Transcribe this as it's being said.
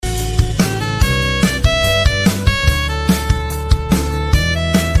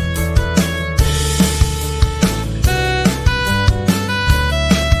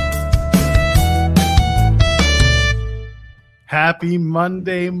Happy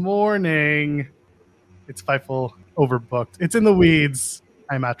Monday morning. It's Fightful overbooked. It's in the weeds.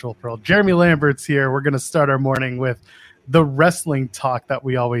 I'm Actual Pearl. Jeremy Lambert's here. We're going to start our morning with the wrestling talk that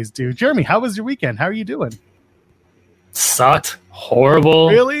we always do. Jeremy, how was your weekend? How are you doing? Sucked. Horrible.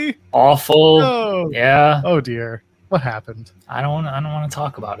 Really? Awful. Oh. Yeah. Oh dear. What happened? I don't want to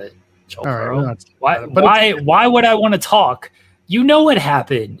talk about it. All right. Why would I want to talk? You know what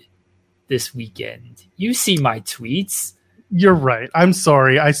happened this weekend. You see my tweets. You're right. I'm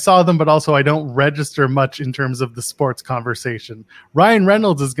sorry. I saw them, but also I don't register much in terms of the sports conversation. Ryan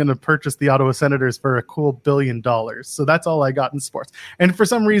Reynolds is going to purchase the Ottawa Senators for a cool $1 billion. So that's all I got in sports. And for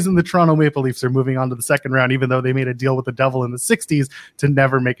some reason, the Toronto Maple Leafs are moving on to the second round, even though they made a deal with the devil in the 60s to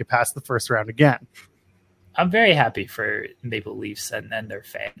never make it past the first round again. I'm very happy for Maple Leafs and their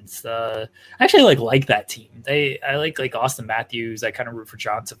fans. I actually like that team. I like Austin Matthews. I kind of root for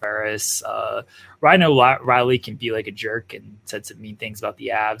John Tavares. Ryan O'Reilly can be like a jerk and said some mean things about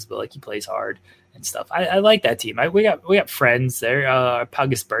the Avs, but like he plays hard and stuff. I like that team. We got friends there. Pau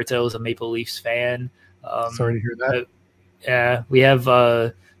Gasperto is a Maple Leafs fan. Sorry to hear that. Yeah, we have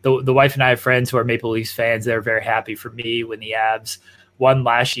the wife and I have friends who are Maple Leafs fans. They're very happy for me when the Avs won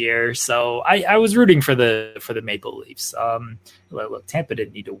last year, so I was rooting for the Maple Leafs. Look, Tampa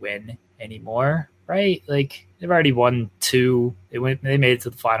didn't need to win anymore, right? Like they've already won 2. They made it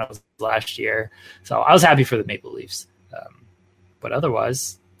to the finals last year, so I was happy for the Maple Leafs. But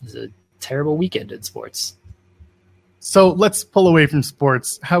otherwise, it was a terrible weekend in sports. So let's pull away from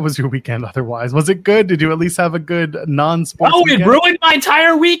sports. How was your weekend otherwise? Was it good? Did you at least have a good non-sports weekend? It ruined my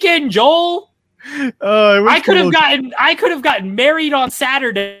entire weekend, Joel. I could have gotten married on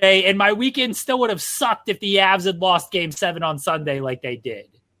Saturday, and my weekend still would have sucked if the Avs had lost Game 7 on Sunday like they did.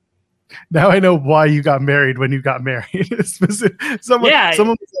 Now I know why you got married when you got married. Someone was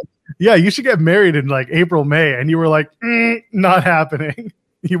like, yeah, you should get married in like April, May, and you were like, not happening.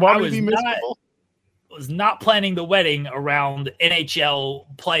 You want me to be miserable? I was not planning the wedding around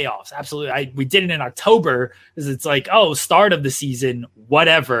NHL playoffs. Absolutely, we did it in October because it's like, start of the season,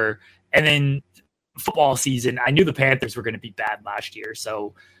 whatever, and then football season. I knew the Panthers were going to be bad last year,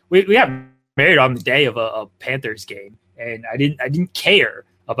 so we got married on the day of a Panthers game, and I didn't care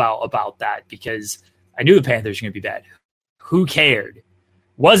about that because I knew the Panthers were going to be bad. Who cared?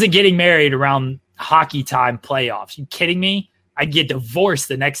 Wasn't getting married around hockey time playoffs. You kidding me? I'd get divorced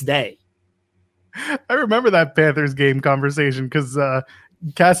the next day. I remember that Panthers game conversation because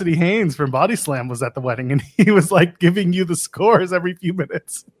Cassidy Haynes from Body Slam was at the wedding, and he was like giving you the scores every few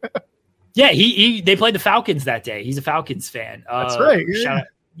minutes. Yeah, they played the Falcons that day. He's a Falcons fan. That's right.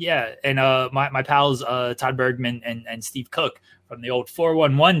 Yeah. And my pals Todd Bergman and Steve Cook from the old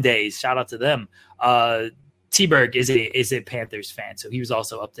 411 days. Shout out to them. T-Berg is a Panthers fan, so he was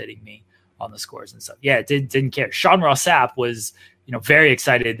also updating me on the scores and stuff. Yeah, didn't care. Sean Rossap was very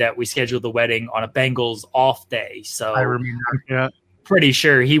excited that we scheduled the wedding on a Bengals off day. So I remember. Yeah. Pretty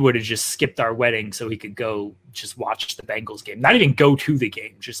sure he would have just skipped our wedding so he could go just watch the Bengals game. Not even go to the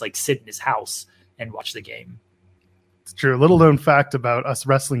game, just like sit in his house and watch the game. It's true. Little known fact about us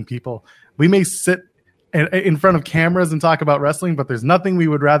wrestling people. We may sit in front of cameras and talk about wrestling, but there's nothing we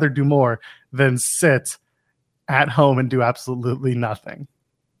would rather do more than sit at home and do absolutely nothing.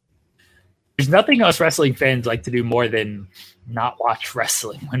 There's nothing us wrestling fans like to do more than not watch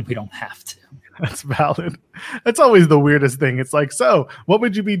wrestling when we don't have to. That's valid. That's always the weirdest thing. It's like, so what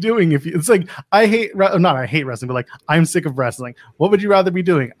would you be doing if you, it's like, I hate wrestling, but like, I'm sick of wrestling. What would you rather be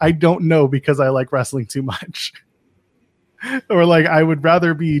doing? I don't know because I like wrestling too much. Or like, I would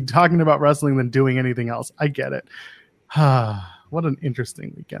rather be talking about wrestling than doing anything else. I get it. What an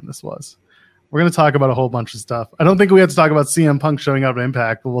interesting weekend this was. We're going to talk about a whole bunch of stuff. I don't think we have to talk about CM Punk showing up at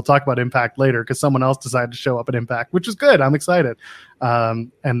Impact, but we'll talk about Impact later because someone else decided to show up at Impact, which is good. I'm excited.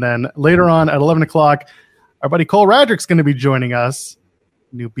 And then later on at 11 o'clock, our buddy Cole Radrick's going to be joining us.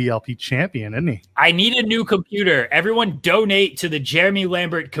 New BLP champion, isn't he? I need a new computer. Everyone donate to the Jeremy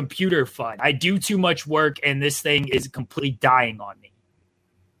Lambert Computer Fund. I do too much work, and this thing is completely dying on me.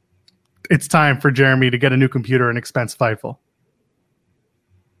 It's time for Jeremy to get a new computer and expense Fightful.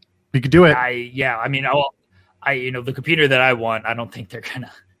 You could do it. The computer that I want, I don't think they're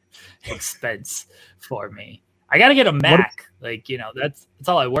gonna expense for me. I gotta get a Mac. That's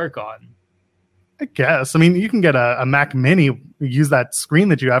all I work on. I guess. I mean, you can get a Mac Mini. Use that screen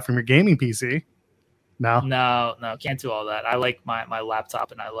that you have from your gaming PC. No, can't do all that. I like my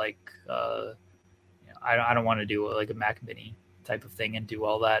laptop, and I like. I don't want to do like a Mac Mini type of thing and do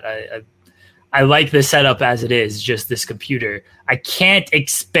all that. I like the setup as it is, just this computer. I can't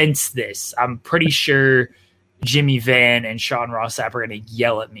expense this. I'm pretty sure Jimmy Van and Sean Rossap are going to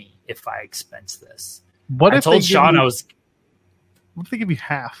yell at me if I expense this. What I if told Sean What if they give you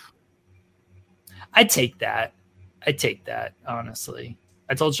half? I'd take that. Honestly.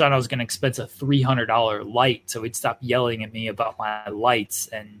 I told Sean I was going to expense a $300 light, so he'd stop yelling at me about my lights.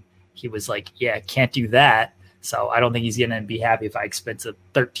 And he was like, yeah, can't do that. So I don't think he's going to be happy if I expense a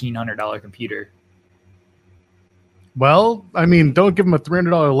 $1,300 computer. Well, I mean, don't give him a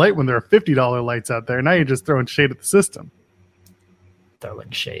 $300 light when there are $50 lights out there. Now you're just throwing shade at the system.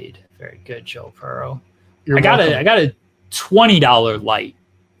 Throwing shade. Very good, Joe Burrow. You're I got a $20 light.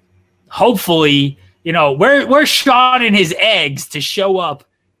 Hopefully, where's Sean and his eggs to show up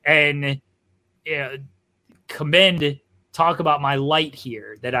and talk about my light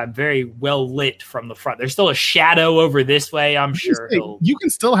here, that I'm very well lit from the front. There's still a shadow over this way. I'm sure you can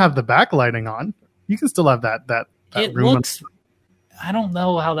still have the backlighting on. You can still have that it room. Looks. I don't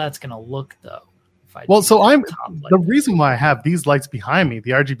know how that's gonna look though. The reason why I have these lights behind me,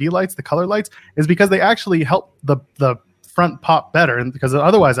 the RGB lights, the color lights, is because they actually help the front pop better, and because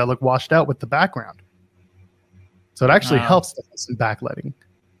otherwise I look washed out with the background. So it actually helps to have some backlighting.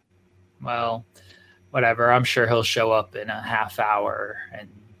 Well, whatever. I'm sure he'll show up in a half hour and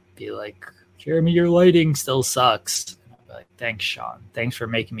be like, Jeremy, your lighting still sucks. I'll be like, thanks, Sean. Thanks for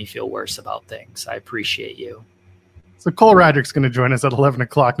making me feel worse about things. I appreciate you. So Cole Radrick's going to join us at 11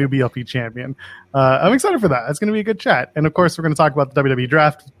 o'clock, new BLP champion. I'm excited for that. It's going to be a good chat. And, of course, we're going to talk about the WWE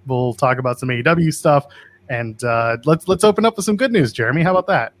draft. We'll talk about some AEW stuff. And let's open up with some good news, Jeremy. How about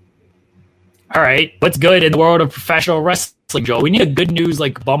that? All right. What's good in the world of professional wrestling, Joel? We need a good news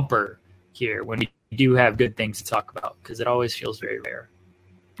bumper here when we do have good things to talk about, because it always feels very rare.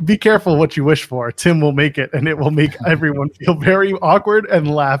 Be careful what you wish for. Tim will make it, and it will make everyone feel very awkward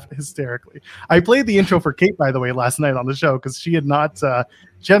and laugh hysterically. I played the intro for Kate, by the way, last night on the show, because she hadn't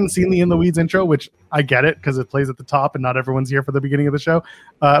seen the In the Weeds intro, which I get it because it plays at the top and not everyone's here for the beginning of the show.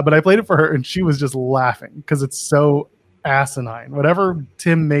 But I played it for her, and she was just laughing because it's so asinine. Whatever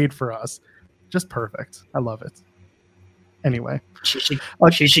Tim made for us, just perfect. I love it. Anyway,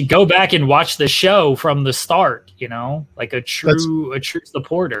 she should go back and watch the show from the start, like a true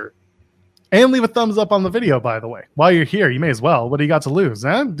supporter. And leave a thumbs up on the video, by the way. While you're here, you may as well. What do you got to lose?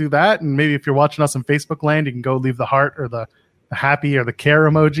 Do that, and maybe if you're watching us in Facebook land, you can go leave the heart or the happy or the care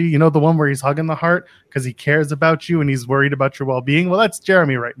emoji. The one where he's hugging the heart because he cares about you and he's worried about your well-being. Well, that's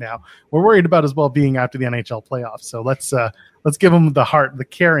Jeremy right now. We're worried about his well-being after the NHL playoffs. So let's give him the heart, the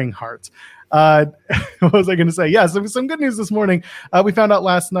caring heart. What was I going to say? Yeah, so some good news this morning. We found out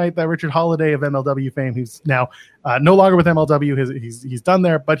last night that Richard Holiday of MLW fame, who's now no longer with MLW, he's done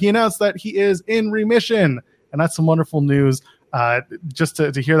there, but he announced that he is in remission, and that's some wonderful news. Just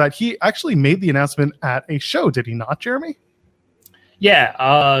to hear that. He actually made the announcement at a show, did he not, Jeremy?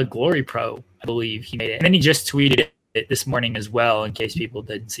 Yeah, Glory Pro, I believe he made it. And then he just tweeted it this morning as well, in case people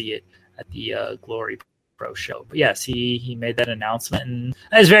didn't see it at the Glory Pro show. But yes, he made that announcement, and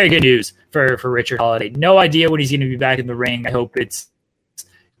that's very good news for Richard Holiday. No idea when he's going to be back in the ring. I hope it's,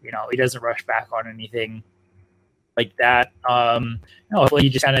 he doesn't rush back on anything like that. Hopefully he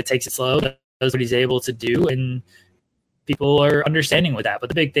just kind of takes it slow, does what he's able to do, and people are understanding with that. But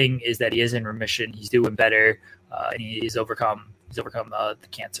the big thing is that he is in remission. He's doing better, and he's overcome the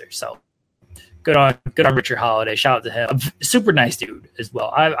cancer. So good on Richard Holiday. Shout out to him. A super nice dude as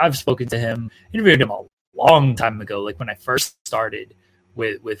well. I've spoken to him, interviewed him a long time ago, like when I first started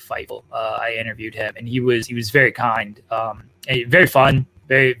with Fightful. I interviewed him, and he was very kind, very fun,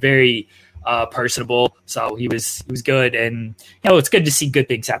 very very personable. So he was good, and it's good to see good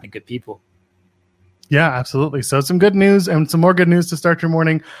things happen to good people. Yeah, absolutely. So some good news and some more good news to start your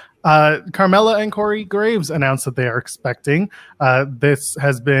morning. Carmella and Corey Graves announced that they are expecting. This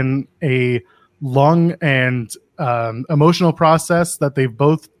has been a long and emotional process that they've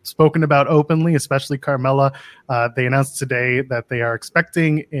both spoken about openly, especially Carmella. They announced today that they are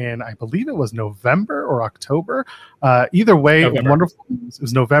expecting in, I believe it was November or October. Either way, November. Wonderful news. It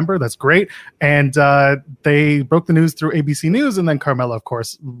was November. That's great. And they broke the news through ABC News, and then Carmella, of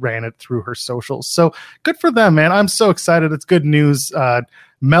course, ran it through her socials. So good for them, man. I'm so excited. It's good news.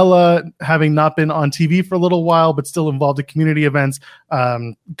 Mella, having not been on TV for a little while, but still involved in community events,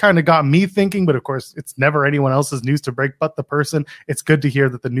 kind of got me thinking, but of course, it's never anyone else's news to break but the person. It's good to hear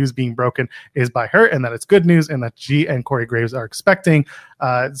that the news being broken is by her, and that it's good news, and that she and Corey Graves are expecting.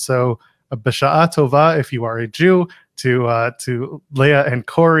 So, B'Sha'a Tova, if you are a Jew, to Leah and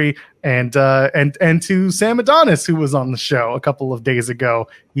Corey, and to Sam Adonis, who was on the show a couple of days ago.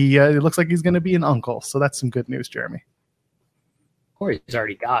 It looks like he's going to be an uncle, so that's some good news, Jeremy. Corey's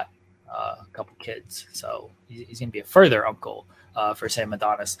already got a couple kids, so he's going to be a further uncle for Sam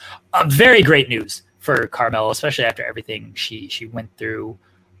Adonis. Very great news for Carmella, especially after everything she went through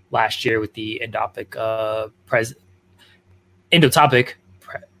last year with the endopic into topic,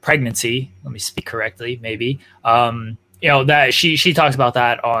 pregnancy. Let me speak correctly, maybe. That she talks about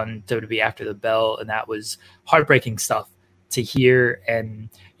that on WWE After the Bell, and that was heartbreaking stuff to hear. And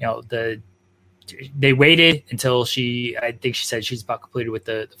they waited until I think she said she's about completed with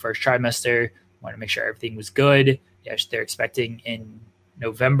the first trimester. Wanted to make sure everything was good. Yeah, they're expecting in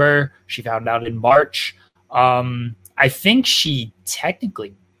November. She found out in March. I think she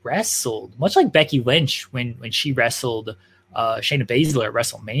technically wrestled, much like Becky Lynch when she wrestled Shayna Baszler at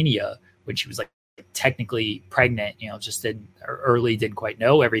WrestleMania, when she was like technically pregnant, just didn't quite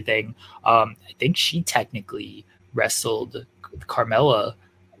know everything. I think she technically wrestled Carmella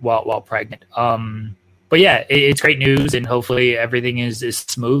while pregnant. But yeah, it's great news, and hopefully everything is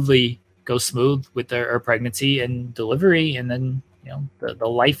goes smooth with her pregnancy and delivery, and then the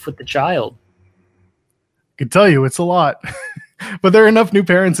life with the child. I can tell you it's a lot, but there are enough new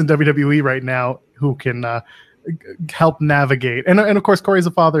parents in WWE right now who can help navigate. And of course, Corey's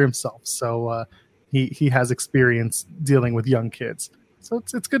a father himself, so he has experience dealing with young kids. So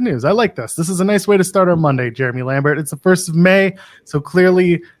it's good news. I like this. This is a nice way to start our Monday, Jeremy Lambert. It's the 1st of May, so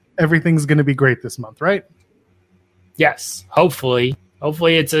clearly everything's going to be great this month, right? Yes, hopefully.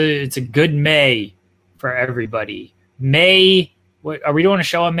 Hopefully it's a good May for everybody. May, are we doing a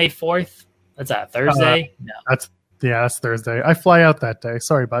show on May 4th? That's that Thursday? No. That's Thursday. I fly out that day.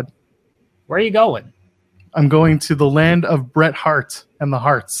 Sorry, bud. Where are you going? I'm going to the land of Bret Hart and the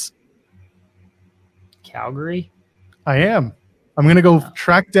Harts. Calgary? I am. I'm going to go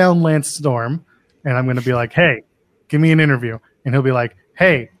track down Lance Storm, and I'm going to be like, hey, give me an interview. And he'll be like,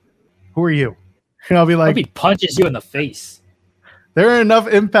 hey, who are you? And I'll be like, he punches you in the face. There are enough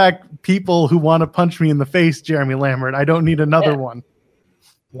Impact people who want to punch me in the face, Jeremy Lambert. I don't need another one.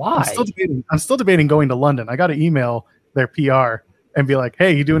 Why? I'm still debating going to London. I got to email their PR and be like,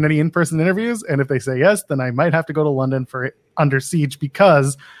 hey, you doing any in-person interviews? And if they say yes, then I might have to go to London for Under Siege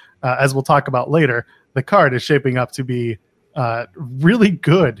because, as we'll talk about later, the card is shaping up to be really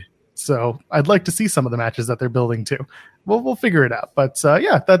good. So I'd like to see some of the matches that they're building too. We'll figure it out. But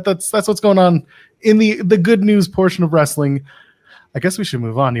that's what's going on in the good news portion of wrestling. I guess we should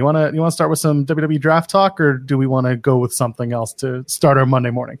move on. You want to start with some WWE draft talk, or do we want to go with something else to start our Monday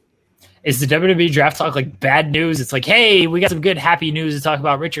morning? Is the WWE draft talk like bad news? It's like, hey, we got some good happy news to talk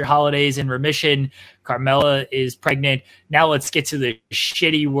about. Richard Holiday's in remission. Carmella is pregnant. Now let's get to the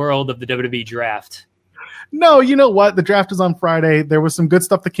shitty world of the WWE draft. No, you know what? The draft is on Friday. There was some good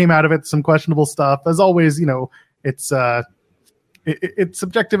stuff that came out of it, some questionable stuff. As always, it's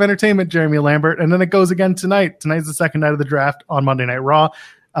subjective entertainment, Jeremy Lambert. And then it goes again tonight. Tonight's the second night of the draft on Monday Night Raw.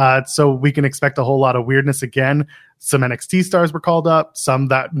 So we can expect a whole lot of weirdness again. Some NXT stars were called up, some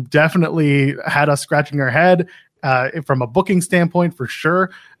that definitely had us scratching our head from a booking standpoint for sure.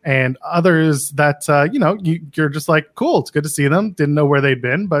 And others that, you're just like, cool, it's good to see them. Didn't know where they'd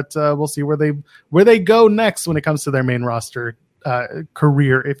been, but we'll see where they go next when it comes to their main roster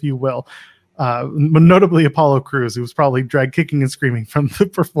career, if you will. Notably Apollo Crews, who was probably dragged kicking and screaming from the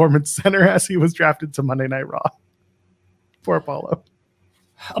Performance Center as he was drafted to Monday Night Raw. Poor Apollo.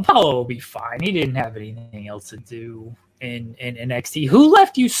 Apollo will be fine. He didn't have anything else to do in NXT. Who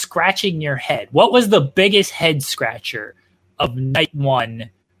left you scratching your head? What was the biggest head scratcher of night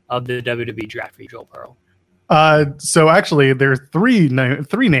one of the WWE draft for you, Joel Pearl? So actually, there are three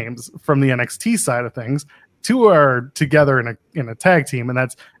names from the NXT side of things. Two are together in a tag team, and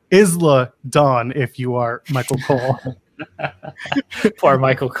that's Isla Dawn, if you are Michael Cole. Poor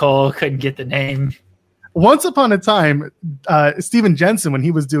Michael Cole couldn't get the name. Once upon a time, Steven Jensen, when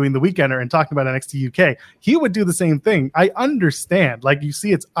he was doing The Weekender and talking about NXT UK, he would do the same thing. I understand. Like, you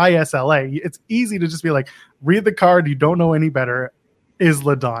see, it's ISLA. It's easy to just be like, read the card. You don't know any better.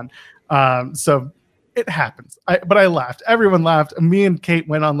 Isla Dawn. So it happens. But I laughed. Everyone laughed. Me and Kate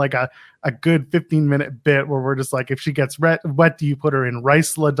went on like a good 15-minute bit where we're just like, if she gets wet, do you put her in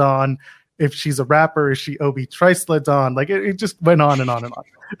Rice Ladon? If she's a rapper, is she Obi Trice Ladon? Like it just went on and on and on.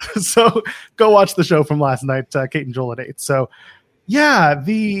 So go watch the show from last night, Kate and Joel at 8. So yeah,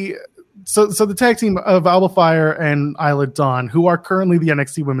 so the tag team of Alba Fire and Isla Dawn, who are currently the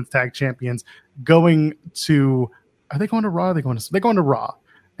NXT Women's Tag Champions, are they going to Raw? They're going to Raw,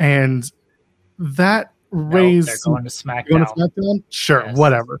 and that raised. They're going to SmackDown. Sure, yes.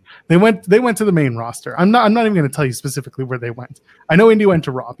 Whatever. They went to the main roster. I'm not even going to tell you specifically where they went. I know Indy went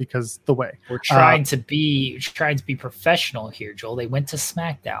to Raw because the way we're trying to be professional here, Joel. They went to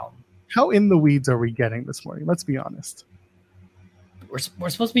SmackDown. How in the weeds are we getting this morning? Let's be honest. We're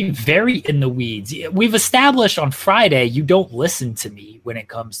supposed to be very in the weeds. We've established on Friday you don't listen to me when it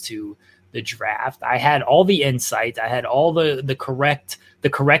comes to the draft. I had all the insight. I had all the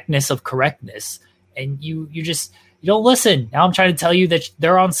correctness of correctness. And you just You don't listen. Now I'm trying to tell you that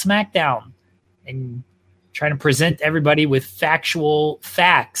they're on SmackDown and trying to present everybody with factual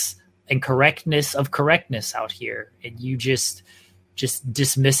facts and correctness of correctness out here. And you just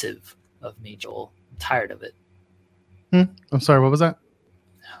dismissive of me, Joel. I'm tired of it. I'm sorry, what was that?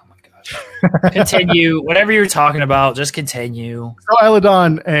 Oh my gosh. Continue. Whatever you're talking about, just continue. So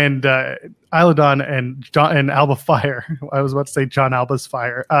Isladon and Alba Fire. I was about to say John Alba's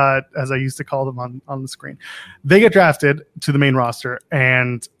Fire, as I used to call them on the screen. They get drafted to the main roster,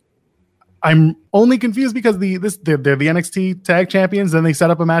 and I'm only confused because they're the NXT tag champions. Then they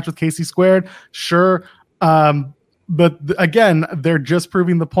set up a match with KC Squared. Sure. But again, they're just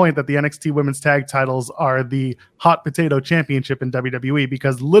proving the point that the NXT women's tag titles are the hot potato championship in WWE,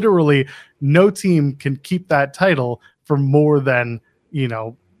 because literally no team can keep that title for more than,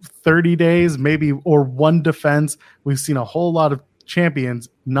 30 days, maybe, or one defense. We've seen a whole lot of champions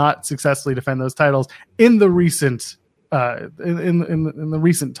not successfully defend those titles in the recent in the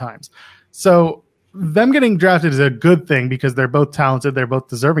recent times. So them getting drafted is a good thing because they're both talented, they're both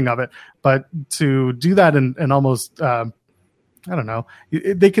deserving of it. But to do that and almost, I don't know,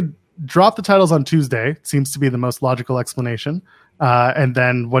 they could drop the titles on Tuesday. Seems to be the most logical explanation. And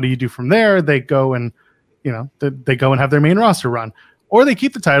then what do you do from there? They go and, they go and have their main roster run, or they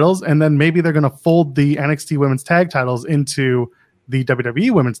keep the titles and then maybe they're going to fold the NXT women's tag titles into the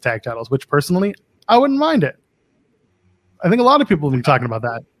WWE women's tag titles, which personally, I wouldn't mind it. I think a lot of people have been talking about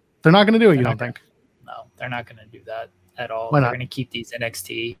that. They're not going to do it, you don't think? No, they're not going to do that at all. Why not? They're going to keep these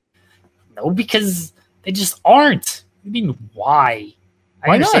NXT. No, because they just aren't. I mean, why?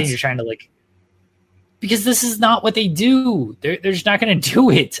 I understand you're trying to because this is not what they do. They're just not going to do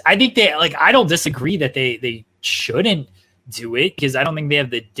it. I think I don't disagree that they shouldn't do it, because I don't think they have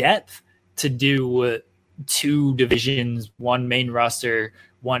the depth to do two divisions, one main roster,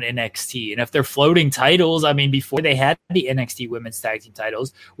 one NXT. And if they're floating titles, I mean, before they had the NXT women's tag team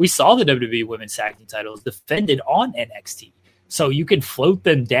titles, we saw the WWE women's tag team titles defended on NXT. So you can float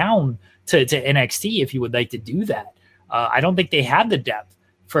them down to NXT if you would like to do that. I don't think they have the depth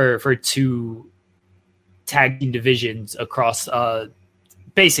for two tag team divisions across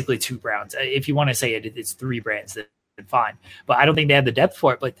basically two brands. If you want to say it's three brands, then fine. But I don't think they have the depth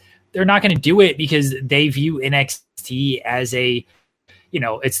for it. But they're not going to do it because they view NXT as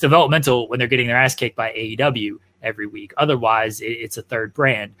it's developmental when they're getting their ass kicked by AEW every week. Otherwise, it's a third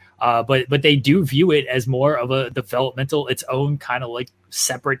brand. But they do view it as more of a developmental, its own kind of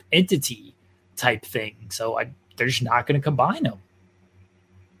separate entity type thing. So they're just not going to combine them.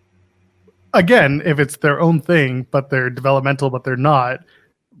 Again, if it's their own thing, but they're developmental, but they're not,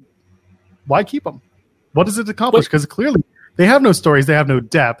 why keep them? What does it accomplish? Because clearly they have no stories. They have no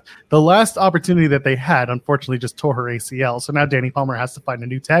depth. The last opportunity that they had, unfortunately, just tore her ACL. So now Danny Palmer has to find a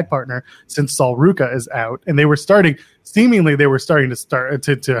new tag partner since Sol Ruca is out. And they were starting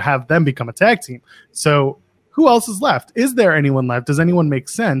to have them become a tag team. So who else is left? Is there anyone left? Does anyone make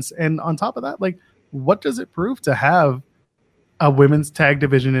sense? And on top of that, what does it prove to have a women's tag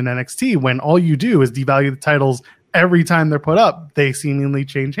division in NXT when all you do is devalue the titles every time they're put up? They seemingly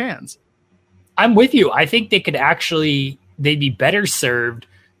change hands. I'm with you. I think they'd be better served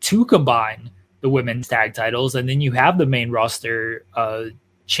to combine the women's tag titles, and then you have the main roster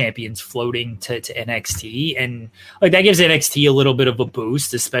champions floating to NXT, and that gives NXT a little bit of a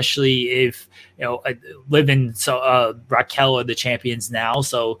boost, especially if Raquel are the champions now,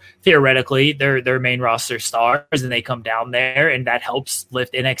 so theoretically they're main roster stars, and they come down there, and that helps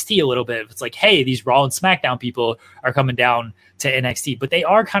lift NXT a little bit. It's hey, these Raw and SmackDown people are coming down to NXT, but they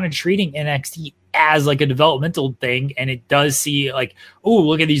are kind of treating NXT as a developmental thing, and it does see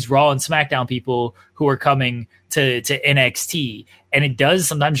look at these Raw and SmackDown people who are coming to NXT, and it does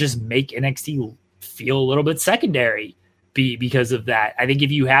sometimes just make NXT feel a little bit secondary because of that. I think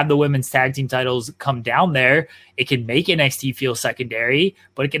if you have the women's tag team titles come down there, it can make NXT feel secondary,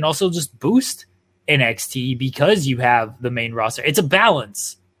 but it can also just boost NXT because you have the main roster. It's a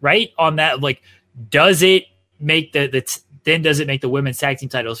balance, right? On that, does it make does it make the women's tag team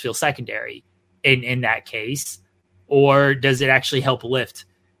titles feel secondary in that case, or does it actually help lift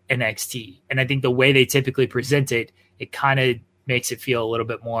NXT? And I think the way they typically present it kind of makes it feel a little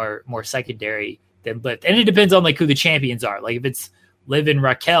bit more secondary than lift. And it depends on who the champions are. If it's Liv and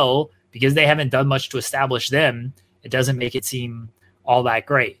Raquel, because they haven't done much to establish them, it doesn't make it seem all that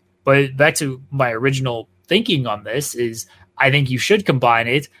great. But back to my original thinking on this is I think you should combine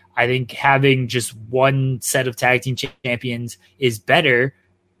it. I think having just one set of tag team champions is better.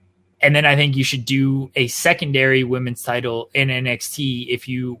 And then I think you should do a secondary women's title in NXT if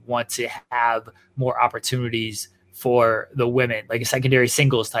you want to have more opportunities for the women, like a secondary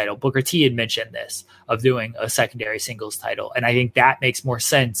singles title. Booker T had mentioned this, of doing a secondary singles title. And I think that makes more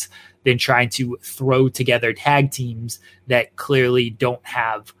sense than trying to throw together tag teams that clearly don't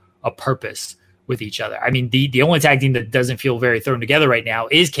have a purpose with each other. I mean, the only tag team that doesn't feel very thrown together right now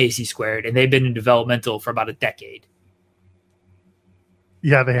is KC Squared, and they've been in developmental for about a decade.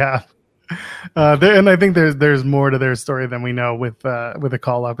 Yeah, they have. And I think there's more to their story than we know with a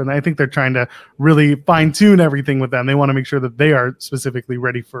call up, and I think they're trying to really fine tune everything with them. They want to make sure that they are specifically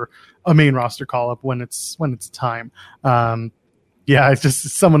ready for a main roster call up when it's time. Yeah, it's just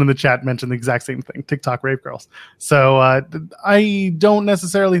someone in the chat mentioned the exact same thing. TikTok Rave Girls. So I don't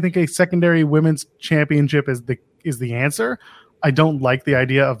necessarily think a secondary women's championship is the answer. I don't like the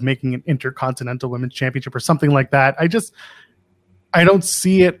idea of making an intercontinental women's championship or something like that. I don't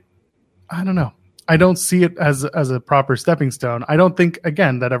see it. I don't know. I don't see it as a proper stepping stone. I don't think,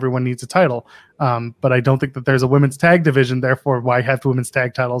 again, that everyone needs a title. But I don't think that there's a women's tag division. Therefore, why have women's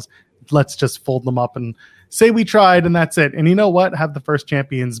tag titles? Let's just fold them up and say we tried and that's it. And you know what? Have the first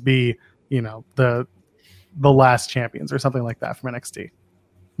champions be, the last champions or something like that from NXT.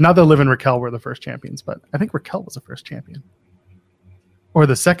 Not that Liv and Raquel were the first champions, but I think Raquel was the first champion. Or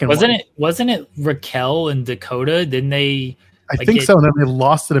the second one. Wasn't it Raquel and Dakota? Didn't they... I think so. And then they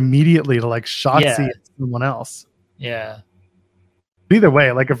lost it immediately to Shotzi and someone else. Yeah. Either way,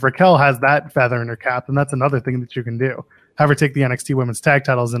 if Raquel has that feather in her cap, then that's another thing that you can do. Have her take the NXT Women's Tag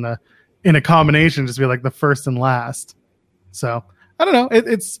Titles in a combination, just be the first and last. So I don't know.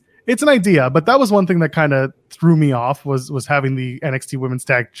 It's an idea, but that was one thing that kind of threw me off was having the NXT Women's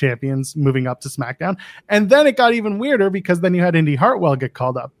Tag Champions moving up to SmackDown, and then it got even weirder because then you had Indy Hartwell get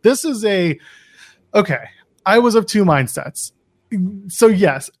called up. This is okay. I was of two mindsets. So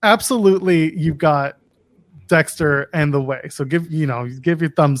yes, absolutely, you've got Dexter and the Way. So give your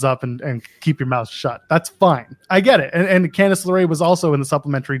thumbs up and keep your mouth shut. That's fine. I get it. And Candice LeRae was also in the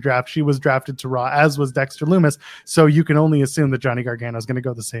supplementary draft. She was drafted to Raw, as was Dexter Lumis. So you can only assume that Johnny Gargano is going to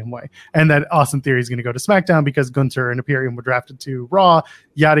go the same way, and that Austin Theory is going to go to SmackDown because Gunther and Imperium were drafted to Raw.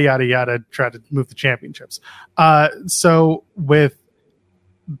 Yada yada yada. Try to move the championships. So with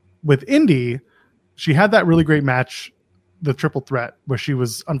Indy, she had that really great match, the triple threat, where she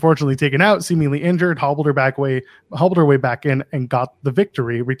was unfortunately taken out, seemingly injured, hobbled her way back in, and got the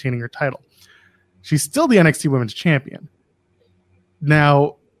victory, retaining her title. She's still the NXT Women's Champion.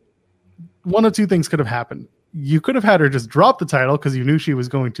 Now, one of two things could have happened. You could have had her just drop the title because you knew she was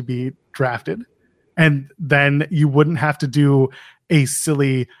going to be drafted, and then you wouldn't have to do a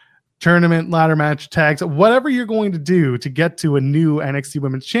silly tournament, ladder match, tags, whatever you're going to do to get to a new NXT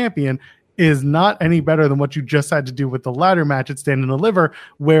Women's Champion is not any better than what you just had to do with the ladder match at Stand and Deliver,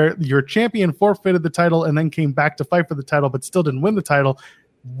 where your champion forfeited the title and then came back to fight for the title, but still didn't win the title.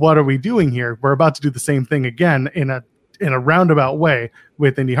 What are we doing here? We're about to do the same thing again in a roundabout way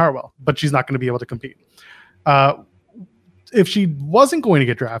with Indy Hartwell, but she's not going to be able to compete. If she wasn't going to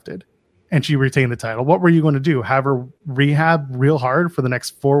get drafted and she retained the title, what were you going to do? Have her rehab real hard for the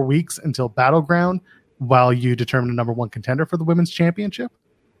next 4 weeks until Battleground while you determine the number one contender for the Women's Championship?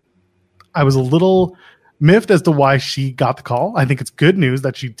 I was a little miffed as to why she got the call. I think it's good news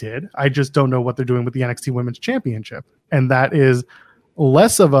that she did. I just don't know what they're doing with the NXT Women's Championship. And that is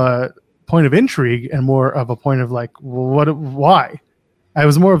less of a point of intrigue and more of a point of why? I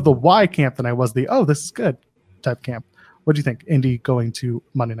was more of the why camp than I was the, oh, this is good type camp. What do you think? Indy going to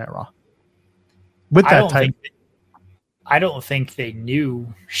Monday Night Raw with that type. I don't think they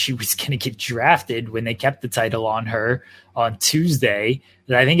knew she was going to get drafted when they kept the title on her on Tuesday.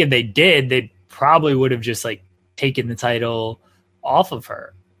 And I think if they did, they probably would have just taken the title off of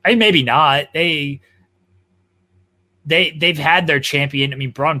her. I mean, maybe not. They've had their champion. I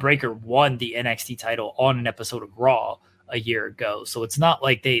mean, Braun Breaker won the NXT title on an episode of Raw a year ago. So it's not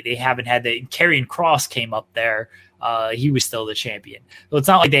like they haven't had Karrion Kross came up there. He was still the champion. So it's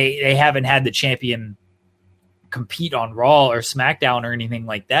not like they haven't had the champion compete on Raw or SmackDown or anything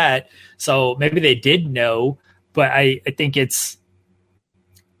like that. So maybe they did know, but I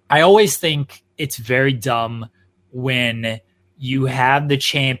always think it's very dumb when you have the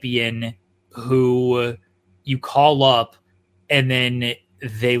champion who you call up and then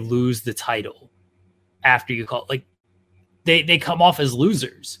they lose the title after you call. They come off as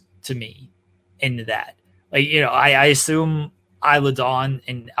losers to me into that. I assume Isla Dawn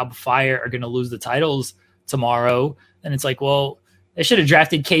and Alba Fire are going to lose the titles tomorrow, and it's well, they should have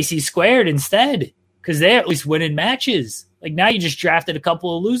drafted KC Squared instead because they're at least winning matches. Now you just drafted a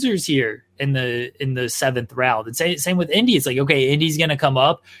couple of losers here in the seventh round. And same with Indy. It's okay, Indy's gonna come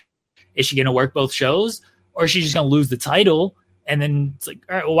up. Is she gonna work both shows, or is she just gonna lose the title And then it's like,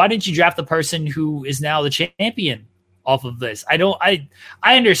 all right, well, why didn't you draft the person who is now the champion off of this? I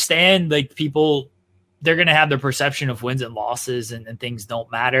understand like people, they're going to have their perception of wins and losses and things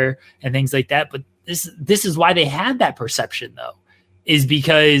don't matter and things like that. But this is why they had that perception though, is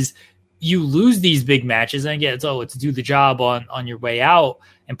because you lose these big matches. And again, it's do the job on your way out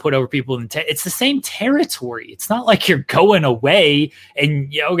and put over people. It's the same territory. It's not like you're going away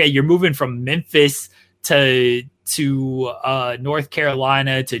and you're moving from Memphis to North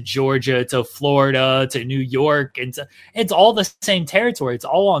Carolina, to Georgia, to Florida, to New York. And it's all the same territory. It's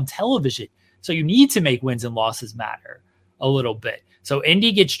all on television. So you need to make wins and losses matter a little bit. So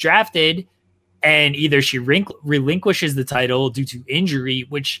Indy gets drafted and either she relinquishes the title due to injury,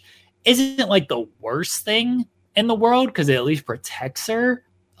 which isn't like the worst thing in the world because it at least protects her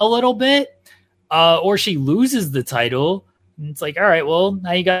a little bit, or she loses the title. And it's like, all right, well,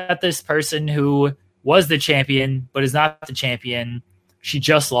 now you got this person who was the champion, but is not the champion. She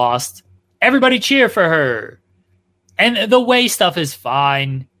just lost. Everybody cheer for her. And the way stuff is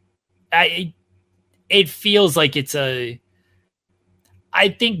fine. It feels like I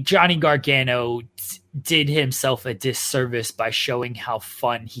think Johnny Gargano did himself a disservice by showing how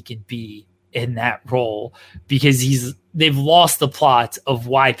fun he can be in that role, because they've lost the plot of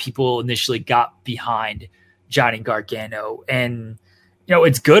why people initially got behind Johnny Gargano. And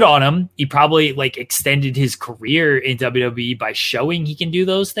it's good on him. He probably like extended his career in WWE by showing he can do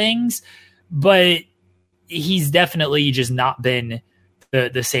those things, but he's definitely just not been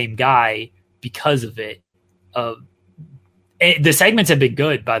the same guy because of it. The segments have been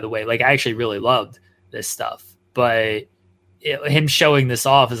good, by the way. Like, I actually really loved this stuff, but him showing this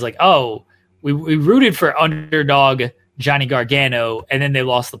off is like, oh, we rooted for underdog Johnny Gargano, and then they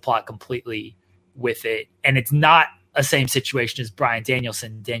lost the plot completely with it. And it's not a same situation as Bryan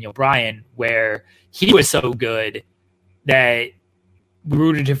Danielson, Daniel Bryan, where he was so good that we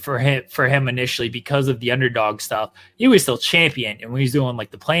rooted for him initially because of the underdog stuff. He was still champion, and when he was doing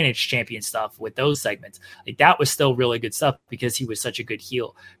like the Planet champion stuff with those segments, like that was still really good stuff because he was such a good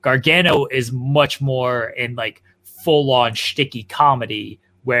heel. Gargano is much more in like full on shticky comedy,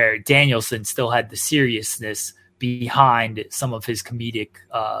 where Danielson still had the seriousness behind some of his comedic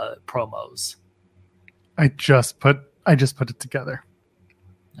promos. I just put it together.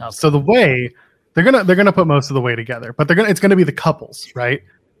 Okay. So the way they're gonna put most of the way together, but it's gonna be the couples, right?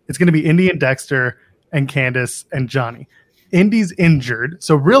 It's gonna be Indy and Dexter and Candice and Johnny. Indy's injured,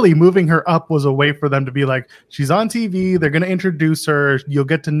 so really moving her up was a way for them to be like, she's on TV. They're gonna introduce her. You'll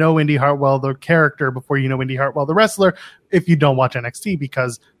get to know Indy Hartwell, the character, before you know Indy Hartwell, the wrestler. If you don't watch NXT,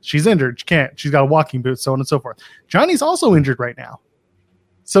 because she's injured, she's got a walking boot, so on and so forth. Johnny's also injured right now.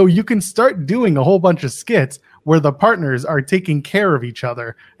 So you can start doing a whole bunch of skits where the partners are taking care of each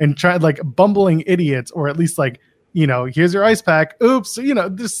other and try like bumbling idiots, or at least like, here's your ice pack. Oops.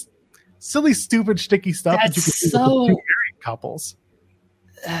 This silly, stupid, sticky stuff that you can do with two married couples.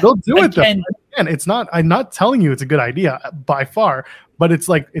 They'll do it though. Again, it's not, I'm not telling you it's a good idea by far, but it's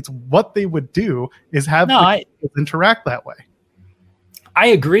like, it's what they would do is have interact that way. I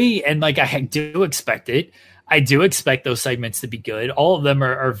agree. And like, I do expect it. I do expect those segments to be good. All of them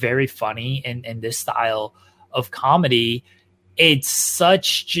are very funny in this style of comedy. It's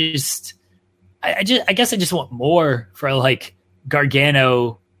such just, I guess I just want more for like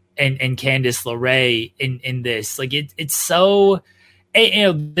Gargano and Candice LeRae in this. Like it's so,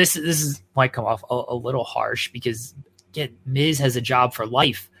 this is might come off a little harsh because again, Miz has a job for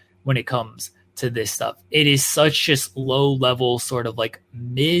life when it comes to this stuff. It is such just low level sort of like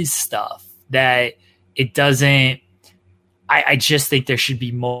Miz stuff that it doesn't. I just think there should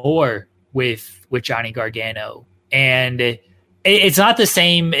be more with Johnny Gargano, and it's not the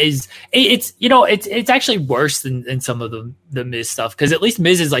same as it's actually worse than some of the Miz stuff, because at least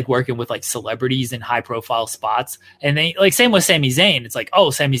Miz is like working with like celebrities in high profile spots, and they like same with Sami Zayn. It's like, oh,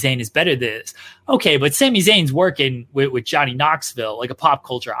 Sami Zayn is better than this. Okay, but Sami Zayn's working with Johnny Knoxville, like a pop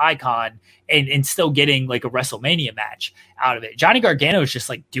culture icon, and still getting like a WrestleMania match out of it. Johnny Gargano is just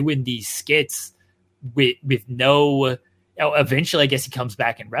like doing these skits with no, eventually I guess he comes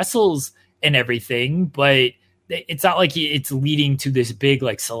back and wrestles and everything, but it's not like it's leading to this big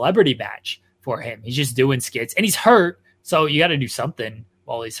like celebrity match for him. He's just doing skits and he's hurt. So you got to do something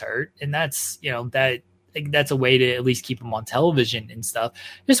while he's hurt. And that's, that's a way to at least keep him on television and stuff.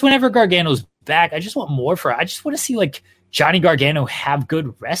 Just whenever Gargano's back, I just want more I just want to see like Johnny Gargano have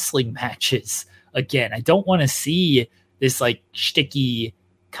good wrestling matches again. I don't want to see this like shticky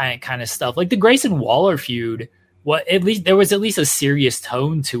kind of stuff. Like the Grayson Waller feud, there was at least a serious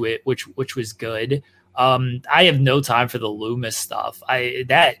tone to it, which was good. I have no time for the Loomis stuff.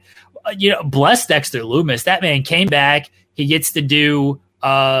 Bless Dexter Loomis. That man came back. He gets to do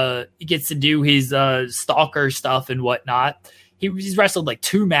his stalker stuff and whatnot. He's wrestled like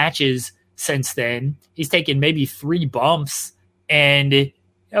 2 matches since then. He's taken maybe 3 bumps, and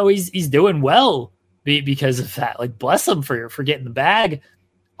he's doing well because of that. Like, bless him for getting the bag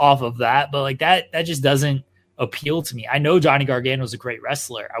off of that. But like that just doesn't appeal to me. I know Johnny Gargano is a great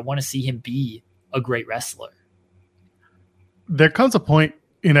wrestler. I want to see him be a great wrestler. There comes a point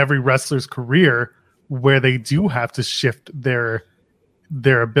in every wrestler's career where they do have to shift their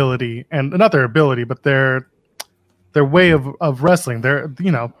ability, and not their ability, but their way of wrestling,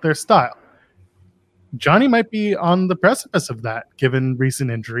 their style. Johnny might be on the precipice of that, given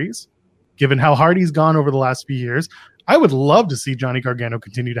recent injuries, given how hard he's gone over the last few years. I would love to see Johnny Gargano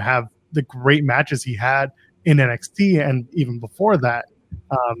continue to have the great matches he had in NXT and even before that.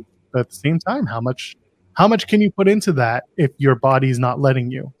 But at the same time, how much can you put into that if your body's not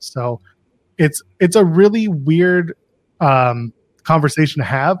letting you? So it's a really weird conversation to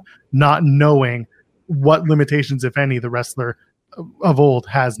have, not knowing what limitations, if any, the wrestler of old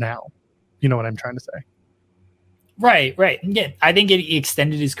has now. You know what I'm trying to say? Right. Yeah, I think he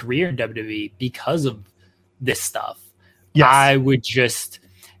extended his career in WWE because of this stuff. Yes. I would just...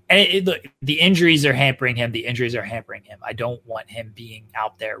 look, the injuries are hampering him. I don't want him being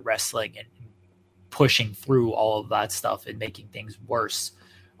out there wrestling and pushing through all of that stuff and making things worse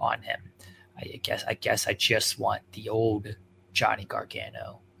on him. I guess I just want the old Johnny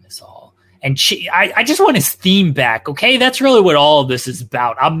Gargano. That's all. And I just want his theme back. Okay, that's really what all of this is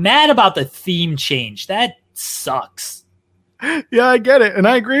about. I'm mad about the theme change. That sucks. Yeah, I get it, and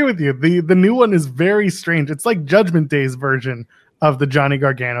I agree with you. The new one is very strange. It's like Judgment Day's version of the Johnny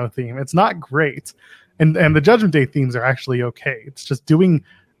Gargano theme. It's not great, and the Judgment Day themes are actually okay. It's just doing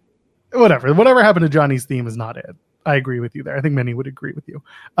whatever happened to Johnny's theme is not it. I agree with you there. I think many would agree with you.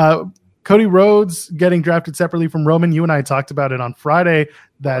 Cody Rhodes getting drafted separately from Roman. You and I talked about it on Friday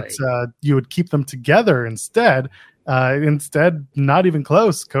that you would keep them together instead. Instead, not even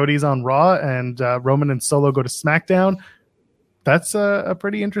close. Cody's on Raw, and Roman and Solo go to SmackDown. That's a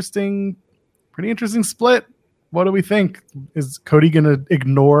pretty interesting split. What do we think? Is Cody going to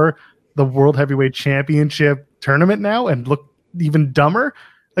ignore the World Heavyweight Championship tournament now and look even dumber?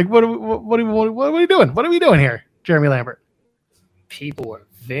 Like, what are we doing? What are we doing here, Jeremy Lambert? People were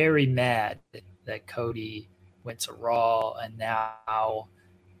very mad that Cody went to Raw, and now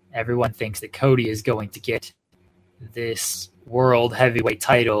everyone thinks that Cody is going to get this World Heavyweight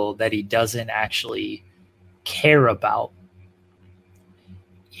title that he doesn't actually care about.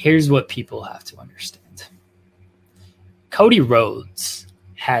 Here's what people have to understand. Cody Rhodes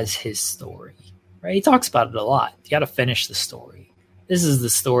has his story, right? He talks about it a lot. You got to finish the story. This is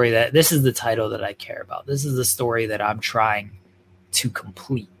the title that I care about. This is the story that I'm trying to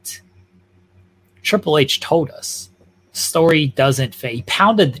complete. Triple H told us the story doesn't finish. He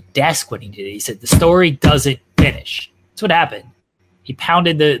pounded the desk when he did it. He said the story doesn't finish. That's what happened. He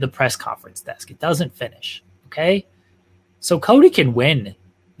pounded the press conference desk. It doesn't finish. Okay? So Cody can win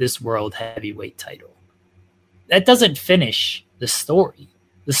this World Heavyweight title. That doesn't finish the story.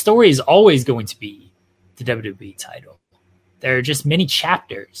 The story is always going to be the WWE title. There are just many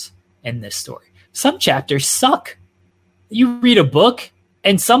chapters in this story. Some chapters suck. You read a book,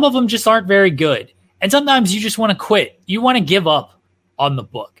 and some of them just aren't very good. And sometimes you just want to quit. You want to give up on the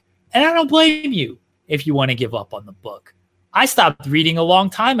book. And I don't blame you if you want to give up on the book. I stopped reading a long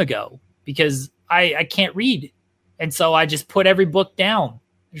time ago because I can't read. And so I just put every book down.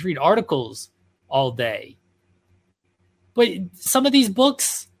 I just read articles all day. But some of these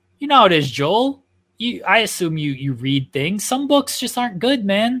books, you know how it is, Joel. I assume you read things. Some books just aren't good,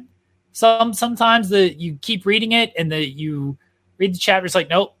 man. Sometimes you keep reading it and you read the chapters like,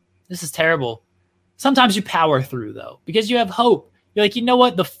 nope, this is terrible. Sometimes you power through though, because you have hope. You're like, you know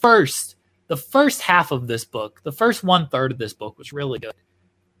what? The first half of this book, the first 1/3 of this book was really good.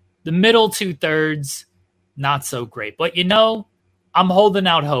 The middle 2/3, not so great. But I'm holding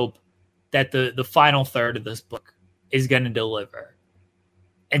out hope that the final third of this book is going to deliver.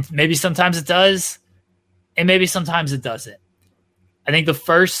 And maybe sometimes it does, and maybe sometimes it doesn't. I think the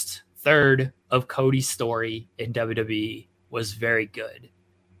first third of Cody's story in WWE was very good.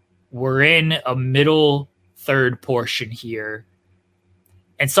 We're in a middle third portion here.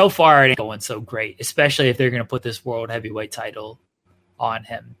 And so far, it ain't going so great, especially if they're going to put this World Heavyweight title on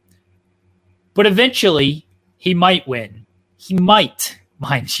him. But eventually, he might win. He might,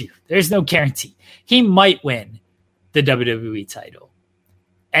 mind you. There's no guarantee. He might win the WWE title.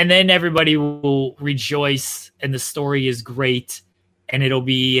 And then everybody will rejoice, and the story is great, and it'll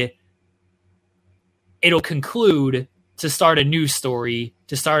be it'll conclude to start a new story,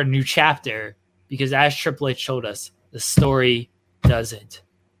 to start a new chapter, because as Triple H told us, the story doesn't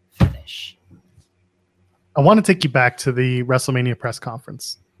finish. I want to take you back to the WrestleMania press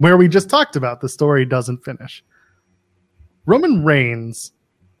conference where we just talked about the story doesn't finish. Roman Reigns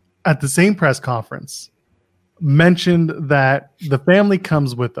at the same press conference mentioned that the family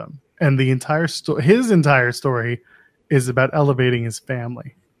comes with him and the entire his entire story is about elevating his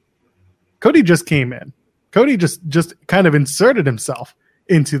family. Cody just came in. Cody just kind of inserted himself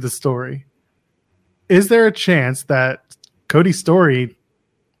into the story. Is there a chance that Cody's story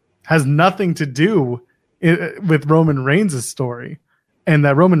has nothing to do with Roman Reigns' story, and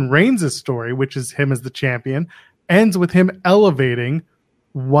that Roman Reigns' story, which is him as the champion, ends with him elevating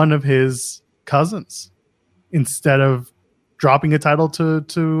one of his cousins instead of dropping a title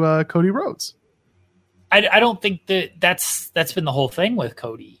to Cody Rhodes? I don't think that's been the whole thing with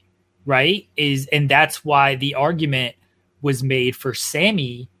Cody, right? And that's why the argument was made for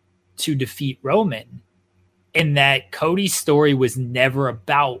Sami to defeat Roman, in that Cody's story was never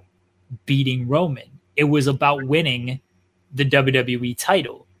about beating Roman. It was about winning the WWE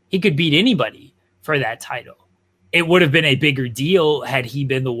title. He could beat anybody for that title. It would have been a bigger deal had he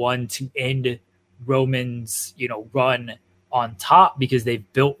been the one to end Roman's, run on top, because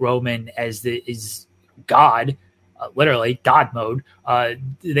they've built Roman as is God, literally God mode.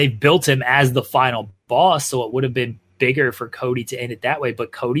 They've built him as the final boss, so it would have been bigger for Cody to end it that way.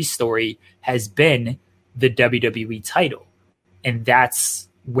 But Cody's story has been the WWE title, and that's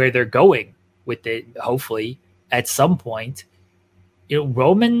where they're going with it. Hopefully, at some point,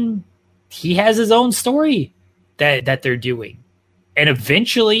 Roman, he has his own story that they're doing, and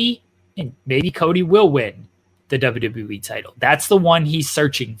eventually, maybe Cody will win the WWE title. That's the one he's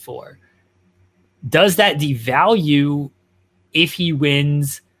searching for. Does that devalue if he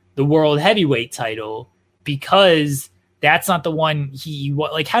wins the World Heavyweight title? Because that's not the one he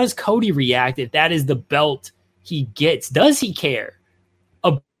like. How does Cody react if that is the belt he gets? Does he care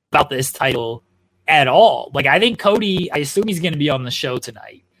about this title at all? Like, I think Cody, I assume he's going to be on the show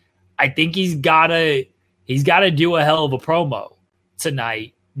tonight. I think he's gotta do a hell of a promo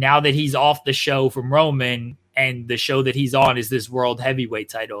tonight, now that he's off the show from Roman, and the show that he's on is this World Heavyweight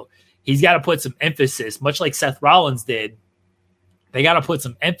title. He's got to put some emphasis, much like Seth Rollins did. They got to put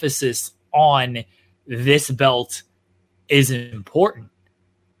some emphasis on this belt is important.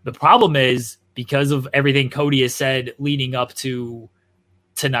 The problem is, because of everything Cody has said leading up to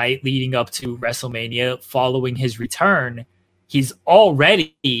tonight, leading up to WrestleMania, following his return, he's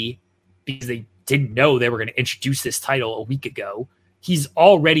already, because they didn't know they were going to introduce this title a week ago, he's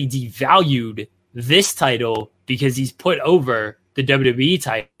already devalued this title because he's put over the WWE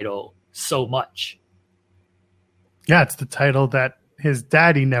title so much. Yeah, it's the title that his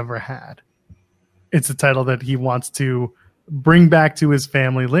daddy never had. It's a title that he wants to bring back to his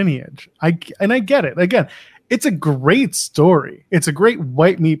family lineage. I get it. Again, it's a great story. It's a great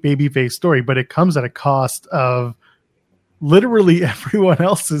white meat babyface story, but it comes at a cost of literally everyone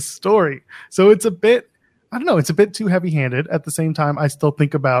else's story. So it's a bit, I don't know, it's a bit too heavy-handed. At the same time, I still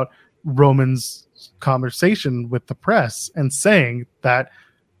think about Roman's conversation with the press and saying that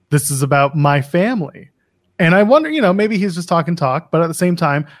this is about my family. And I wonder, maybe he's just talk, but at the same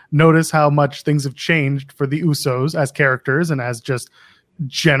time, notice how much things have changed for the Usos as characters and as just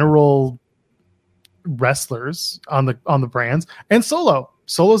general wrestlers on the brands. And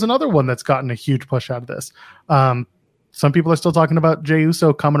Solo's another one that's gotten a huge push out of this. Some people are still talking about Jey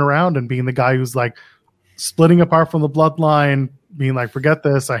Uso coming around and being the guy who's like splitting apart from the bloodline, being like, forget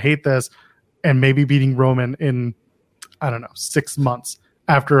this, I hate this, and maybe beating Roman in, 6 months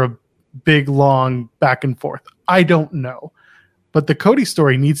after a big, long back and forth. I don't know. But the Cody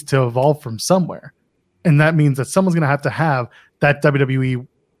story needs to evolve from somewhere. And that means that someone's going to have that WWE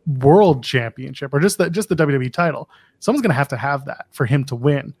World Championship, or just the WWE title. Someone's going to have that for him to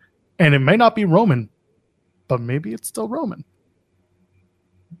win. And it may not be Roman, but maybe it's still Roman.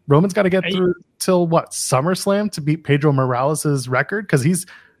 Roman's got to get through till SummerSlam to beat Pedro Morales' record, because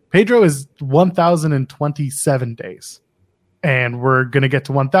Pedro is 1,027 days. And we're going to get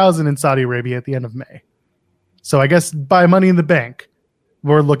to 1,000 in Saudi Arabia at the end of May. So I guess by Money in the Bank,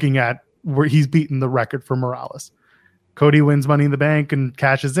 we're looking at where he's beaten the record for Morales. Cody wins Money in the Bank and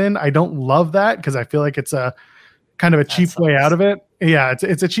cashes in. I don't love that, because I feel like it's a kind of a cheap way out of it. Yeah,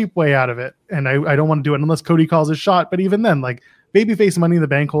 it's a cheap way out of it. And I don't want to do it unless Cody calls his shot. But even then, like, babyface Money in the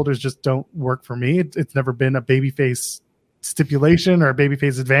Bank holders just don't work for me. It's never been a babyface stipulation or a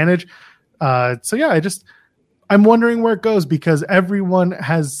babyface advantage. So yeah, I'm wondering where it goes, because everyone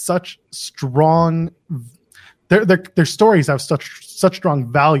has such strong, their stories have such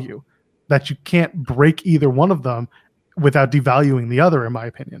strong value that you can't break either one of them without devaluing the other, in my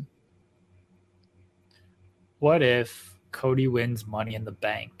opinion. What if Cody wins Money in the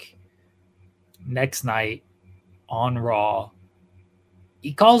Bank next night on Raw?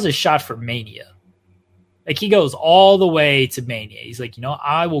 He calls his shot for Mania. Like, he goes all the way to Mania. He's like,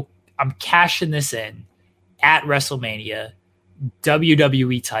 I'm cashing this in at WrestleMania,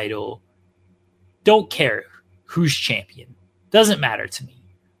 WWE title. Don't care who's champion. Doesn't matter to me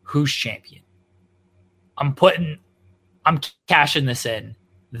who's champion. I'm cashing this in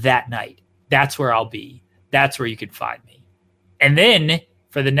that night. That's where I'll be. That's where you can find me. And then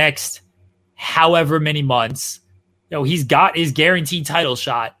for the next however many months, he's got his guaranteed title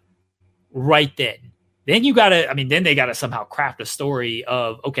shot right then. Then then they got to somehow craft a story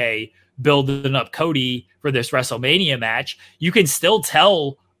of, okay, building up Cody for this WrestleMania match. You can still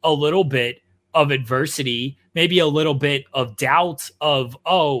tell a little bit of adversity, maybe a little bit of doubt of,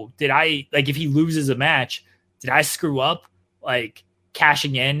 if he loses a match, did I screw up like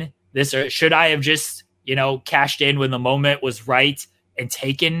cashing in this, or should I have just, cashed in when the moment was right and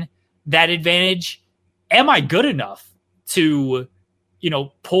taken that advantage? Am I good enough to,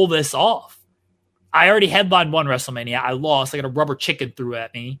 pull this off? I already headlined one WrestleMania. I lost. I got a rubber chicken threw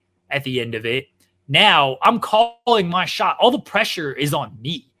at me at the end of it. Now I'm calling my shot. All the pressure is on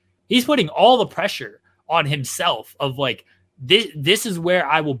me. He's putting all the pressure on himself of like, this is where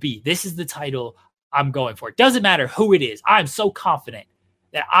I will be. This is the title I'm going for. It doesn't matter who it is. I'm so confident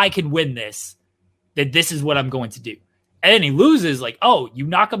that I can win this, that this is what I'm going to do. And then he loses, like, you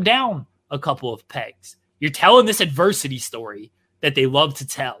knock him down a couple of pegs. You're telling this adversity story that they love to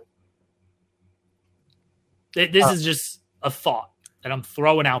tell. This is just a thought that I'm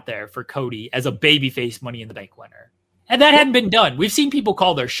throwing out there for Cody as a babyface Money in the Bank winner. And that hadn't been done. We've seen people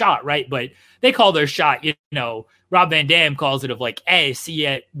call their shot, right? But they call their shot, Rob Van Dam calls it of like, hey, see you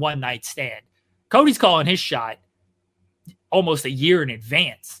at one night stand. Cody's calling his shot almost a year in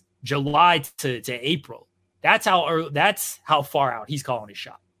advance, July to April. That's how far out he's calling his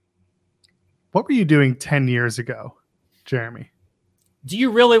shot. What were you doing 10 years ago, Jeremy? Do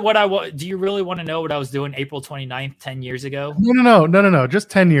you really want to know what I was doing April 29th, 10 years ago? No. Just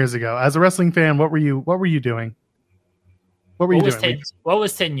 10 years ago. As a wrestling fan, what were you doing? What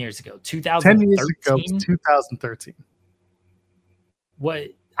was 10 years ago? 2013? 10 years ago, 2013. What?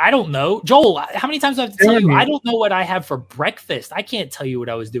 I don't know. Joel, how many times do I have to tell you? I don't know what I have for breakfast. I can't tell you what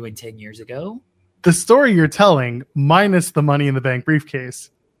I was doing 10 years ago. The story you're telling, minus the Money in the Bank briefcase,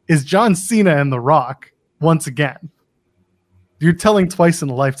 is John Cena and The Rock once again. You're telling twice in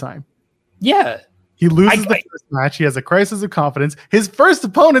a lifetime. Yeah. He loses the first match. He has a crisis of confidence. His first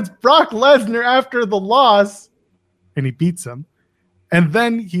opponent's Brock Lesnar after the loss, and he beats him. And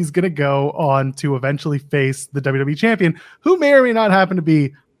then he's going to go on to eventually face the WWE champion, who may or may not happen to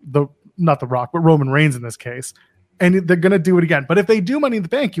be not The Rock, but Roman Reigns in this case. And they're going to do it again. But if they do Money in the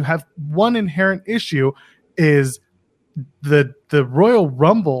Bank, you have one inherent issue is the Royal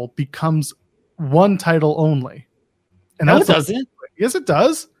Rumble becomes one title only. And no, it doesn't. Yes, it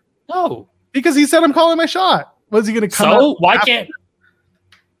does. No. Because he said, I'm calling my shot. Was he going to come out? So why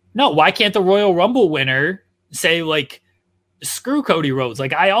can't the Royal Rumble winner say, like, screw Cody Rhodes?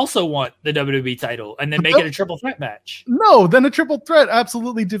 Like, I also want the WWE title, and then make it a triple threat match. No, then a triple threat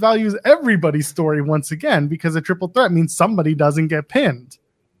absolutely devalues everybody's story once again, because a triple threat means somebody doesn't get pinned.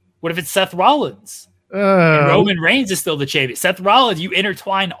 What if it's Seth Rollins? And Roman Reigns is still the champion. Seth Rollins, you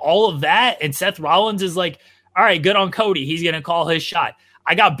intertwine all of that, and Seth Rollins is like, all right, good on Cody. He's going to call his shot.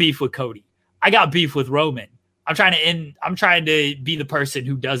 I got beef with Cody. I got beef with Roman. I'm trying to be the person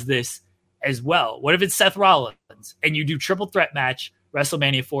who does this as well. What if it's Seth Rollins and you do triple threat match,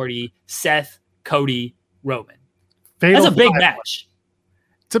 WrestleMania 40, Seth, Cody, Roman? That's a big match.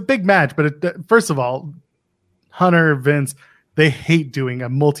 It's a big match, but first of all, Hunter, Vince, they hate doing a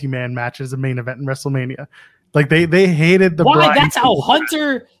multi-man match as a main event in WrestleMania. Like they hated the Why? That's how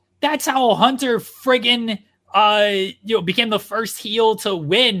Hunter friggin' became the first heel to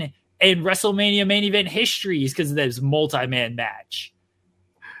win in WrestleMania main event history, is because of this multi-man match.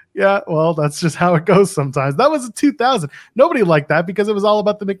 Yeah, well, that's just how it goes sometimes. That was a 2000. Nobody liked that because it was all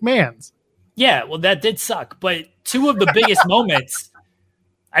about the McMahons. Yeah, well, that did suck. But two of the biggest moments,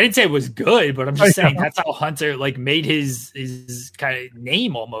 I didn't say it was good, but I'm just saying that's how Hunter made his kind of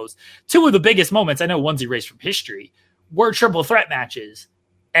name almost. Two of the biggest moments, I know one's erased from history, were triple threat matches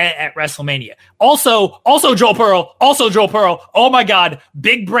at WrestleMania. Also Joel Pearl. Oh my God.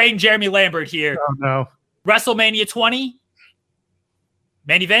 Big brain Jeremy Lambert here. Oh no. WrestleMania 20.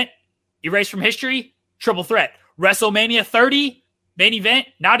 Main event. Erased from history. Triple threat. WrestleMania 30. Main event.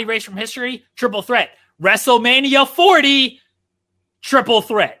 Not erased from history. Triple threat. WrestleMania 40. Triple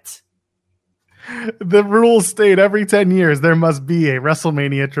threat. The rules state every 10 years there must be a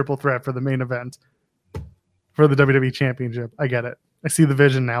WrestleMania triple threat for the main event for the WWE Championship. I get it. I see the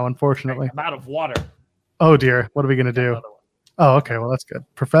vision now, unfortunately. I'm out of water. Oh, dear. What are we going to do? Oh, okay. Well, that's good.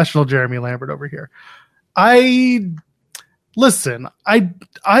 Professional Jeremy Lambert over here. I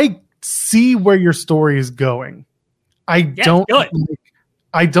see where your story is going. I don't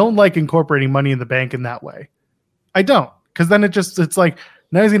like incorporating Money in the Bank in that way. I don't, because then it's like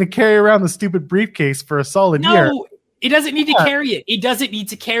now he's going to carry around the stupid briefcase for a solid year. No, he doesn't need to carry it. He doesn't need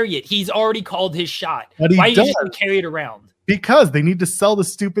to carry it. He's already called his shot. But why do you just carry it around? Because they need to sell the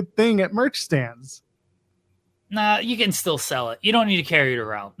stupid thing at merch stands. Nah, you can still sell it. You don't need to carry it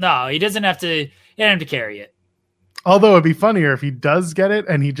around. No, he doesn't have to. He doesn't have to carry it. Although it'd be funnier if he does get it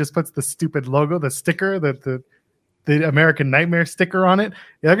and he just puts the stupid logo, the sticker, the American Nightmare sticker on it.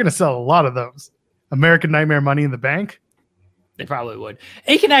 Yeah, they're going to sell a lot of those. American Nightmare Money in the Bank. They probably would.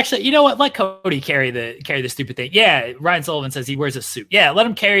 He can actually, you know what? Let Cody carry the stupid thing. Yeah, Ryan Sullivan says he wears a suit. Yeah, let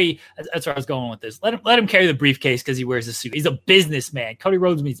him carry. That's where I was going with this. Let him carry the briefcase because he wears a suit. He's a businessman. Cody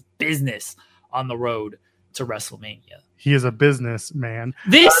Rhodes means business on the road to WrestleMania. He is a businessman.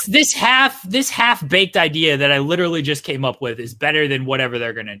 This half baked idea that I literally just came up with is better than whatever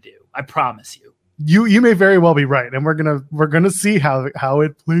they're gonna do. I promise you. You may very well be right, and we're gonna see how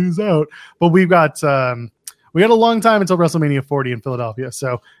it plays out. But we got a long time until WrestleMania 40 in Philadelphia,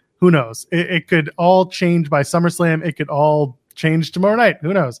 so who knows? It could all change by SummerSlam. It could all change tomorrow night.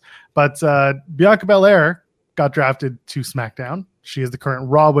 Who knows? But Bianca Belair got drafted to SmackDown. She is the current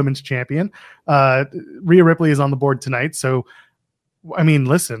Raw Women's Champion. Rhea Ripley is on the board tonight. So, I mean,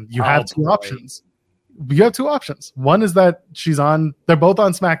 listen, you have two options. You have two options. One is that they're both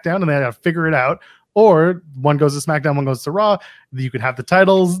on SmackDown and they have to figure it out. Or one goes to SmackDown, one goes to Raw. You could have the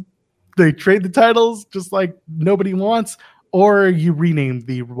titles. They trade the titles just like nobody wants. Or you rename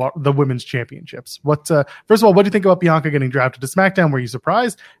the women's championships. First of all, what do you think about Bianca getting drafted to SmackDown? Were you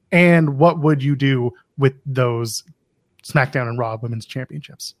surprised? And what would you do with those SmackDown and Raw women's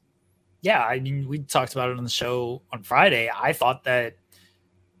championships? Yeah, I mean, we talked about it on the show on Friday. I thought that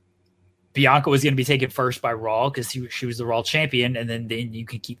Bianca was going to be taken first by Raw because she was the Raw champion, and then you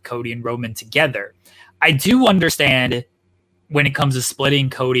can keep Cody and Roman together. I do understand when it comes to splitting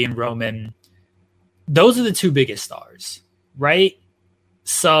Cody and Roman, those are the two biggest stars, right?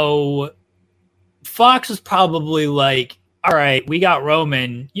 So Fox was probably like, all right, we got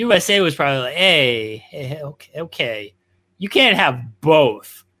Roman. USA was probably like, hey, okay. You can't have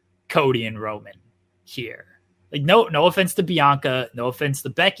both Cody and Roman here. Like, no offense to Bianca, no offense to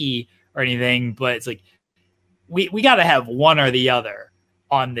Becky or anything, but it's like we got to have one or the other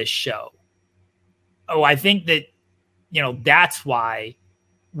on this show. Oh, I think that, that's why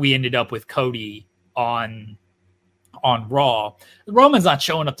we ended up with Cody on Raw. Roman's not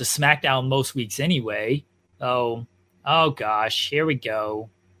showing up to SmackDown most weeks anyway. Oh gosh, here we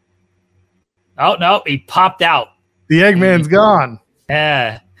go. Oh no, he popped out. The Eggman's gone.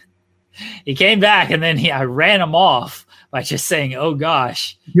 Yeah. He came back and then I ran him off by just saying, oh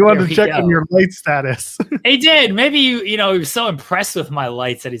gosh. You wanted to check on your light status. He did. Maybe, he was so impressed with my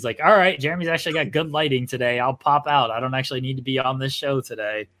lights that he's like, all right, Jeremy's actually got good lighting today. I'll pop out. I don't actually need to be on this show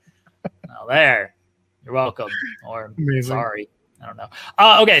today. Oh, there. You're welcome. Or amazing. Sorry. I don't know.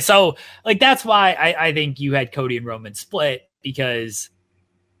 Okay. So that's why I think you had Cody and Roman split, because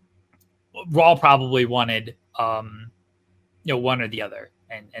Raw probably wanted, one or the other,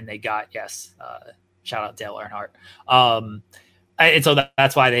 and they got, shout out Dale Earnhardt. And so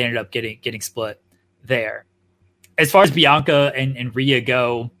that's why they ended up getting split there. As far as Bianca and Rhea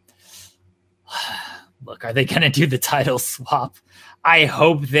go, look, are they going to do the title swap? I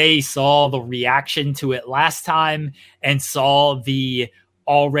hope they saw the reaction to it last time and saw the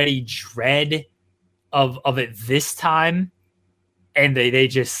already dread of it this time, and they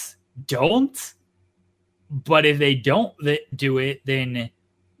just don't. But if they don't do it, then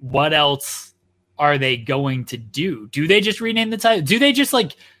what else are they going to do? Do they just rename the title? Do they just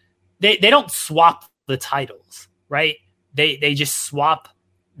they don't swap the titles, right? They just swap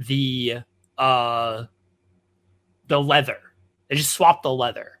the leather. They just swap the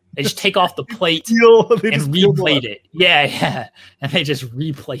leather. They just take off the plate and replate it. Yeah. And they just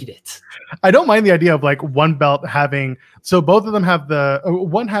replate it. I don't mind the idea of one belt having, so both of them have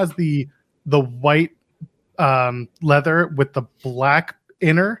one has the white leather with the black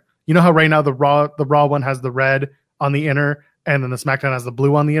inner. You know how right now the Raw one has the red on the inner, and then the SmackDown has the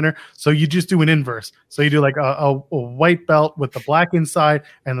blue on the inner. So you just do an inverse. So you do a white belt with the black inside,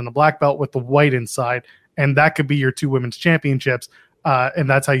 and then a black belt with the white inside, and that could be your two women's championships. And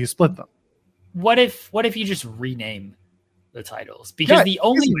that's how you split them. What if you just rename the titles? Because the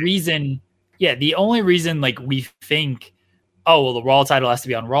only reason Yeah, the only reason like we think, oh well, the Raw title has to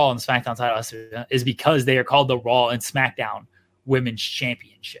be on Raw and the SmackDown title has to be on, is because they are called the Raw and SmackDown Women's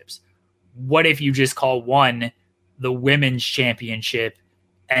Championships. What if you just call one the Women's Championship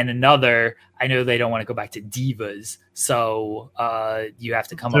and another? I know they don't want to go back to Divas, so you have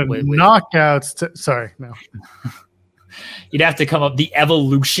to come up with knockouts. Sorry, no. You'd have to come up the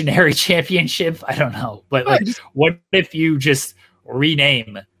Evolutionary Championship. I don't know, but like, what if you just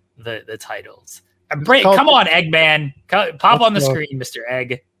rename the titles? Break, come on, Eggman, pop on the screen, Mr.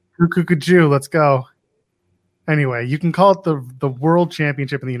 Egg. Cuckoo, let's go. Anyway, you can call it the World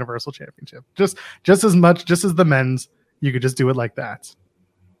Championship and the Universal Championship. Just as much, just as the men's, you could just do it like that.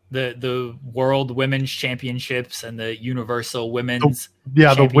 The World Women's Championships and the Universal Women's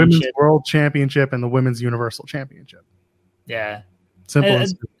the Women's World Championship and the Women's Universal Championship. Yeah. Simple and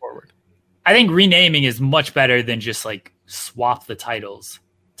straightforward. I think renaming is much better than just like swap the titles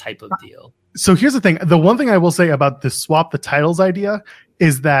type of deal. So here's the thing. The one thing I will say about the swap the titles idea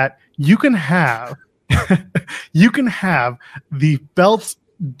is that you can have the belts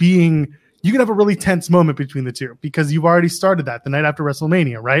being, you can have a really tense moment between the two because you've already started that the night after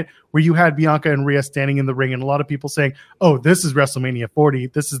WrestleMania, right? Where you had Bianca and Rhea standing in the ring and a lot of people saying, oh, this is WrestleMania 40.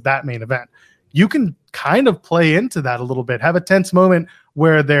 This is that main event. You can kind of play into that a little bit, have a tense moment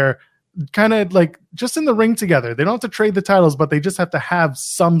where they're kind of like just in the ring together. They don't have to trade the titles, but they just have to have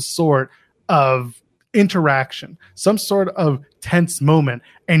some sort of interaction, some sort of tense moment.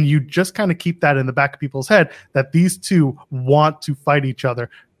 And you just kind of keep that in the back of people's head that these two want to fight each other.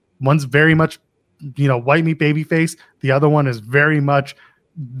 One's very much, white meat baby face. The other one is very much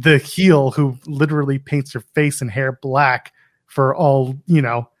the heel who literally paints her face and hair black for all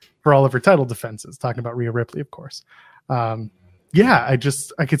of her title defenses. Talking about Rhea Ripley, of course. I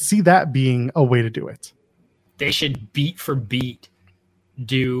could see that being a way to do it. They should beat for beat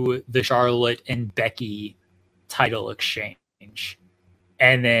do the Charlotte and Becky title exchange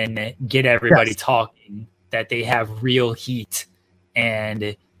and then get everybody talking that they have real heat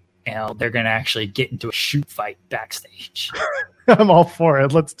and they're going to actually get into a shoot fight backstage. I'm all for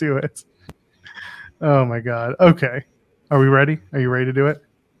it. Let's do it. Oh my God. Okay. Are we ready? Are you ready to do it?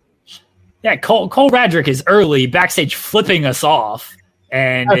 Yeah. Cole Radrick is early backstage flipping us off.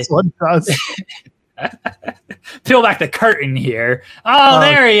 And that's what it does. Peel back the curtain here. Oh,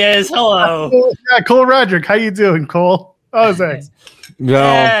 there he is. Hello. Yeah, Cole Radrick. How you doing, Cole? Oh, thanks. No.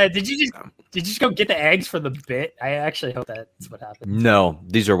 Yeah, did you just go get the eggs for the bit? I actually hope that's what happened. No,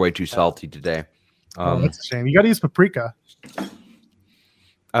 these are way too salty today. That's a shame. You got to use paprika.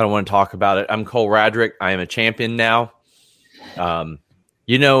 I don't want to talk about it. I'm Cole Radrick. I am a champion now. I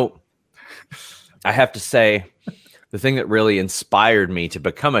have to say, the thing that really inspired me to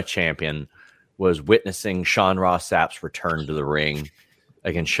become a champion was witnessing Sean Ross Sapp's return to the ring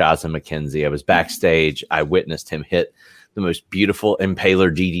against Shazza McKenzie. I was backstage. I witnessed him hit the most beautiful impaler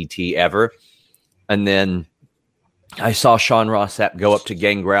DDT ever. And then I saw Sean Ross Sapp go up to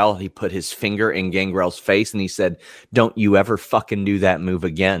Gangrel. He put his finger in Gangrel's face and he said, "Don't you ever fucking do that move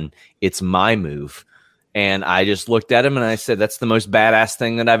again. It's my move." And I just looked at him and I said, that's the most badass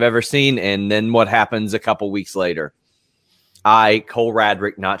thing that I've ever seen. And then what happens a couple weeks later? Cole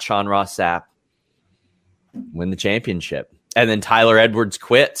Radrick, not Sean Ross Sapp, win the championship. And then Tyler Edwards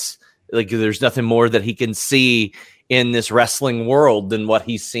quits. Like, there's nothing more that he can see in this wrestling world than what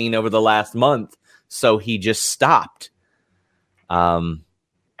he's seen over the last month. So he just stopped.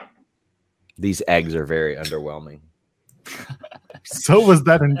 These eggs are very underwhelming. So was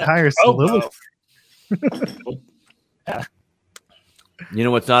that entire soliloquy. You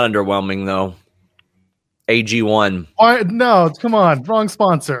know what's not underwhelming, though? AG1. No, come on. Wrong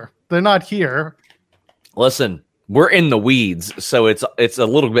sponsor. They're not here. Listen, we're in the weeds, so it's a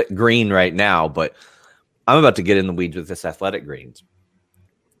little bit green right now, but I'm about to get in the weeds with this Athletic Greens.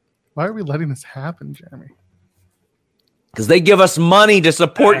 Why are we letting this happen, Jeremy? Because they give us money to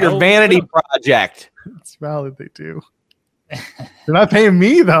support your vanity project. It's valid, they do. They're not paying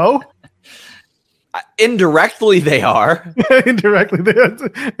me, though. Indirectly, they are. Indirectly, they are.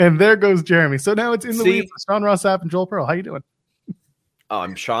 And there goes Jeremy. So now it's in the weeds with Sean Ross Sapp and Joel Pearl. How you doing? Oh,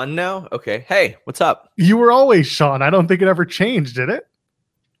 I'm Sean now? Okay. Hey, what's up? You were always Sean. I don't think it ever changed, did it?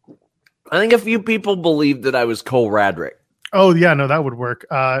 I think a few people believed that I was Cole Radrick. Oh, yeah, no, that would work.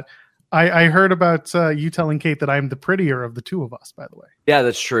 I heard about you telling Kate that I'm the prettier of the two of us, by the way. Yeah,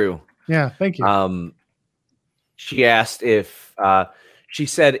 that's true. Yeah, thank you. She asked she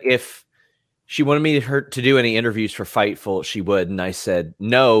said if she wanted me to do any interviews for Fightful, she would. And I said,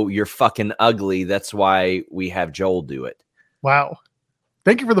 no, you're fucking ugly. That's why we have Joel do it. Wow.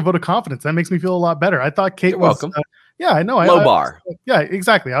 Thank you for the vote of confidence. That makes me feel a lot better. I thought Kate was welcome. Yeah, I know. Low bar. Yeah,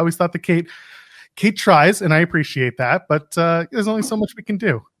 exactly. I always thought that Kate tries, and I appreciate that, but there's only so much we can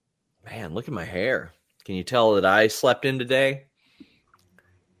do. Man, look at my hair. Can you tell that I slept in today?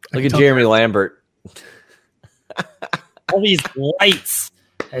 Look at tell Jeremy Lambert. All these lights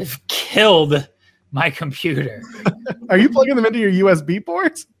have killed my computer. Are you plugging them into your USB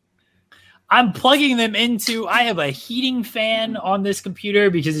ports? I'm plugging them into, I have a heating fan on this computer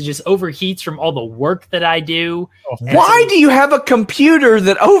because it just overheats from all the work that I do. Why do you have a computer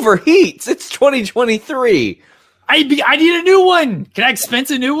that overheats? It's 2023. I need a new one. Can I expense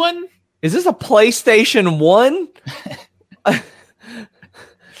a new one? Is this a PlayStation 1?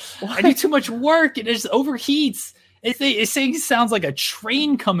 I do too much work. It just overheats. It sounds like a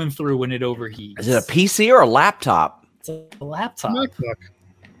train coming through when it overheats. Is it a PC or a laptop? It's a laptop. MacBook.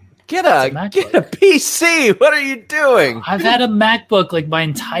 Get a PC. What are you doing? I've had a MacBook like my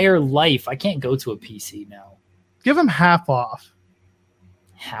entire life. I can't go to a PC now. Give them half off.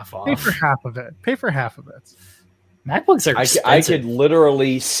 Half off. Pay for half of it. MacBooks are expensive. I could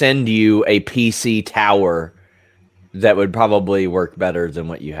literally send you a PC tower that would probably work better than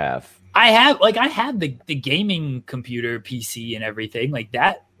what you have. I have the gaming computer PC and everything like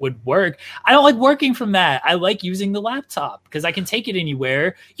that would work. I don't like working from that. I like using the laptop because I can take it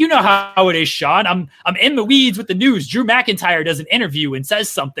anywhere. You know how it is, Sean. I'm in the weeds with the news. Drew McIntyre does an interview and says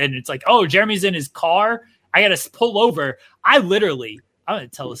something. And it's like, oh, Jeremy's in his car. I got to pull over. I'm going to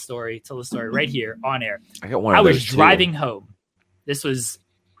tell a story right here on air. I was driving home. This was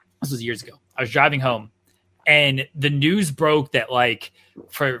years ago. I was driving home and the news broke that like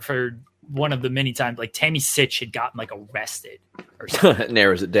for one of the many times, like Tammy Sitch had gotten like arrested or something. It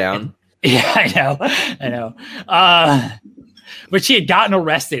narrows it down. Yeah, I know. But she had gotten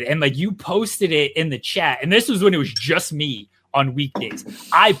arrested and like you posted it in the chat. And this was when it was just me on weekdays.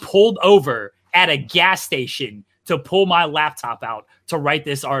 I pulled over at a gas station to pull my laptop out to write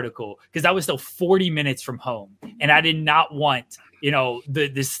this article because I was still 40 minutes from home. And I did not want,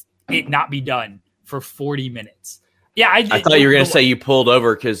 it not be done for 40 minutes. Yeah, I thought you were going to say you pulled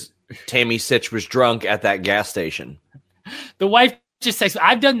over because Tammy Sitch was drunk at that gas station. The wife just texted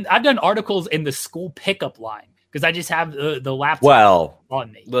me. I've done articles in the school pickup line because I just have the laptop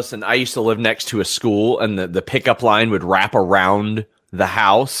on me. Listen, I used to live next to a school, and the pickup line would wrap around the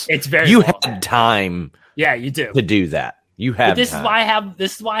house. It's very you long. had time. Yeah, you do to do that. You have. This is why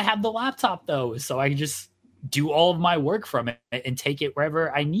I have the laptop though, so I can just do all of my work from it and take it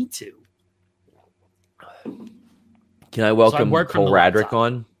wherever I need to. Can I welcome Cole Radrick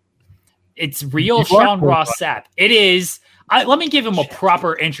on? It's real Sean Ross Sapp. It is. Let me give him a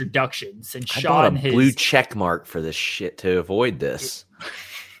proper introduction since Sean has blue check mark for this shit to avoid this.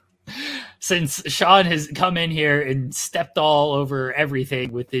 Since Sean has come in here and stepped all over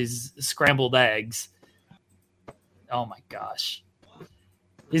everything with his scrambled eggs. Oh my gosh.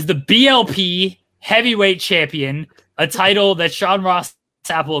 He's the BLP heavyweight champion, a title that Sean Ross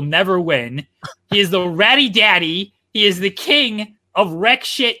Sapp will never win. He is the ratty daddy. He is the king of Wreck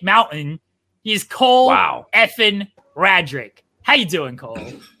Shit Mountain. He's Cole effing Radrick. How you doing, Cole?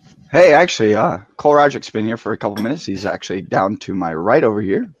 Hey, actually, Cole Radrick's been here for a couple minutes. He's actually down to my right over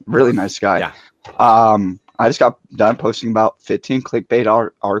here. Really nice guy. Yeah. I just got done posting about 15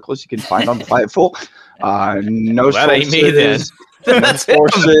 clickbait articles you can find on the Fightful. No that ain't me then. No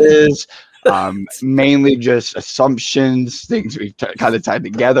sources. Mainly just assumptions, things we kind of tied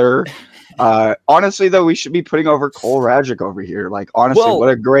together. Honestly, though, we should be putting over Cole Radrick over here. Like, honestly, what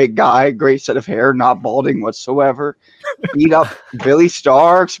a great guy, great set of hair, not balding whatsoever. Beat up Billy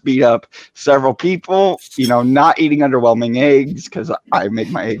Starks, beat up several people, not eating underwhelming eggs because I make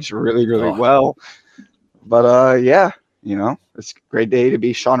my eggs really, really well. But, yeah, it's a great day to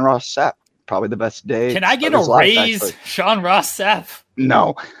be Sean Ross Sapp. Probably the best day. Can I get a raise, Sean Ross Sapp?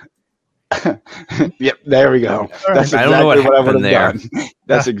 No. Yep, there we go. That's I don't know what I would have done.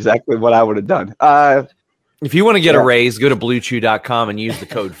 That's exactly what I would have done. If you want to get a raise, go to bluechew.com and use the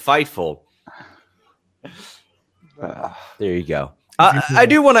code FIGHTFUL. There you go. I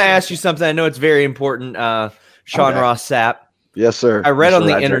do want to ask you something. I know it's very important. Sean Ross Sapp. Yes, sir. I read on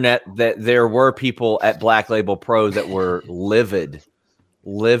the internet that there were people at Black Label Pro that were livid,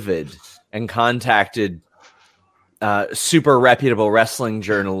 and contacted super reputable wrestling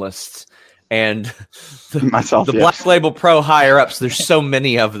journalists and the Black Label Pro higher ups. There's so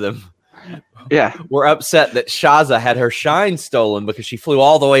many of them. Yeah, we're upset that Shaza had her shine stolen because she flew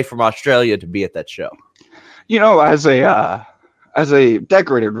all the way from Australia to be at that show. As a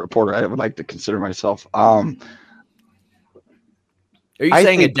decorated reporter, I would like to consider myself. Are you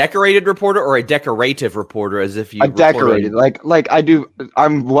saying a decorated reporter or a decorative reporter? As if you decorated, like I do.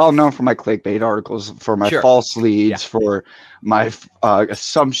 I'm well known for my clickbait articles, for my false leads, for my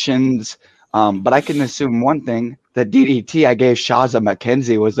assumptions. But I can assume one thing: the DDT I gave Shaza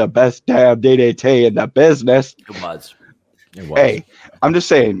McKenzie was the best damn DDT in the business. It was. Hey, I'm just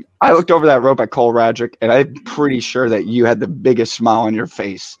saying. I looked over that rope at Cole Radrick, and I'm pretty sure that you had the biggest smile on your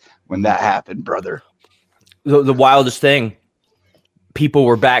face when that happened, brother. The wildest thing. People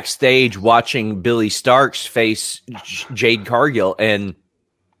were backstage watching Billy Starks face Jade Cargill, and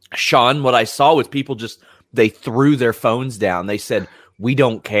Sean, what I saw was people they threw their phones down. They said, "We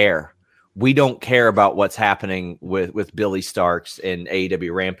don't care. We don't care about what's happening with Billy Starks and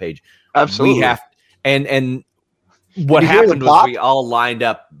AEW Rampage. Absolutely, we have." And what happened was we all lined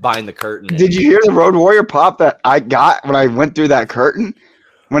up behind the curtain. Did you hear the Road Warrior pop that I got when I went through that curtain?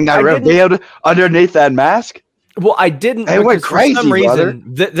 When I revealed underneath that mask? Well, I didn't. It went crazy, for some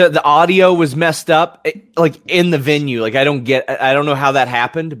reason, the audio was messed up, like in the venue. Like I don't know how that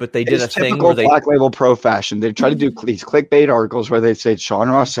happened, but they did a thing where they Black Label Pro fashion. They try to do these clickbait articles where they say Sean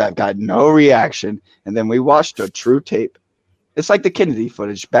Ross Sapp got no reaction, and then we watched a true tape. It's like the Kennedy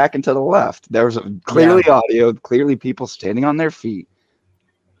footage, back and to the left. There was clearly audio, clearly people standing on their feet.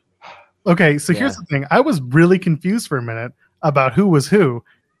 Okay, so here's the thing. I was really confused for a minute about who was who.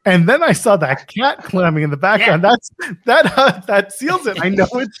 And then I saw that cat climbing in the background. That seals it. I know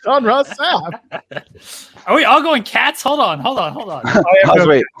it's Sean Ross Sapp. Are we all going cats? Hold on.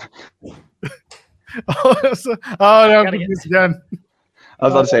 Wait. No, I'm confused again. I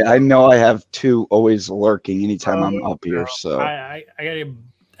was about to say, I know I have two always lurking anytime I'm up here. So I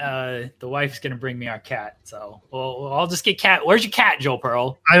gotta. The wife's gonna bring me our cat. So I'll just get cat. Where's your cat, Joel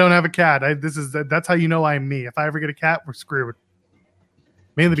Pearl? I don't have a cat. That's how you know I'm me. If I ever get a cat, we're screwed.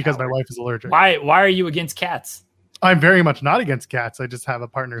 Mainly because my wife is allergic. Why are you against cats? I'm very much not against cats. I just have a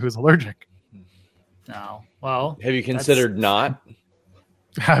partner who's allergic. No. Well, have you considered not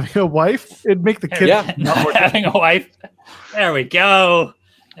having a wife? It'd make the kid not having a wife. There we go.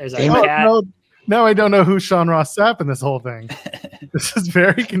 There's a cat. Now I don't know who's Sean Ross Sapp in this whole thing. This is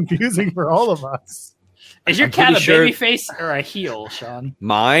very confusing for all of us. Is your cat a baby face or a heel, Sean?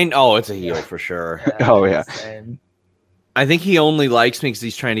 Mine? Oh, it's a heel for sure. Yeah. I think he only likes me because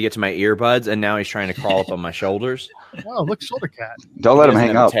he's trying to get to my earbuds, and now he's trying to crawl up on my shoulders. Oh, look, shoulder cat. Don't let him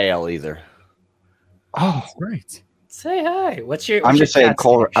hang up. Tail either. Oh, great. Say hi. I'm just saying,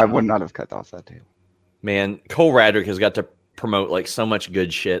 Cole. I would not have cut off that tail. Man, Cole Radrick has got to promote like so much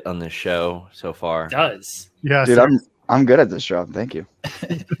good shit on this show so far. It does. Yeah, dude, I'm good at this job. Thank you.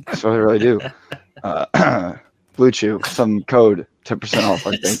 That's what I really do. Blue Chew, some code. 10% off,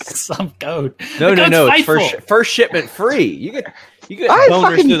 I think. Some code. No. It's first shipment free. You get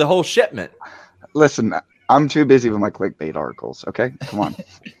boners through the whole shipment. Listen, I'm too busy with my clickbait articles. Okay, come on.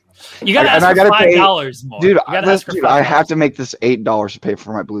 You gotta ask for $5 more, dude. I have to make this $8 to pay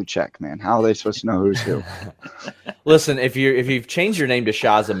for my blue check, man. How are they supposed to know who's who? Listen, if you've changed your name to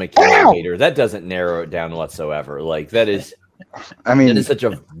Shaza McKenzie, that doesn't narrow it down whatsoever. Like that is, I mean, it is such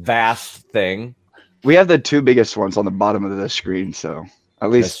a vast thing. We have the two biggest ones on the bottom of the screen, so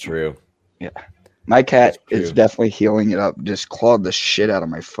at least that's true. Yeah, my cat is definitely healing it up. Just clawed the shit out of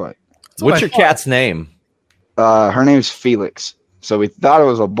my foot. What's your cat's name? Her name's Felix. So we thought it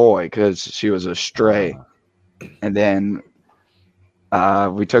was a boy because she was a stray, and then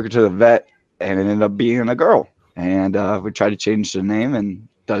we took her to the vet, and it ended up being a girl. And we tried to change the name, and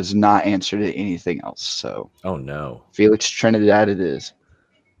does not answer to anything else. So, oh no, Felix Trinidad it is.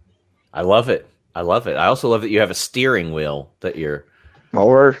 I love it. I also love that you have a steering wheel that you're. Well,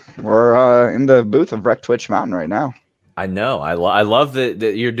 we're in the booth of Wreck Twitch Mountain right now. I know. I love that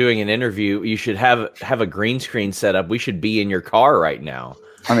you're doing an interview. You should have a green screen set up. We should be in your car right now.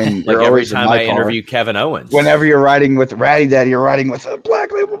 I mean, like every time I interview Kevin Owens. Whenever you're riding with Ratty Daddy, you're riding with a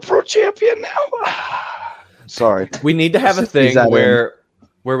Black Label Pro Champion now. Sorry. We need to have a thing where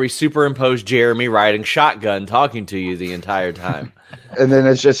we superimpose Jeremy riding shotgun talking to you the entire time. And then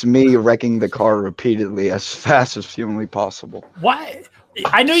it's just me wrecking the car repeatedly as fast as humanly possible. Why?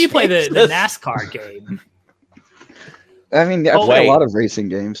 I know you play the NASCAR game. I mean, I play a lot of racing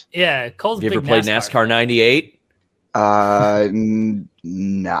games. Yeah, Cole's you ever played NASCAR 98? Nah.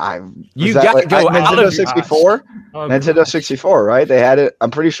 You got to go out Nintendo of 64. Nintendo 64, right? They had it.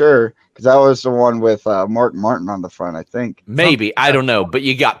 I'm pretty sure because that was the one with Mark Martin on the front. I think maybe I don't know, but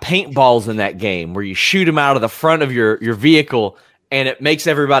you got paintballs in that game where you shoot them out of the front of your vehicle, and it makes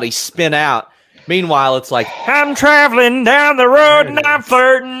everybody spin out. Meanwhile, it's like, I'm traveling down the road and I'm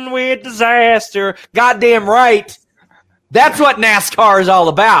flirting with disaster. Goddamn right. That's what NASCAR is all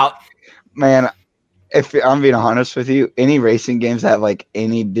about. Man, if I'm being honest with you, any racing games that have like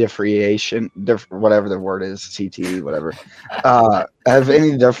any whatever the word is, CTE, whatever, have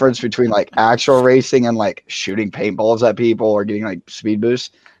any difference between like actual racing and like shooting paintballs at people or getting like speed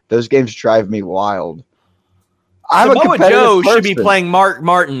boosts, those games drive me wild. Samoa Joe should be playing Mark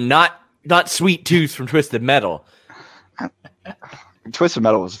Martin, not Sweet Tooth from Twisted Metal. Twisted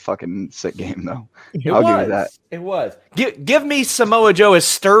Metal was a fucking sick game, though. I'll give you that. It was. Give me Samoa Joe as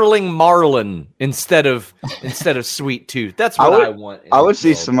Sterling Marlin instead of Sweet Tooth. That's what I want. I would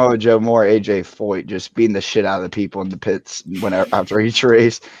see Samoa Joe more AJ Foyt, just beating the shit out of the people in the pits after each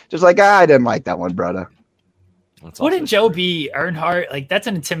race. Just like, I didn't like that one, brother. Wouldn't Joe be Earnhardt? Like, that's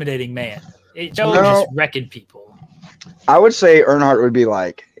an intimidating man. Joe just wrecking people. I would say Earnhardt would be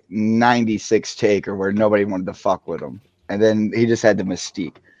like 96 taker where nobody wanted to fuck with him. And then he just had the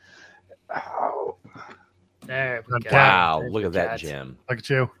mystique. Oh. There we go. Wow, look at that, Jim. Look at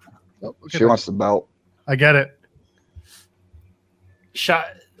you. She wants the belt. I get it. Shot.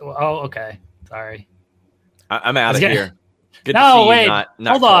 Oh, okay. Sorry. I'm out of here. Good no, to see wait. you. Not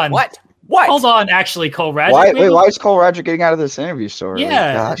hold on. What? Hold on, actually, Cole Radrick. Why is Cole Radrick getting out of this interview story?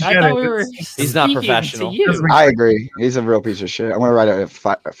 Yeah, I thought we were. He's not professional. I agree. He's a real piece of shit. I'm going to write a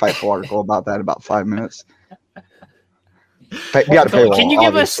Fightful article about that in about 5 minutes.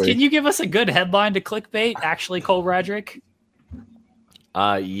 Can you give us a good headline to clickbait? Actually, Cole Radrick.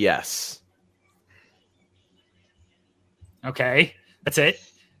 Yes. Okay, that's it.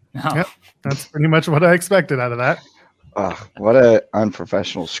 No. Yep, that's pretty much what I expected out of that. What a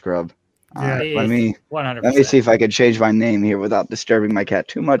unprofessional scrub. Yeah, let me 100%. see if I can change my name here without disturbing my cat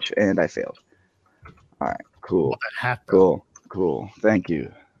too much, and I failed. All right, cool. Cool. Thank you.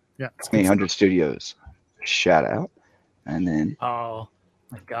 Yeah, 800 Studios. Shout out. And then oh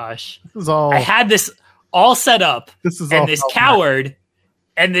my gosh, this is all. I had this all set up. This is and all this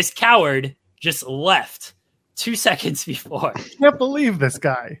coward just left 2 seconds before. I can't believe this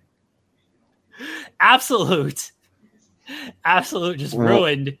guy. Absolute just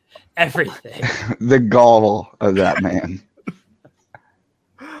ruined everything. The gall of that man.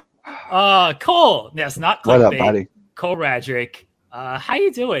 Cole. Yes, not clickbait. What up, buddy? Cole Radrick. How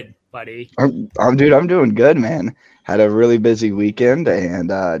you doing, buddy? I'm doing good, man. Had a really busy weekend,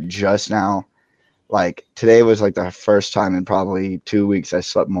 and just now, like today was like the first time in probably 2 weeks I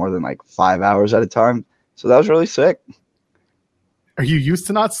slept more than like 5 hours at a time. So that was really sick. Are you used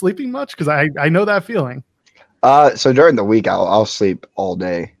to not sleeping much? Because I know that feeling. So during the week I'll sleep all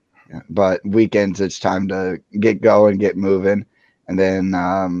day, but weekends it's time to get going, get moving, and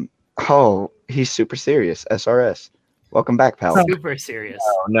then he's super serious. SRS, welcome back, pal. Super serious.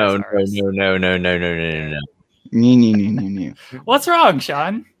 Oh, no. What's wrong,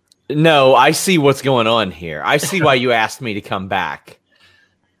 Sean? No, I see what's going on here. I see why you asked me to come back.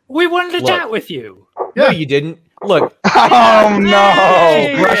 We wanted to chat with you. Yeah. No, you didn't. Look. Oh,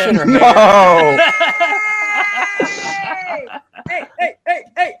 no. Brushing her hair.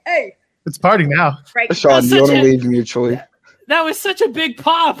 Hey. It's party now. Right. Sean, you want to leave mutually? That was such a big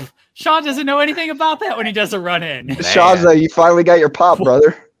pop. Sean doesn't know anything about that when he does a run in. Shaza, you finally got your pop,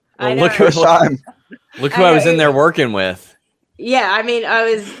 brother. Well, look who I was in there working with. Yeah, I mean,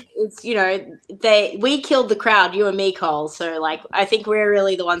 we killed the crowd, you and me, Cole. So, like, I think we're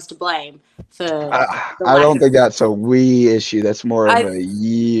really the ones to blame for. I don't think that's a we issue. That's more of a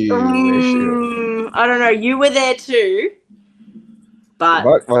you issue. I don't know. You were there too, but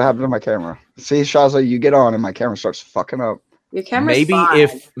what happened to my camera? See, Shaza, you get on and my camera starts fucking up. Your camera's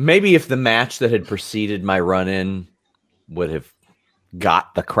maybe if the match that had preceded my run in would have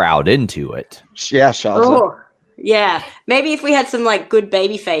got the crowd into it. Yeah, Shaza. Oh. Yeah, maybe if we had some like good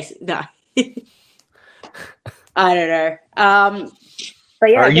baby face. No, I don't know.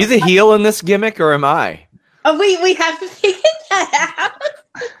 But yeah, are you the heel in this gimmick, or am I? Oh, we have to figure that out.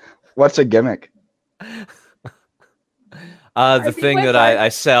 What's a gimmick? The thing that I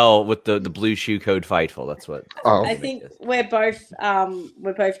sell with the blue shoe code Fightful. That's what. Oh, I think we're both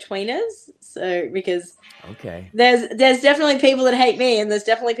tweeners. So because okay, there's definitely people that hate me, and there's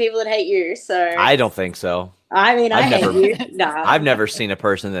definitely people that hate you. So I don't think so. I mean, I hate you. Nah. I've never seen a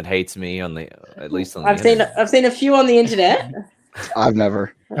person that hates me at least on the internet. I've seen a few on the internet. I've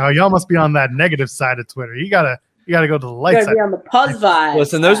never. Oh, y'all must be on that negative side of Twitter. You gotta go to the light side. Be on the pos vibe.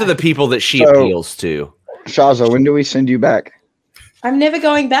 Listen, those are the people that she appeals to. Shaza, when do we send you back? I'm never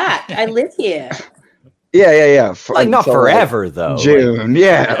going back. I live here. Yeah. Like not forever though. June,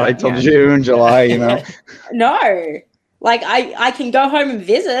 till June, July. You know. No, like I can go home and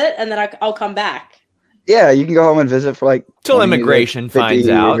visit, and then I'll come back. Yeah, you can go home and visit for like till 20 to immigration 50 finds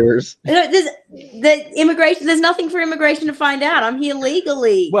out. years. There's nothing for immigration to find out. I'm here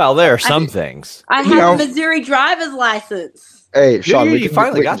legally. Well, there are some things. I You have know- a Missouri driver's license. Hey, Sean, you we can,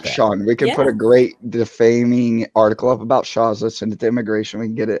 finally we, got that. Sean, we can put a great defaming article up about Shaza, send it to immigration. We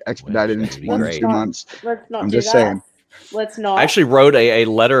can get it expedited in That'd be 1 to great. 2 months. Let's not I'm do just that. saying. Let's not. I actually wrote a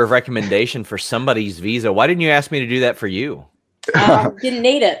letter of recommendation for somebody's visa. Why didn't you ask me to do that for you? Didn't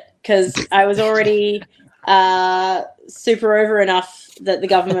need it because I was already super over enough that the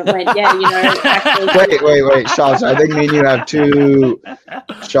government went, yeah, you know. Actually, Wait, Shaza. I think me and you have two.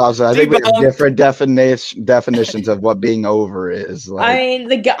 Shaza, I think we have different definitions of what being over is. Like, I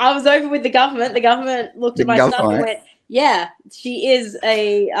mean, I was over with the government. The government looked at my stuff and went, yeah, she is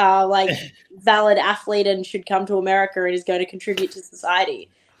a valid athlete and should come to America and is going to contribute to society.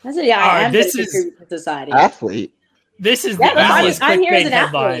 I said, yeah, I am going to contribute to society. Athlete. This is Yeah, the easiest I'm here as clickbait an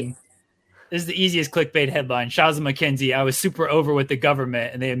headline. athlete. This is the easiest clickbait headline. Shaza McKenzie, I was super over with the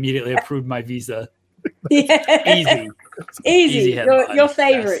government and they immediately approved my visa. Yeah. Easy. headline. Your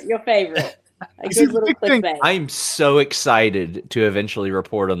favorite. Yes. Your favorite. A good little clickbait. I'm so excited to eventually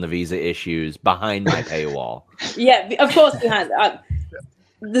report on the visa issues behind my paywall. Yeah, of course, behind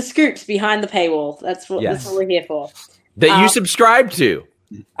the scoops behind the paywall. That's what we're here for. That you subscribe to.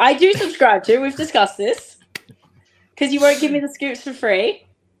 I do subscribe to. We've discussed this. Because you won't give me the scoops for free.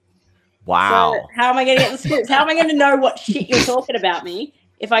 Wow. So how am I going to get the scoops? How am I going to know what shit you're talking about me?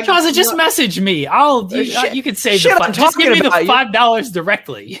 If I Shaza, just message me. You can save the I'm just give me the talking about $5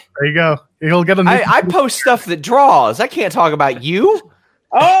 directly. There you go. You'll get a new I post stuff that draws. I can't talk about you.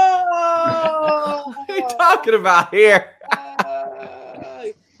 Oh! What are you talking about here?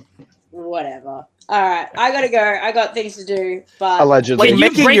 Whatever. All right. I got to go. I got things to do. But Allegedly. Can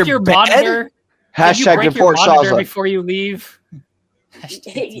you break your monitor? Hashtag report monitor Shaza. before you leave.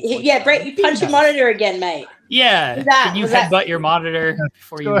 Yeah, punch your monitor again, mate. Yeah. Can you headbutt your monitor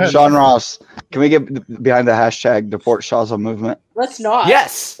before you leave? Sean Ross, can we get behind the hashtag Deport Shaza movement? Let's not.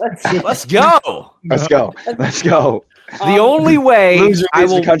 Yes. Let's go. Let's go. Let's go. The only way Loser I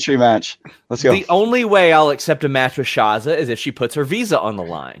leaves will the country match. Let's go. The only way I'll accept a match with Shaza is if she puts her visa on the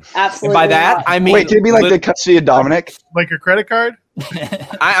line. Absolutely. And by that, I mean... Wait, can it be like the custody of Dominic? like your credit card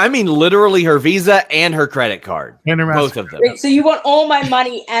I mean literally her visa and her credit card. and her Both master. of them. Wait, so you want all my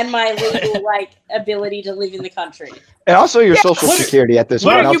money and my legal ability to live in the country? And also your social security at this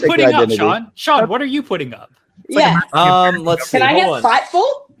What point. are I'll you take putting your up, identity. Sean? Sean, what are you putting up? Yeah. Let's see. Can I Hold get on.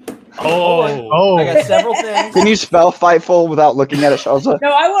 Fightful? Oh, I got several things. Can you spell Fightful without looking at it, Shaza?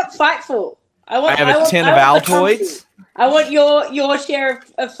 No, I want Fightful. I have a tin of Altoids. I want your share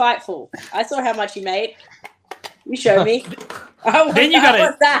of Fightful. I saw how much you made. You showed me. I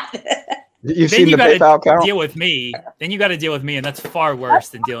want that. You've Then seen you the got PayPal to account? deal with me. Then you got to deal with me, and that's far worse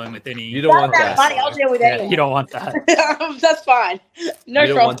than dealing with any. You don't want that. money, I'll deal with Yeah, anyone. you don't want that. That's fine. No You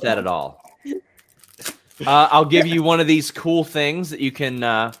don't problem. want that at all. I'll give you one of these cool things that you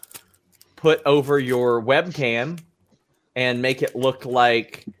can put over your webcam and make it look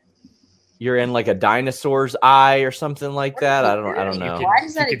like you're in like a dinosaur's eye or something like that. I don't know. Why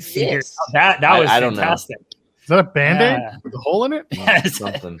does that You could figure- exist? That was I don't know. fantastic. is that a band-aid Yeah. with a hole in it? Yes.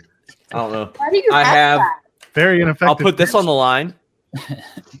 Something. I don't know. Why do you I have. that? Very ineffective. I'll put this on the line.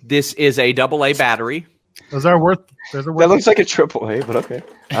 This is a AA battery. Those are worth. Those are That worth. looks like a AAA, but okay.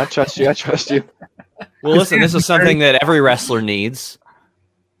 I trust you. I trust you. Well, listen, this is something that every wrestler needs.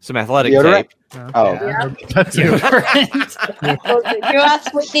 Some athletic Deodorant? tape. Oh, Yeah. That's it. You are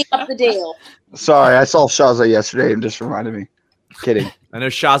splitting up the deal. sorry. I saw Shaza yesterday and just reminded me. Kidding. I know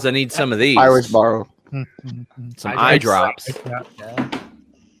Shaza needs some of these. I always borrow. Some eye drops.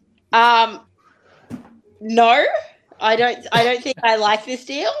 No, I don't think I like this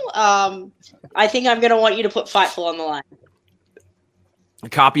deal. I think I'm going to want you to put Fightful on the line. A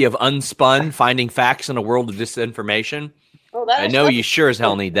copy of Unspun, Finding Facts in a World of Disinformation. Oh, I know you sure as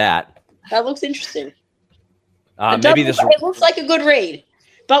hell need that. That looks interesting. Maybe this. It looks like a good read.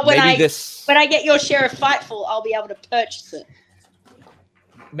 But when Maybe I this. when I get your share of Fightful, I'll be able to purchase it.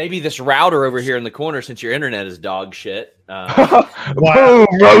 Maybe this router over here in the corner, since your internet is dog shit. Boom,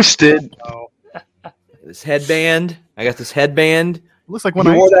 roasted. This headband. I got this headband. Looks like when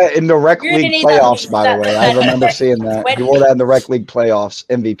You I wore that in the Rec You're gonna League need that playoffs, by the that- way. I remember seeing that. When- You wore that in the Rec League playoffs.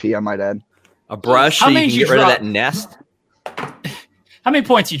 MVP, I might add. A brush How so you many can did you get rid of drop? that nest. How many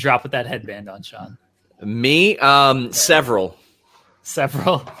points you drop with that headband on, Sean? Me, several.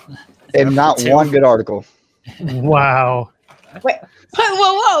 Several. And not Two. one good article. wow. Wait,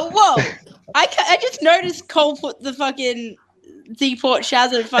 whoa! I just noticed Cole put the fucking Deport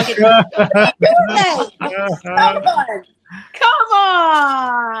Shazza fucking. What are you doing, mate? Come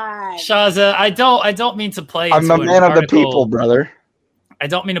on! Shaza, I don't mean to play. I'm a man of the people, brother. I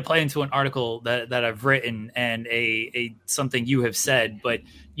don't mean to play into an article that I've written and a something you have said, but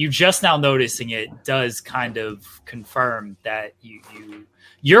you just now noticing it does kind of confirm that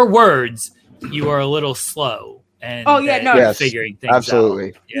your words, you are a little slow. And figuring things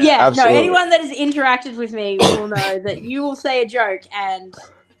absolutely. out. Yeah, absolutely. No, anyone that has interacted with me will know that you will say a joke and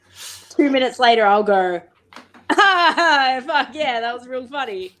 2 minutes later I'll go, fuck yeah, that was real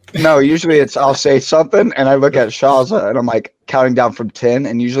funny. No, usually I'll say something and I look at Shaza and I'm like counting down from 10,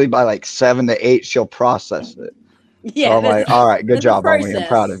 and usually by like 7 to 8 she'll process it. Yeah, so I'm like, all right, good job, Omri. I'm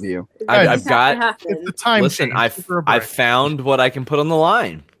proud of you. I've got it's the time. Listen, I've found what I can put on the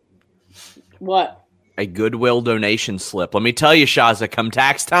line. What? A Goodwill donation slip. Let me tell you, Shaza, come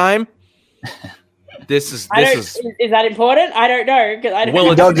tax time. This is that important? I don't know because I don't.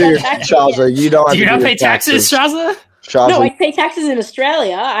 Well, don't do your Shaza. You don't. Do you not pay taxes, Shaza? No, I pay taxes in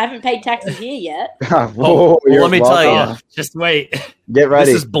Australia. I haven't paid taxes here yet. Well, let me tell you. Just wait. Get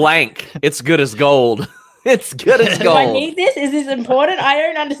ready. This is blank. It's good as gold. It's good as gold. Do I need this? Is this important? I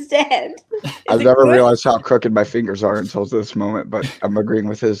don't understand. I've never realized how crooked my fingers are until this moment, but I'm agreeing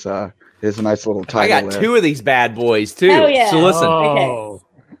with his nice little title. I got two of these bad boys too. Hell yeah. So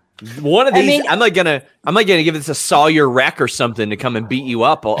listen, one of these, I'm not gonna give this a Sawyer wreck or something to come and beat you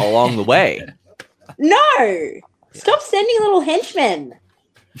up along the way. No, stop sending little henchmen.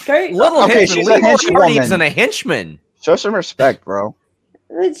 She's a henchwoman. Isn't a henchman. Show some respect, bro.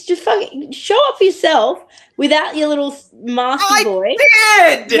 It's just fucking show up yourself without your little masky boy.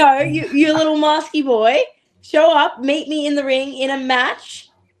 I did. No, you little masky boy. Show up, meet me in the ring in a match.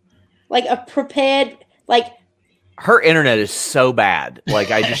 Like a prepared, like her internet is so bad. Like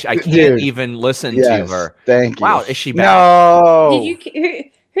I can't even listen to her. Thank you. Wow, is she bad? No. Did you?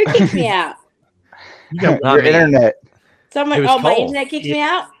 Who kicked me out? Your internet. Someone. My internet kicked me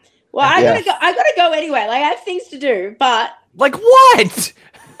out. Well, I gotta go anyway. Like I have things to do, but like what?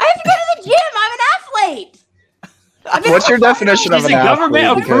 I have to go to the gym. I'm an athlete. What's your definition of an athlete? He's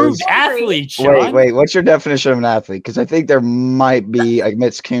a government-approved athlete, Sean. Wait. What's your definition of an athlete? Because I think there might be a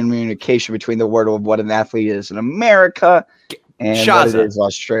miscommunication between the word of what an athlete is in America and what it is in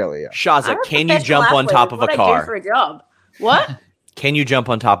Australia. Shaza, can you jump on top of a car? I do for a job. What? Can you jump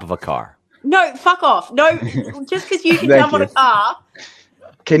on top of a car? No, fuck off. No, just because you can jump on a car.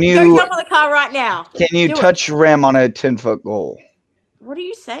 Can you go jump on the car right now? Can you touch rim on a 10-foot goal? What are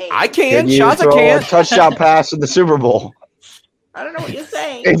you saying? I can. Shaza can. Touchdown pass in the Super Bowl. I don't know what you're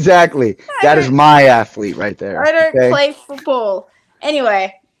saying. Exactly. That is my athlete right there. I don't play football.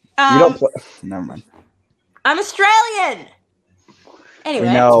 Anyway. You don't play. Never mind. I'm Australian.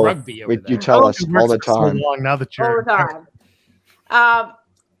 Anyway. No, rugby over you tell us all the time. So long now that you're all the time.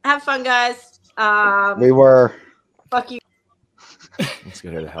 Have fun, guys. We were. Fuck you. Let's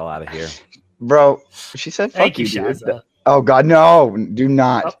get her the hell out of here. Bro, she said fuck you, dude. Shaza. Oh, God, no. Do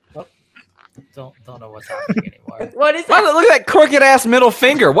not. Don't know what's happening anymore. What is that? Look at that crooked-ass middle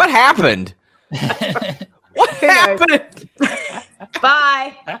finger. What happened? What happened?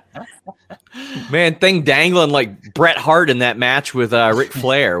 Bye. Man, thing dangling like Bret Hart in that match with Ric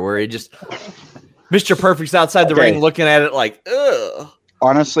Flair, where he just Mr. Perfect's outside the ring looking at it like, ugh.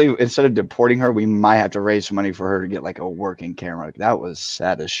 Honestly, instead of deporting her, we might have to raise some money for her to get like a working camera. That was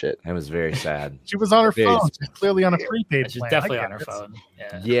sad as shit. That was very sad. She was on her phone. She's clearly on a prepaid She's plan. definitely on her phone.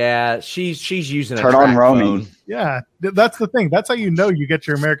 Yeah, she's using Turn on roaming. Yeah, that's the thing. That's how you know you get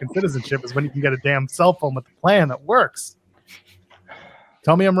your American citizenship is when you can get a damn cell phone with a plan that works.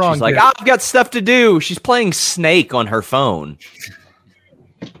 Tell me I'm wrong. She's like, I've got stuff to do. She's playing Snake on her phone.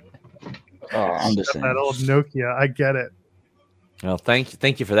 Oh, I'm just saying. That old Nokia. I get it. Well,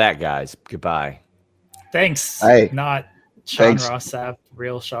 thank you for that, guys. Goodbye. Thanks. Hey. Not Sean Ross Sapp,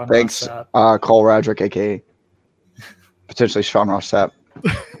 real Sean Ross Sapp. Cole Radrick, a.k.a. potentially Sean Ross Sapp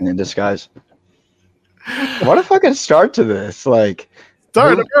in disguise. What a fucking start to this. Like,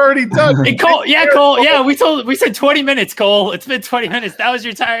 we're already done. Hey, Cole, Cole. Yeah, we said 20 minutes, Cole. It's been 20 minutes. That was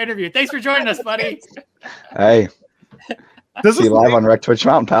your entire interview. Thanks for joining us, buddy. Hey. See you live on Rec Twitch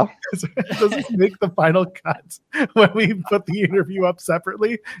Mountain, pal. Does this make the final cut when we put the interview up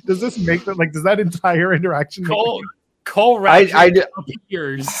separately? Does this make the does that entire interaction Cole Radrick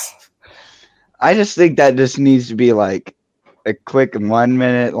appears? I just think that just needs to be like a quick 1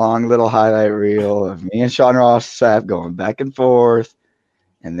 minute long little highlight reel of me and Sean Ross Sapp going back and forth,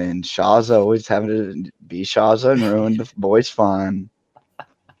 and then Shaza always having to be Shaza and ruin the boys' fun.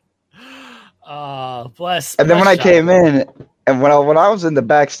 Bless. And then when I came in, and when I was in the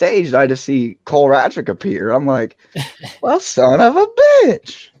backstage, I just see Cole Radrick appear. I'm like, well, son of a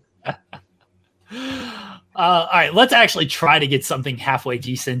bitch. All right, let's actually try to get something halfway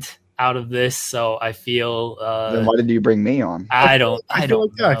decent out of this, so I feel. Then why did you bring me on? I don't know.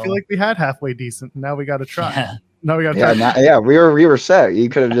 I feel like we had halfway decent. Now we got to try. Yeah. Now we got to try. We were set. You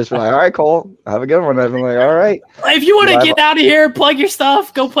could have just been like, all right, Cole, have a good one. I've been like, all right. If you want to get out of here, plug your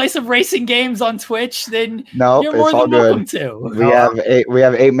stuff, go play some racing games on Twitch, then you're more than welcome to. We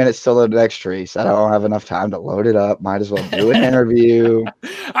have 8 minutes till the next race. I don't have enough time to load it up. Might as well do an interview.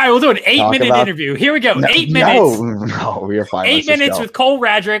 All right, we'll do an 8-minute interview. Here we go. 8 minutes. No, we are fine. 8 minutes with Cole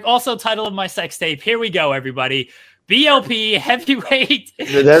Radrick, also title of my sex tape. Here we go, everybody. BLP heavyweight.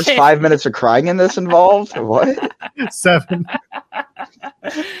 There's 5 minutes of crying in this involved. What? 7.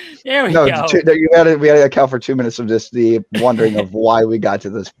 Here we go. We had to account for 2 minutes of just the wondering of why we got to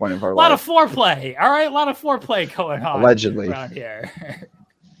this point of our life. A lot of foreplay. All right, a lot of foreplay going on. Allegedly around here.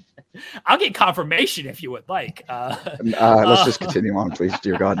 I'll get confirmation if you would like. Let's just continue on, please.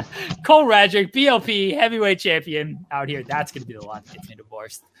 Dear God. Cole Radrick, BLP heavyweight champion out here. That's going to be the line that gets me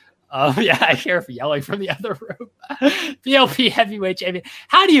divorced. Yeah, I hear yelling from the other room. BLP heavyweight champion.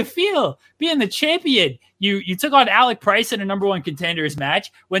 How do you feel being the champion? You took on Alec Price in a number one contenders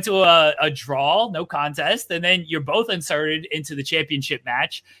match, went to a draw, no contest, and then you're both inserted into the championship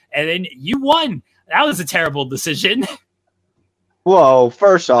match, and then you won. That was a terrible decision. Whoa,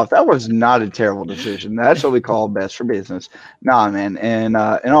 first off, that was not a terrible decision. That's what we call best for business. Nah, man. And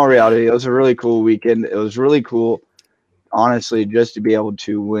in all reality, it was a really cool weekend. It was really cool, honestly, just to be able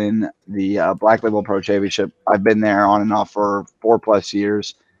to win the Black Label Pro Championship. I've been there on and off for 4+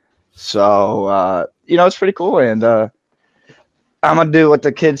 years. So, it's pretty cool. And I'm going to do what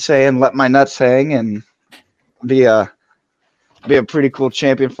the kids say and let my nuts hang and be a pretty cool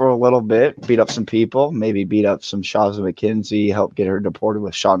champion for a little bit, beat up some people, maybe beat up some Shaza McKenzie, help get her deported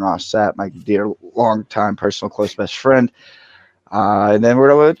with Sean Ross Sapp, my dear longtime personal close best friend. And then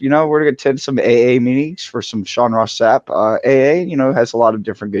we're gonna attend some AA meetings for some Sean Ross Sapp. AA, has a lot of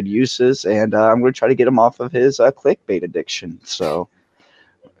different good uses, and I'm gonna try to get him off of his clickbait addiction. So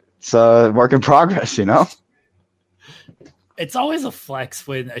it's a work in progress, It's always a flex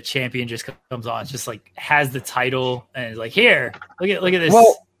when a champion just comes on, it's just like has the title and is like, here, look at this.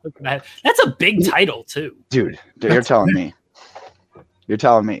 Well, look at that. That's a big title too, dude. You're telling me.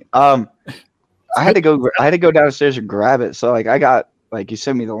 I had to go downstairs and grab it. So I got you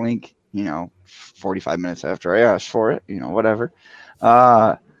sent me the link, 45 minutes after I asked for it, whatever.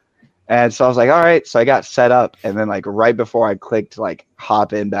 And so I was like, all right. So I got set up, and then right before I clicked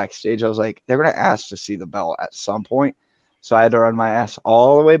hop in backstage, I was like, they're gonna ask to see the belt at some point. So I had to run my ass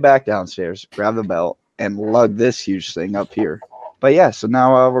all the way back downstairs, grab the belt, and lug this huge thing up here. But yeah, so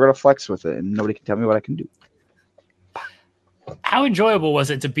now we're gonna flex with it, and nobody can tell me what I can do. How enjoyable was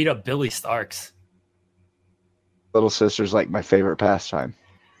it to beat up Billy Starks? Little sister's my favorite pastime.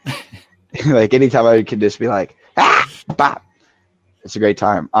 Anytime I can just be bop. It's a great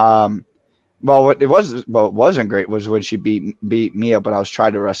time. What wasn't great was when she beat me up when I was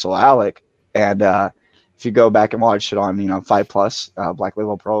trying to wrestle Alec. And if you go back and watch it on 5+, Black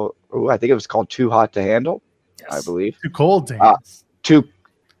Label Pro, I think it was called Too Hot to Handle. Yes. I believe Too Cold to Handle.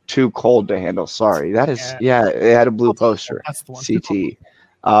 Too Cold to Handle. Sorry, that is it had a blue poster. That's the one.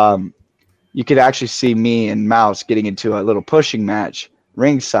 CT. You could actually see me and Mouse getting into a little pushing match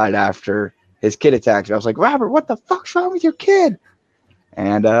ringside after his kid attacked me. I was like, Robert, what the fuck's wrong with your kid?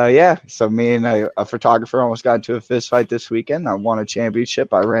 And so me and a photographer almost got into a fist fight this weekend. I won a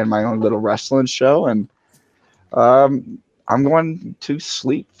championship. I ran my own little wrestling show, and I'm going to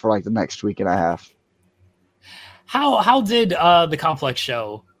sleep for the next week and a half. How did the Complex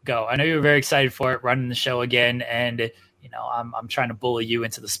show go? I know you were very excited for it, running the show again, and I'm trying to bully you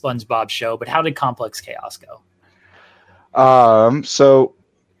into the SpongeBob show, but how did Complex Chaos go? So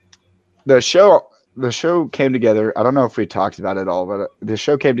the show came together. I don't know if we talked about it all, but the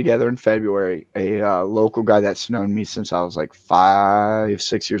show came together in February. A local guy that's known me since I was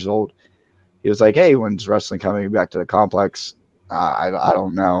 5-6 years old. He was like, "Hey, when's wrestling coming back to the Complex?" I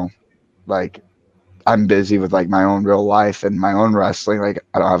don't know. I'm busy with my own real life and my own wrestling.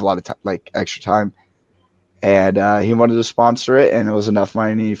 I don't have a lot of extra time. And he wanted to sponsor it, and it was enough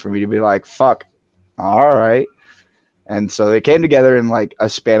money for me to be like, fuck, all right. And so they came together in a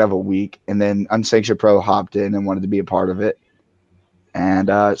span of a week, and then Unsanctioned Pro hopped in and wanted to be a part of it. And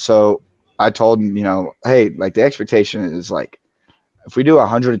so I told him, hey, the expectation is if we do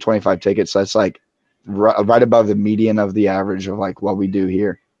 125 tickets, that's right above the median of the average of what we do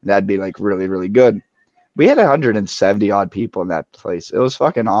here. That'd be really, really good. We had 170 odd people in that place. It was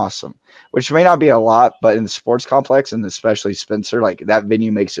fucking awesome, which may not be a lot, but in the sports complex, and especially Spencer, that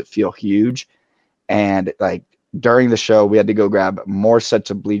venue makes it feel huge. And during the show, we had to go grab more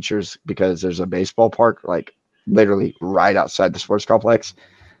sets of bleachers because there's a baseball park literally right outside the sports complex.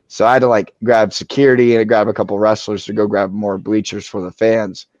 So I had to like grab security and grab a couple wrestlers to go grab more bleachers for the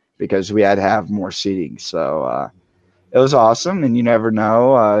fans because we had to have more seating. So it was awesome, and you never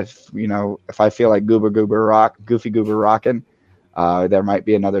know. If I feel like Goofy Goober rocking, there might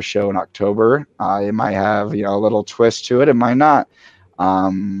be another show in October. It might have a little twist to it. It might not.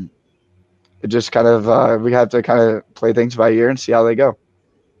 It just kind of we have to kind of play things by ear and see how they go.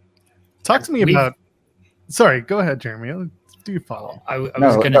 Talk to me about. Sorry, go ahead, Jeremy. Do you follow? I was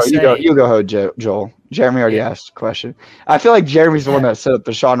going to say. You go ahead, Joel. Jeremy already asked a question. I feel like Jeremy's the one that set up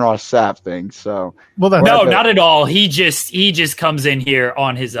the Sean Ross Sapp thing. So not at all. He just comes in here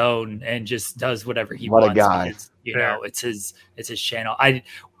on his own and just does whatever he wants. What a guy! It's his channel.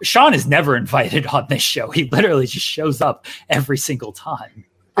 Sean is never invited on this show. He literally just shows up every single time.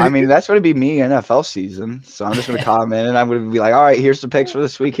 I mean, that's going to be me NFL season. So I'm just going to comment and I'm going to be like, all right, here's the picks for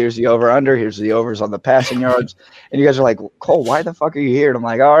this week. Here's the over-under. Here's the overs on the passing yards. And you guys are like, Cole, why the fuck are you here? And I'm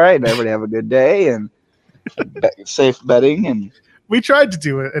like, all right, and everybody have a good day and safe betting. And we tried to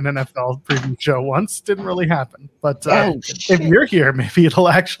do it in an NFL preview show once. Didn't really happen. But if you're here, maybe it'll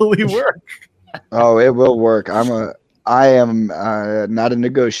actually work. Oh, it will work. I am not a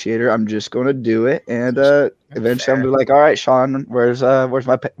negotiator. I'm just going to do it. And eventually I'm going to be like, all right, Sean, where's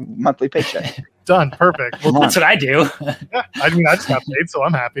my monthly paycheck? Done. Perfect. Well, that's what I do. Yeah, I mean, I just got paid, so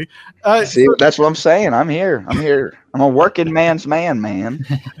I'm happy. See, that's what I'm saying. I'm here. I'm a working man's man.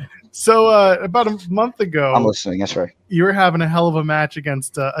 So about a month ago, I'm listening. That's right. You were having a hell of a match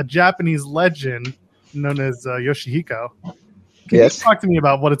against a Japanese legend known as Yoshihiko. Can you talk to me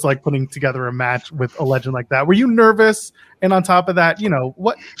about what it's like putting together a match with a legend like that? Were you nervous? And on top of that,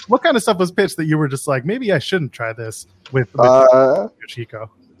 what kind of stuff was pitched that you were just like, maybe I shouldn't try this with Yoshihiko?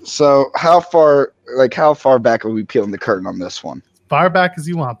 So how far back are we peeling the curtain on this one? Far back as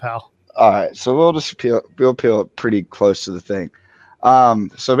you want, pal. All right, so we'll peel it pretty close to the thing.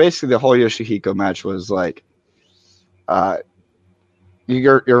 So basically, the whole Yoshihiko match was like,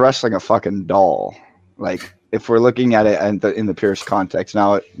 you're wrestling a fucking doll. Like, if we're looking at it in the purest context, in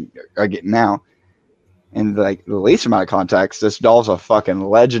like the least amount of context, this doll's a fucking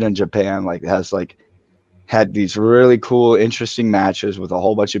legend in Japan. Like, it has like had these really cool, interesting matches with a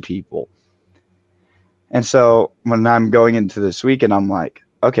whole bunch of people. And so when I'm going into this weekend, I'm like,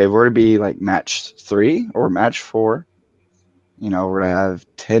 okay, we're gonna be like match 3 or match 4. We're gonna have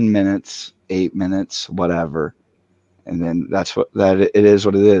 10 minutes, 8 minutes, whatever. And then it is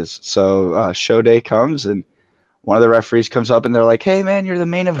what it is. So show day comes and one of the referees comes up and they're like, hey man, you're the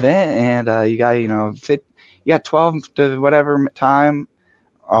main event and you got, you got 12 to whatever time,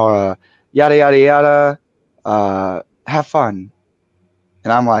 yada, yada, yada, have fun.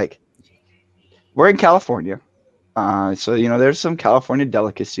 And I'm like, we're in California. So, there's some California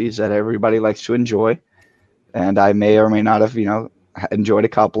delicacies that everybody likes to enjoy. And I may or may not have, enjoyed a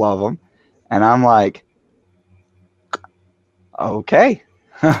couple of them. And I'm like, okay.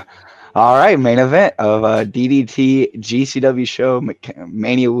 All right, main event of DDT GCW show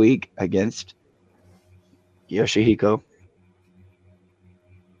Mania Week against Yoshihiko.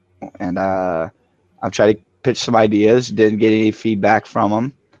 And I'm trying to pitch some ideas. Didn't get any feedback from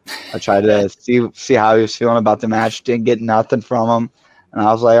him. I tried to see how he was feeling about the match. Didn't get nothing from him. And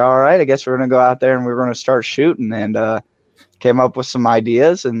I was like, all right, I guess we're going to go out there and we're going to start shooting. And came up with some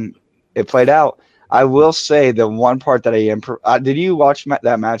ideas, and it played out. I will say the one part that did you watch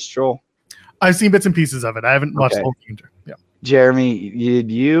that match, Joel? I've seen bits and pieces of it. I haven't watched the whole game. Yeah. Jeremy, did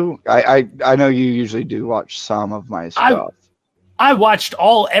you? I know you usually do watch some of my stuff. I watched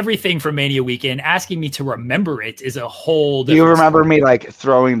everything from Mania Weekend. Asking me to remember it is a whole different Do you remember story. me like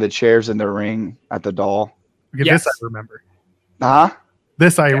throwing the chairs in the ring at the doll? Okay, yes. This I remember. Huh?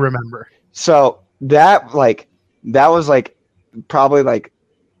 This I remember. So that was like probably like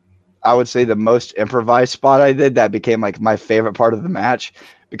I would say the most improvised spot I did. That became like my favorite part of the match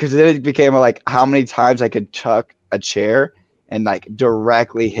because it became like how many times I could chuck a chair and like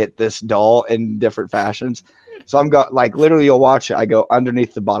directly hit this doll in different fashions. So I'm like literally you'll watch it. I go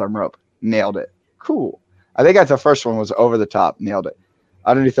underneath the bottom rope, nailed it. Cool. I think the first one was over the top, nailed it.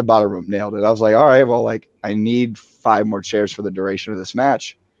 Underneath the bottom rope, nailed it. I was like, all right, well, like I need 5 more chairs for the duration of this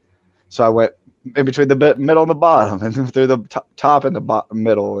match. So I went in between the middle and the bottom, and through the top and the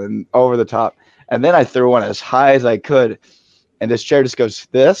middle, and over the top. And then I threw one as high as I could, and this chair just goes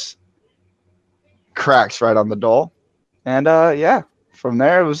this, cracks right on the doll, and from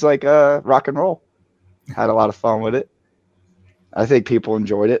there it was like rock and roll. Had a lot of fun with it. I think people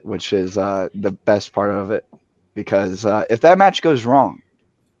enjoyed it, which is the best part of it, because if that match goes wrong,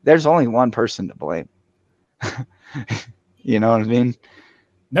 there's only one person to blame. You know what I mean?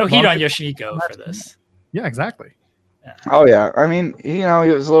 No heat on Yoshihiko for this. Yeah, exactly. Oh yeah, I mean, he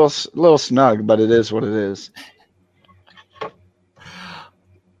was a little snug, but it is what it is.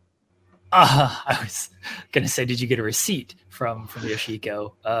 I was gonna say, did you get a receipt from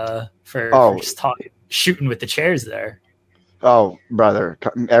Yoshiko for just shooting with the chairs there? Oh, brother,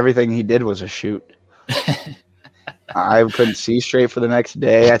 everything he did was a shoot. I couldn't see straight for the next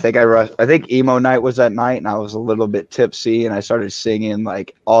day. I think emo night was that night, and I was a little bit tipsy, and I started singing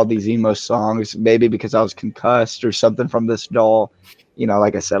like all these emo songs, maybe because I was concussed or something from this doll.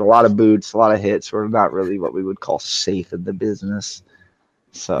 Like I said, a lot of boots, a lot of hits were not really what we would call safe in the business.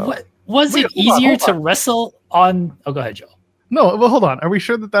 So, what was it easier to wrestle on? Oh, go ahead, Joe. No, well, hold on. Are we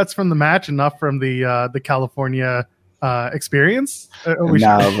sure that that's from the match and not from the California experience?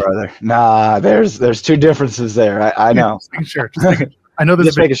 No, brother. Nah, there's two differences there. I know. Just making sure. I know this.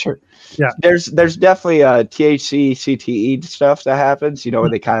 Just making sure. Yeah. There's definitely THC, CTE stuff that happens. Where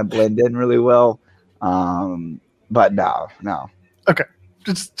they kind of blend in really well. But no. Okay,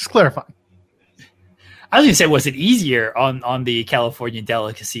 just clarifying. I was gonna say, was it easier on the California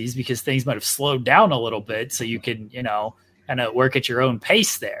delicacies because things might have slowed down a little bit, so you can kind of work at your own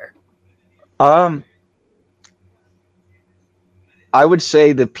pace there? I would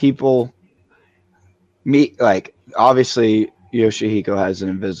say the people obviously Yoshihiko has an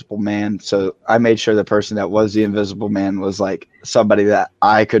invisible man. So I made sure the person that was the invisible man was like somebody that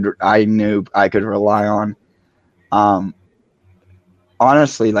I knew I could rely on.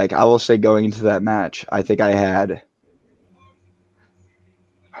 Honestly, I will say going into that match, I think I had,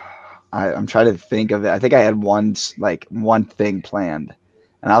 I'm trying to think of it. I think I had one thing planned.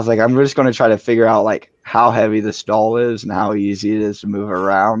 And I was like, I'm just going to try to figure out how heavy this doll is and how easy it is to move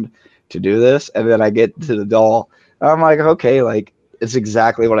around to do this. And then I get to the doll. And I'm like, okay, it's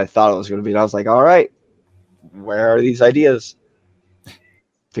exactly what I thought it was going to be. And I was like, all right, where are these ideas?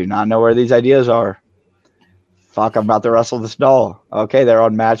 Do not know where these ideas are. Fuck, I'm about to wrestle this doll. Okay, they're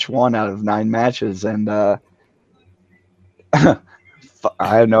on match 1 out of 9 matches. And I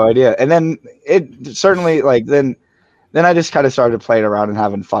had no idea. And then it certainly then I just kind of started playing around and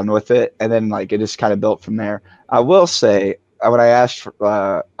having fun with it, and then it just kind of built from there. I will say when I asked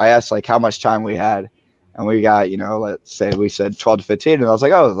how much time we had, and we got let's say we said 12 to 15, and I was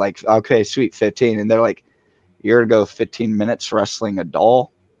like, oh, okay, sweet, 15, and they're like, you're gonna go 15 minutes wrestling a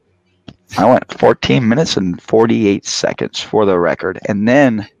doll. I went 14 minutes and 48 seconds for the record, and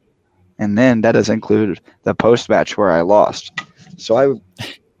then that does include the post match where I lost. So I.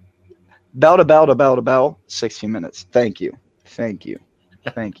 Bell to bell, 16 minutes. Thank you.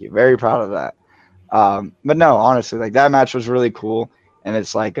 Very proud of that. But no, honestly, that match was really cool. And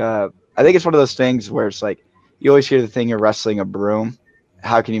it's I think it's one of those things where it's you always hear the thing, you're wrestling a broom.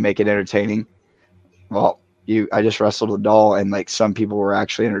 How can you make it entertaining? Well, I just wrestled a doll, and some people were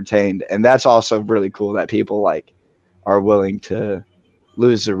actually entertained. And that's also really cool that people are willing to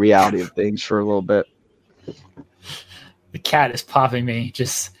lose the reality of things for a little bit. The cat is popping me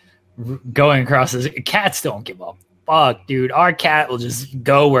just going across this. Cats don't give a fuck, dude. Our cat will just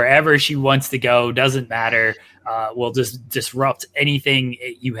go wherever she wants to go. Doesn't matter. Will just disrupt anything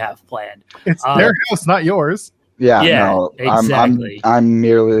you have planned. It's their house, not yours. Yeah, no, exactly. I'm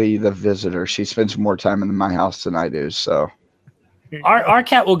merely the visitor. She spends more time in my house than I do. So our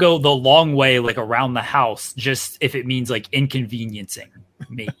cat will go the long way, around the house, just if it means inconveniencing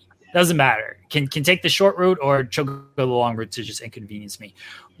me. Doesn't matter. Can take the short route, or she'll go the long route to just inconvenience me.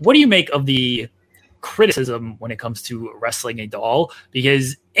 What do you make of the criticism when it comes to wrestling a doll?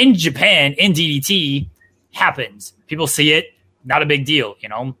 Because in Japan, in DDT, happens. People see it, not a big deal.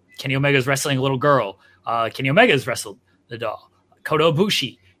 Kenny Omega's wrestling a little girl. Kenny Omega's wrestled the doll. Kota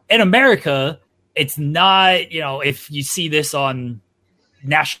Ibushi. In America, it's not, if you see this on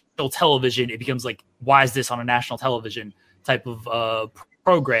national television, it becomes why is this on a national television type of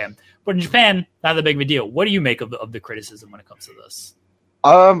program? But in Japan, not that big of a deal. What do you make of the criticism when it comes to this?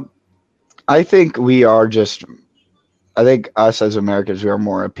 I think we are I think us as Americans, we are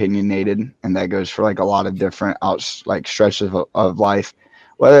more opinionated, and that goes for a lot of different stretches of life,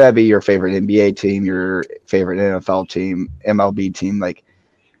 whether that be your favorite NBA team, your favorite NFL team, MLB team.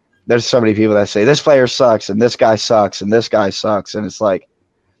 There's so many people that say this player sucks and this guy sucks and this guy sucks. And it's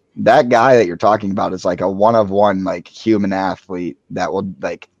that guy that you're talking about is a one-of-one human athlete that will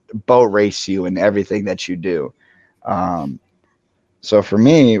boat race you in everything that you do. So for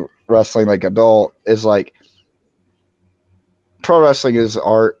me, wrestling like a doll is pro wrestling is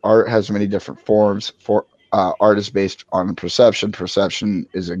art. Art has many different forms. Art is based on perception. Perception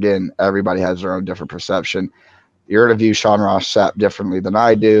is, again, everybody has their own different perception. You're going to view Sean Ross Sapp differently than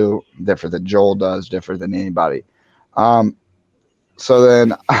I do, different than Joel does, different than anybody. So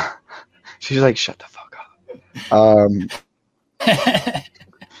then she's like, shut the fuck up. So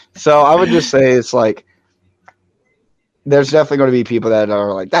I would just say it's like there's definitely going to be people that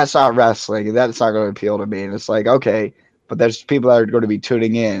are like, that's not wrestling, and that's not going to appeal to me. And it's like, okay, but there's people that are going to be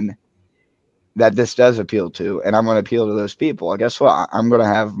tuning in that this does appeal to, and I'm going to appeal to those people. And guess what? I'm going to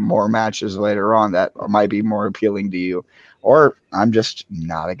have more matches later on that might be more appealing to you, or I'm just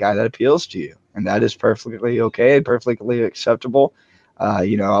not a guy that appeals to you, and that is perfectly okay, perfectly acceptable.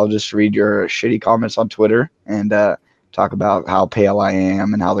 I'll just read your shitty comments on Twitter and talk about how pale I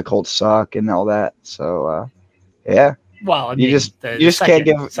am and how the Colts suck and all that. So, yeah. Well, I mean, you just can't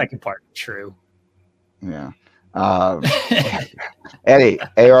give second part true. Yeah. Eddie,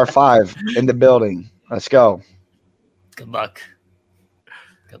 AR5 in the building. Let's go. Good luck.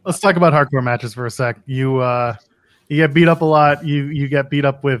 Let's talk about hardcore matches for a sec. You get beat up a lot. You get beat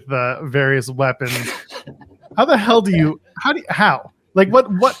up with various weapons. How the hell do you? How? Like what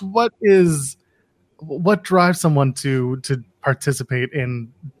drives someone to participate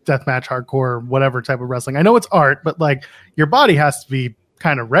in deathmatch, hardcore, whatever type of wrestling? I know it's art, but like your body has to be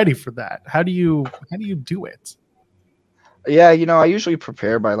kind of ready for that. How do you do it? Yeah, I usually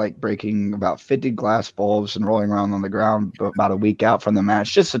prepare by like breaking about 50 glass bulbs and rolling around on the ground about a week out from the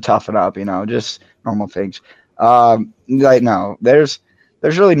match just to toughen up, just normal things. No, there's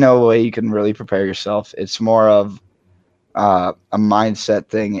really no way you can really prepare yourself. It's more of a mindset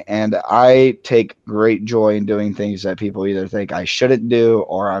thing, and I take great joy in doing things that people either think I shouldn't do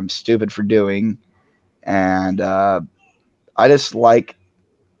or I'm stupid for doing, and I just like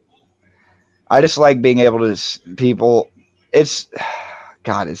being able to people. It's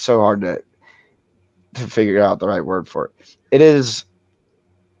so hard to figure out the right word for it.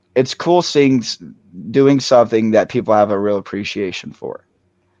 It's cool doing something that people have a real appreciation for.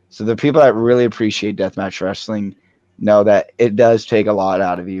 So the people that really appreciate deathmatch wrestling know that it does take a lot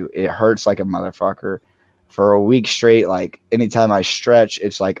out of you. It hurts like a motherfucker for a week straight. Like anytime I stretch,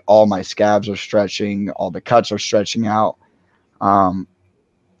 it's like all my scabs are stretching, all the cuts are stretching out.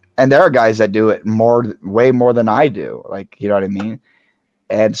 And there are guys that do it way more than I do. Like, you know what I mean?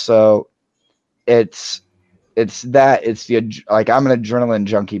 And so I'm an adrenaline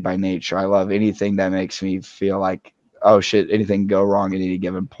junkie by nature. I love anything that makes me feel like, oh shit, anything go wrong at any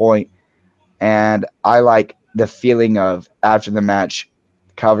given point. And I like the feeling of after the match,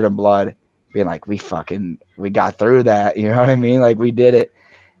 covered in blood, being like, we got through that. You know what I mean? Like we did it.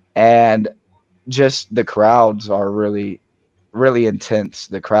 And just the crowds are really, really intense.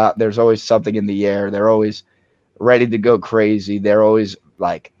 The crowd, there's always something in the air. They're always ready to go crazy. They're always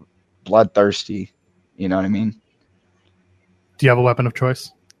like bloodthirsty. You know what I mean? Do you have a weapon of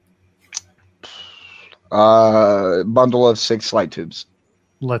choice? Bundle of 6 light tubes.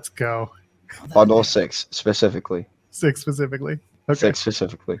 Let's go. Bundle of 6 specifically. 6 specifically. Okay. 6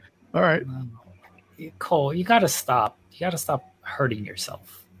 specifically. All right. Cole, you gotta stop. You gotta stop hurting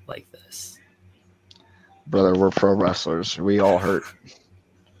yourself like this. Brother, we're pro wrestlers. We all hurt.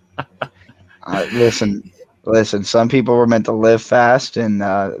 Listen. Some people were meant to live fast, and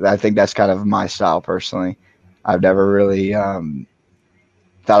I think that's kind of my style personally. I've never really thought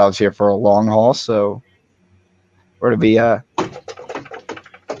I was here for a long haul, so we're to be.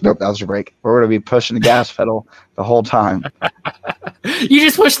 Nope, that was your break. We're going to be pushing the gas pedal the whole time. You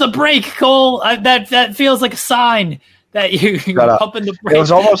just pushed the brake, Cole. That feels like a sign that you're pumping the brake. It was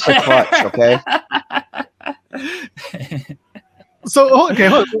almost a clutch, okay? So, okay,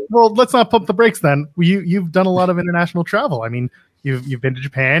 well, let's not pump the brakes then. You've done a lot of international travel. I mean, you've been to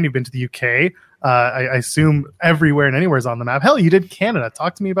Japan, you've been to the UK. I assume everywhere and anywhere is on the map. Hell, you did Canada.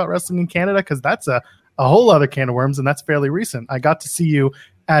 Talk to me about wrestling in Canada, because that's a whole other can of worms, and that's fairly recent. I got to see you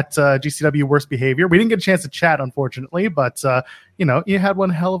at GCW Worst Behavior. We didn't get a chance to chat, unfortunately, but you had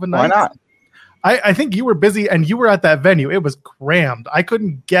one hell of a night. Why not? I think you were busy, and you were at that venue. It was crammed. I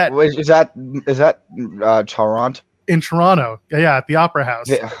couldn't get. Wait, is that Toronto? In Toronto, yeah, at the Opera House.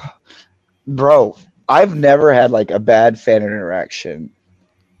 Yeah. Bro, I've never had like a bad fan interaction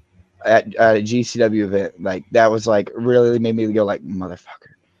at a GCW event. Like that was like really made me go like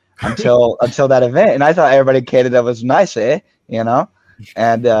motherfucker until that event. And I thought everybody in Canada was nice, And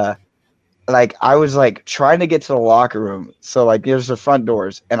like I was like trying to get to the locker room. So like there's the front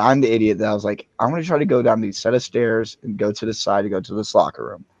doors, and I'm the idiot that I was like, I'm gonna try to go down these set of stairs and go to the side to go to this locker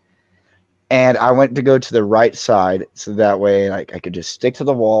room. And I went to go to the right side so that way like I could just stick to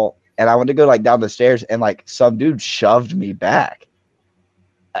the wall. And I went to go like down the stairs, and like some dude shoved me back.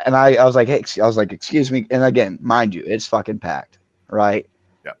 And I was like, hey, excuse me. And again, mind you, it's fucking packed, right?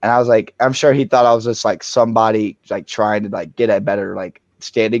 Yeah. And I was like, I'm sure he thought I was just like somebody like trying to like get a better like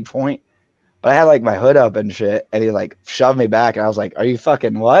standing point. But I had like my hood up and shit, and he like shoved me back, and I was like, are you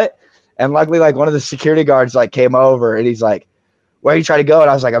fucking what? And luckily, like one of the security guards like came over and he's like, "Where are you trying to go?" And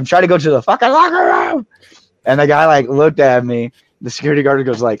I was like, "I'm trying to go to the fucking locker room." And the guy like looked at me. The security guard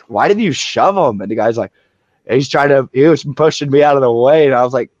goes like, "Why did you shove him?" And the guy's like, he was pushing me out of the way. And I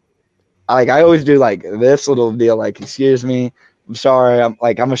was like I always do like this little deal, like, "Excuse me, I'm sorry.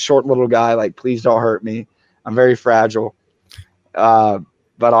 I'm a short little guy. Like, please don't hurt me. I'm very fragile." But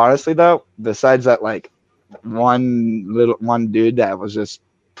honestly though, besides that, like one dude that was just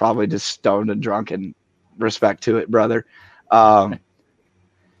probably just stoned and drunk, and respect to it, brother.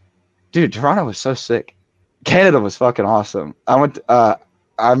 Dude, Toronto was so sick. Canada was fucking awesome.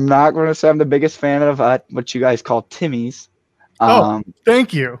 I'm not going to say I'm the biggest fan of what you guys call Timmy's.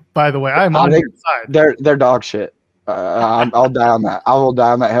 Thank you. By the way, I'm on your side. They're dog shit. I'll die on that. I will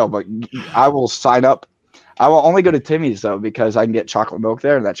die on that hill, but I will sign up. I will only go to Timmy's though because I can get chocolate milk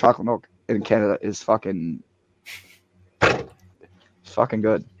there, and that chocolate milk in Canada is fucking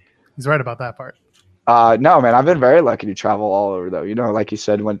good. He's right about that part. No, man, I've been very lucky to travel all over though. You know, like you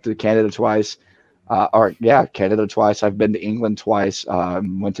said, went to Canada twice. Canada twice. I've been to England twice.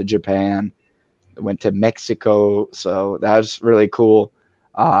 Went to Japan. Went to Mexico. So that was really cool.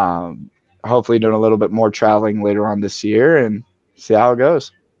 Hopefully doing a little bit more traveling later on this year and see how it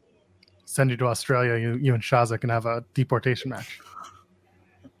goes. Send you to Australia. You and Shaza can have a deportation match.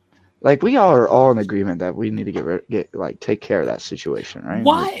 Like, we are all in agreement that we need to take care of that situation, right?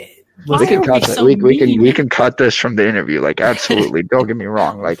 Why? We can cut that. We can cut this from the interview. Like, absolutely. Don't get me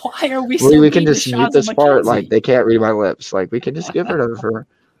wrong. Like, why are we? So we can just mute this part. Like, they can't read my lips. Like, we can just get rid of her.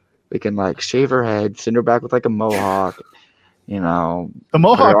 We can like shave her head, send her back with like a mohawk. You know, the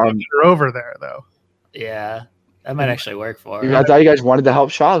mohawk are over there though. Yeah, that might actually work for her. I thought you guys wanted to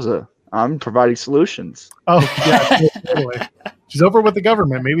help Shaza. I'm providing solutions. Oh yeah, totally. She's over with the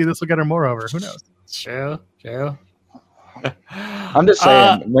government. Maybe this will get her more over. Who knows? True. I'm just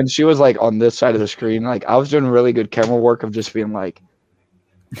saying, when she was like on this side of the screen, like I was doing really good camera work of just being like.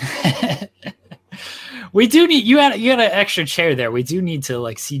 We do need you had an extra chair there. We do need to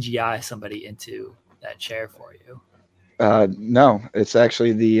like CGI somebody into that chair for you. No, it's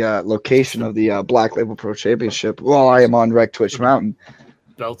actually the location of the Black Label Pro Championship while I am on Rec Twitch Mountain.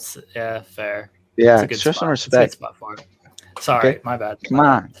 Belts, yeah, fair. Yeah, show some respect. Sorry, okay. My bad. Come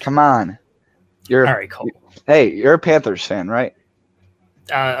on. You're all right, Cole. Hey, you're a Panthers fan, right?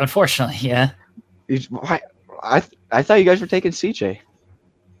 Unfortunately, yeah. Why? I thought you guys were taking CJ.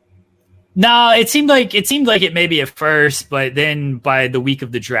 No, it seemed like it may be at first, but then by the week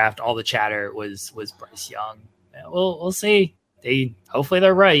of the draft, all the chatter was Bryce Young. Yeah, we'll see. Hopefully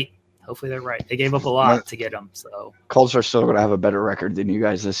they're right. They gave up a lot to get him. So Colts are still going to have a better record than you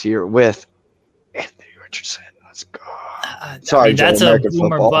guys this year with Anthony Richardson. Let's go. Sorry, Joe, that's American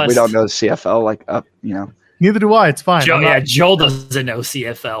football. Bust. We don't know the CFL like up. You know. Neither do I. It's fine. Joel doesn't know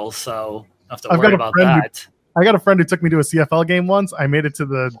CFL, so I have to worry about that. I got a friend who took me to a CFL game once. I made it to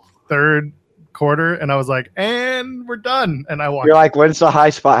the third quarter, and I was like, "And we're done." And I walked. You're like, "When's the high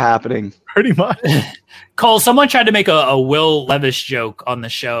spot happening?" Pretty much. Cole, someone tried to make a Will Levis joke on the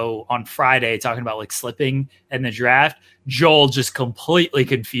show on Friday, talking about like slipping in the draft. Joel just completely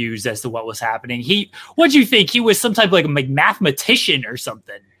confused as to what was happening. What'd you think? He was some type of like a mathematician or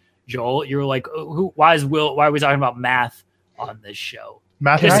something. Joel, you were like, why are we talking about math on this show?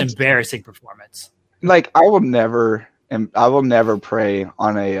 Just embarrassing performance. Like, I will never prey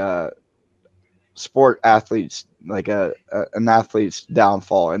on a sport athlete's like an athlete's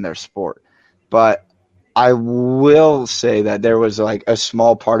downfall in their sport, but I will say that there was like a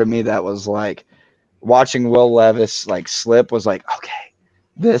small part of me that was like watching Will Levis like slip was like, okay,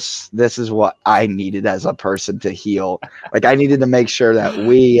 this is what I needed as a person to heal. Like, I needed to make sure that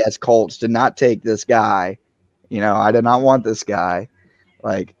we as Colts did not take this guy. You know, I did not want this guy.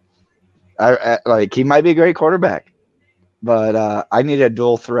 Like, I like, he might be a great quarterback, but I need a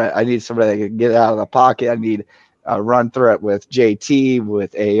dual threat. I need somebody that can get out of the pocket. I need a run threat with JT,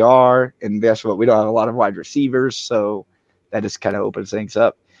 with AR, and guess what? We don't have a lot of wide receivers, so that just kind of opens things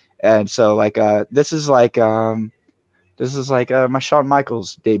up. And so, like, this is like my Shawn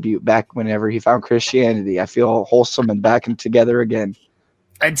Michaels debut back whenever he found Christianity. I feel wholesome and back and together again.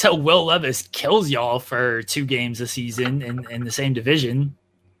 Until Will Levis kills y'all for 2 games a season in the same division.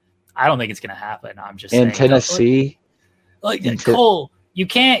 I don't think it's going to happen. I'm just saying. In Tennessee. Cole, you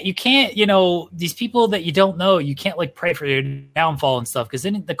can't, you know, these people that you don't know, you can't like pray for their downfall and stuff, because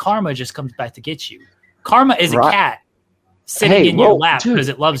then the karma just comes back to get you. Karma is a cat sitting in your lap because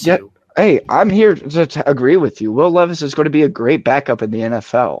it loves you. Hey, I'm here to agree with you. Will Levis is going to be a great backup in the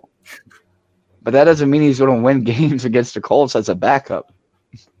NFL. But that doesn't mean he's going to win games against the Colts as a backup.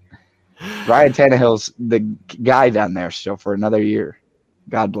 Ryan Tannehill's the guy down there still for another year.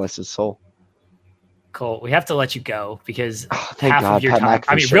 God bless his soul. Cole, we have to let you go because thank half God, of your Pat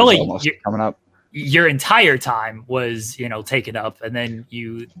time, McAfee really, coming up. Your entire time was, taken up, and then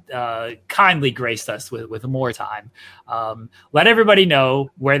you kindly graced us with more time. Let everybody know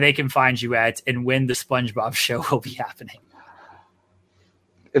where they can find you at and when the SpongeBob show will be happening.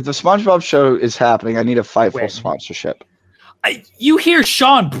 If the SpongeBob show is happening, I need a Fightful sponsorship. You hear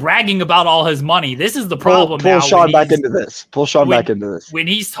Sean bragging about all his money. This is the problem. Pull Sean back into this. Pull Sean back into this. When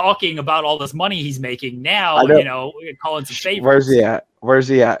he's talking about all this money he's making now, calling some favorites. Where's he at? Where's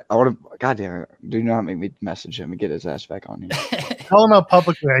he at? I want to. God damn it! Do not make me message him and get his ass back on here. Tell him out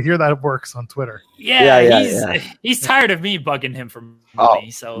publicly. I hear that works on Twitter. He's tired of me bugging him for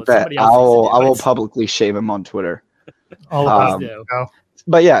money. So somebody else. I will publicly shame him on Twitter.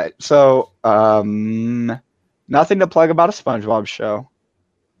 But yeah, so nothing to plug about a SpongeBob show.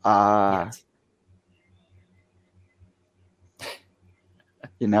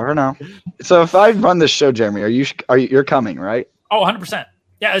 You never know. So if I run this show, Jeremy, you're coming, right? Oh, 100%.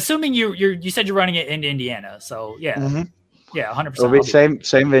 Yeah, assuming you said you're running it in Indiana. So yeah. Mm-hmm. Yeah, 100%. It'll be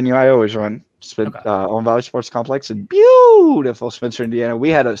same venue I always run. Owen Valley Sports Complex in beautiful Spencer, Indiana. We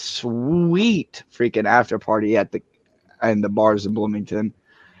had a sweet freaking after party at the bars in Bloomington.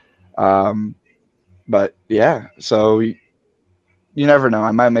 But yeah, so you never know.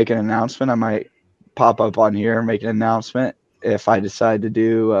 I might make an announcement. I might pop up on here and make an announcement if I decide to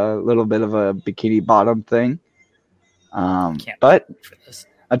do a little bit of a bikini bottom thing. But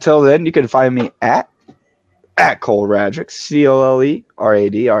until then, you can find me at Cole Radrick,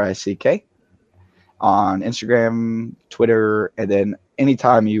 ColeRadrick, on Instagram, Twitter, and then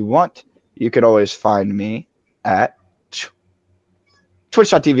anytime you want, you could always find me at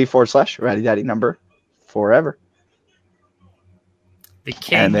twitch.tv/Ratty Daddy number forever. The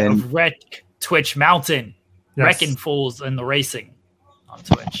king of Twitch Mountain, wrecking fools in the racing on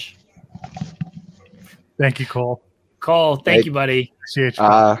Twitch. Thank you, Cole. Cole, thank you, buddy. Appreciate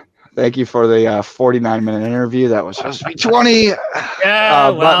you. Thank you for the 49-minute interview. That was supposed to be 20.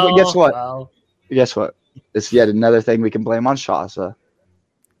 Yeah, but guess what? Guess what? It's yet another thing we can blame on Shaza.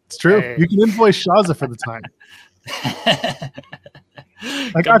 It's true. Hey. You can invoice Shaza for the time.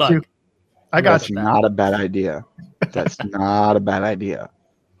 I got you. That's not a bad idea. That's not a bad idea.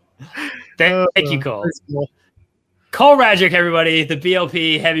 Thank you, Cole. Cole Radrick, everybody, the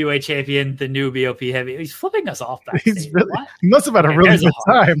BLP heavyweight champion, the new BLP heavy. He's flipping us off back. He must have had a really good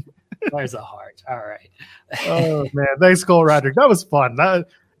time. There's a heart. All right. Oh man, thanks, Cole Radrick. That was fun.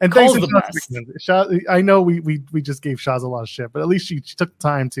 And Cole's thanks to Shaz. I know we just gave Shaz a lot of shit, but at least she took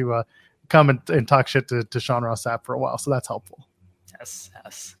time to come and talk shit to Sean Ross Sapp for a while, so that's helpful. Yes.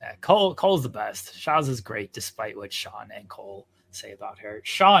 Yeah, Cole's the best. Shaz is great, despite what Sean and Cole say about her.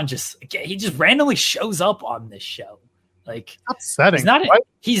 Sean just randomly shows up on this show. Like, upsetting.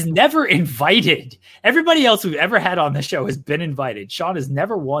 He's never invited. Everybody else we've ever had on the show has been invited. Sean has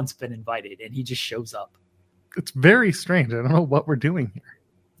never once been invited, and he just shows up. It's very strange. I don't know what we're doing here.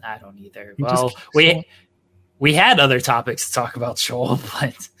 I don't either. We had other topics to talk about, Joel,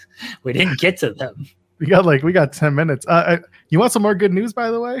 but we didn't get to them. We got 10 minutes. You want some more good news, by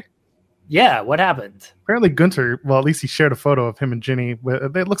the way? Yeah, what happened? Apparently Gunther, well, at least he shared a photo of him and Ginny.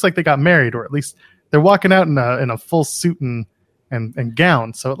 It looks like they got married, or at least they're walking out in a full suit and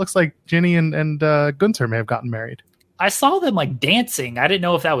gown. So it looks like Ginny and Gunther may have gotten married. I saw them dancing. I didn't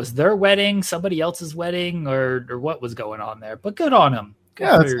know if that was their wedding, somebody else's wedding, or what was going on there. But good on them.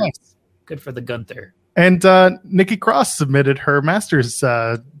 That's nice. Good for the Gunther. And Nikki Cross submitted her master's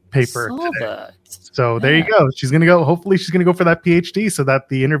paper today. So there you go. She's going to go. Hopefully she's going to go for that PhD so that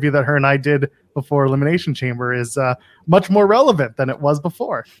the interview that her and I did before Elimination Chamber is much more relevant than it was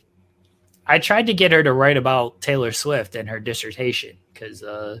before. I tried to get her to write about Taylor Swift and her dissertation because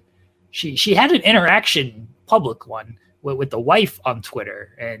she had an interaction, public one, with the wife on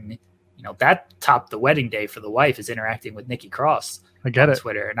Twitter. And, that topped the wedding day for the wife is interacting with Nikki Cross on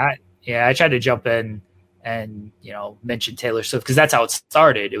Twitter. And I tried to jump in and mention Taylor Swift because that's how it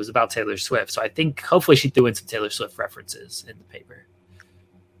started. It was about Taylor Swift, so I think hopefully she threw in some Taylor Swift references in the paper.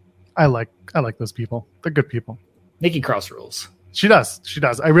 I like those people. They're good people. Nikki Cross rules. She does.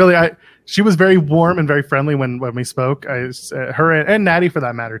 She was very warm and very friendly when we spoke. Her and Natty for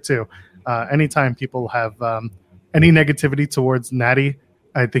that matter too. Anytime people have any negativity towards Natty,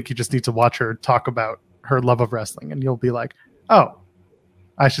 I think you just need to watch her talk about her love of wrestling, and you'll be like, oh,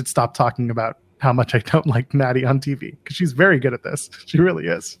 I should stop talking about how much I don't like Natty on TV because she's very good at this. She really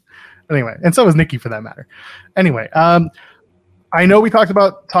is. Anyway, and so is Nikki for that matter. Anyway, I know we talking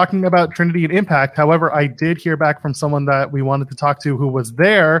about Trinity and Impact. However, I did hear back from someone that we wanted to talk to who was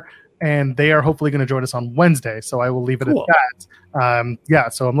there and they are hopefully going to join us on Wednesday. So I will leave it at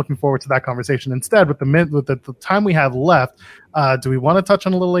that. So I'm looking forward to that conversation. Instead, with the time we have left, do we want to touch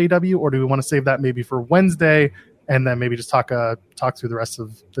on a little AEW, or do we want to save that maybe for Wednesday and then maybe just talk through the rest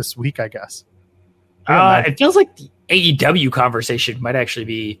of this week, I guess? It feels like the AEW conversation might actually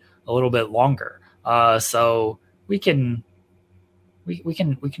be a little bit longer. So we can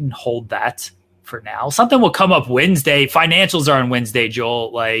hold that for now. Something will come up Wednesday. Financials are on Wednesday,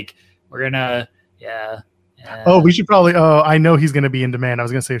 Joel. Like, we're gonna, Oh, we should probably. Oh, I know he's gonna be in demand. I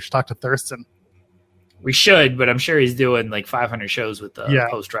was gonna say we should talk to Thurston. We should, but I'm sure he's doing like 500 shows with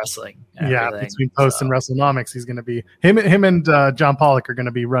Post Wrestling. Between Post and WrestleNomics, he's gonna be him and John Pollock are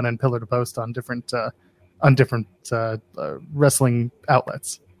gonna be running pillar to post on different wrestling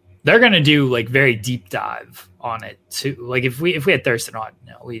outlets. They're gonna do like very deep dive on it too. Like if we had Thurston on,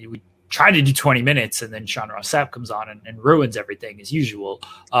 we try to do 20 minutes, and then Sean Ross Sapp comes on and ruins everything as usual.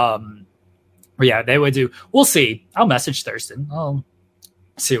 But yeah, they would do. We'll see. I'll message Thurston. I'll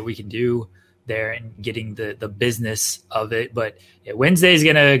see what we can do there and getting the business of it. But yeah, Wednesday is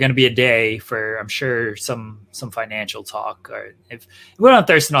gonna be a day for, I'm sure, some financial talk. Or if we don't have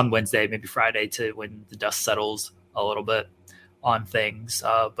Thurston on Wednesday, maybe Friday to when the dust settles a little bit on things.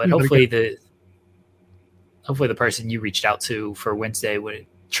 But hopefully the person you reached out to for Wednesday with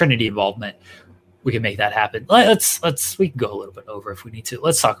Trinity involvement, we can make that happen. We can go a little bit over if we need to.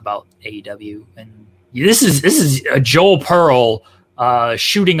 Let's talk about AEW. And this is a Joel Pearl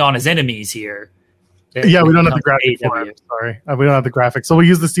shooting on his enemies here. Yeah, we don't have the graphic for it. Sorry, we don't have the graphic, so we'll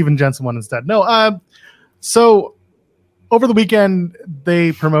use the Steven Jensen one instead. No, so over the weekend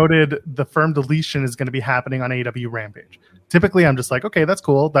they promoted the firm deletion is going to be happening on AEW Rampage. Typically, I'm just like, okay, that's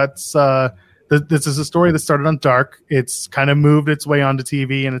cool. That's this is a story that started on Dark. It's kind of moved its way onto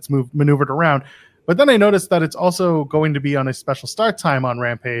TV and it's maneuvered around. But then I noticed that it's also going to be on a special start time on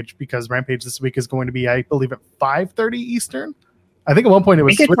Rampage, because Rampage this week is going to be, I believe, at 5:30 Eastern. I think at one point it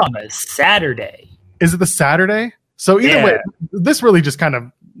was on a Saturday. Is it the Saturday? So either way, this really just kind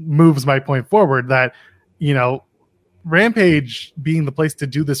of moves my point forward that, Rampage being the place to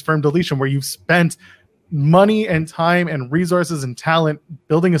do this firm deletion where you've spent money and time and resources and talent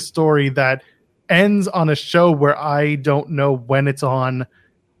building a story that ends on a show where I don't know when it's on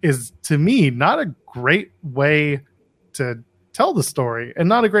is, to me, not a great way to tell the story and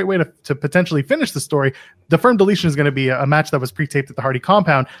not a great way to potentially finish the story. The firm deletion is going to be a match that was pre-taped at the Hardy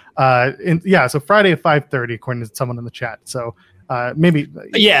compound. So Friday at 5:30, according to someone in the chat. So maybe.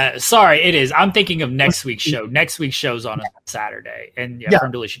 Yeah, sorry, it is. I'm thinking of next week's show. Next week's show's on a Saturday. And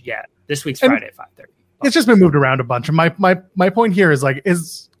firm deletion, this week's Friday at 5:30. It's just been moved around a bunch. And my point here is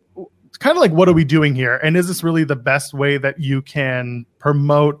kind of like, what are we doing here? And is this really the best way that you can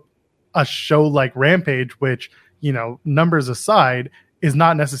promote a show like Rampage, which, numbers aside, is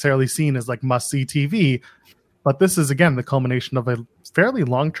not necessarily seen as like must-see TV, but this is, again, the culmination of a fairly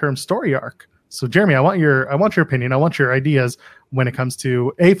long-term story arc. So, Jeremy, I want your opinion. I want your ideas when it comes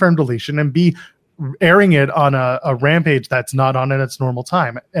to A, firm deletion, and B, airing it on a Rampage that's not on at its normal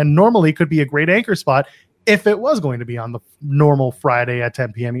time. And normally could be a great anchor spot if it was going to be on the normal Friday at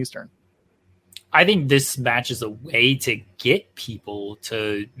 10 p.m. Eastern. I think this match is a way to get people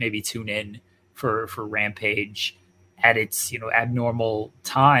to maybe tune in for Rampage at it's abnormal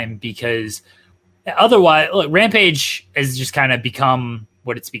time, because otherwise, look, Rampage has just kind of become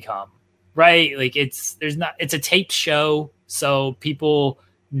what it's become, right? Like it's a taped show, so people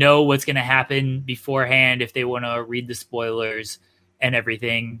know what's going to happen beforehand if they want to read the spoilers and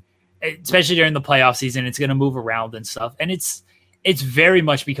everything. Especially during the playoff season, it's going to move around and stuff, and it's very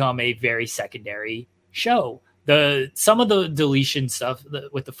much become a very secondary show. Some of the deletion stuff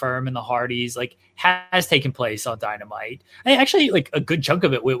with the firm and the Hardys has taken place on Dynamite. And actually, a good chunk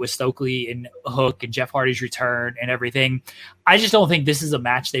of it with Stokely and Hook and Jeff Hardy's return and everything. I just don't think this is a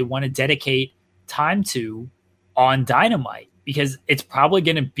match they want to dedicate time to on Dynamite, because it's probably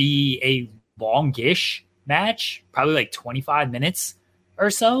going to be a longish match, probably 25 minutes or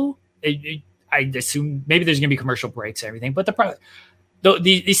so. I assume maybe there's going to be commercial breaks and everything, but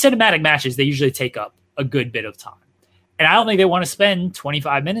the cinematic matches, they usually take up a good bit of time. And I don't think they want to spend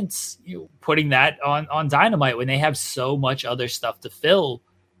 25 minutes putting that on Dynamite when they have so much other stuff to fill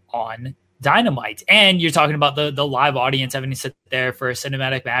on Dynamite. And you're talking about the live audience having to sit there for a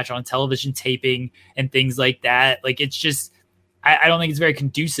cinematic match on television taping and things like that. It's just, I don't think it's very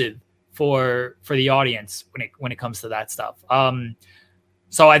conducive for the audience when it comes to that stuff.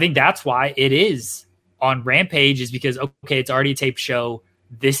 So I think that's why it is on Rampage, is because, okay, it's already a taped show.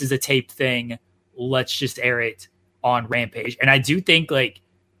 This is a taped thing. Let's just air it on Rampage. And I do think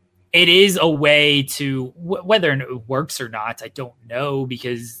it is a way to whether it works or not, I don't know,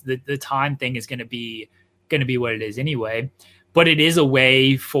 because the time thing is going to be what it is anyway. But it is a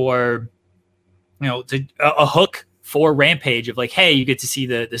way for, a hook for Rampage of like, hey, you get to see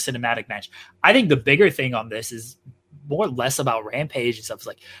the cinematic match. I think the bigger thing on this is more or less about Rampage and stuff. It's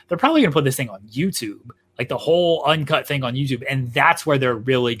like they're probably going to put this thing on YouTube, like the whole uncut thing on YouTube, and that's where they're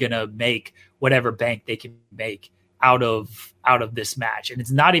really going to make whatever bank they can make out of this match. And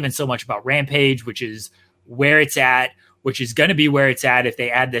it's not even so much about Rampage, which is where it's at, which is going to be where it's at if they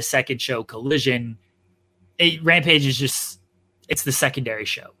add the second show, Collision. Rampage is just, it's the secondary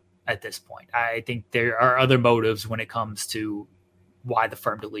show at this point. I think there are other motives when it comes to why the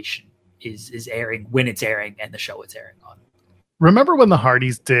firm deletion is airing when it's airing and the show it's airing on. Remember when the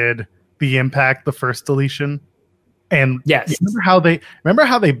Hardys did the Impact, the first deletion? And yes, remember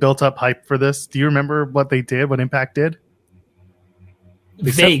how they built up hype for this? Do you remember what they did, what Impact did?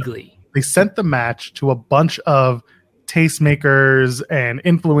 Vaguely. They sent the match to a bunch of tastemakers and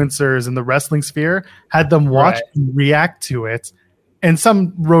influencers in the wrestling sphere, had them watch and react to it. And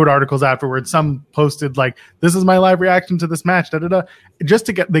some wrote articles afterwards. Some posted like, this is my live reaction to this match, just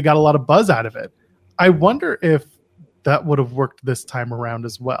they got a lot of buzz out of it. I wonder if that would have worked this time around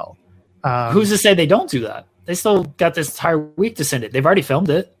as well. Who's to say they don't do that? They still got this entire week to send it. They've already filmed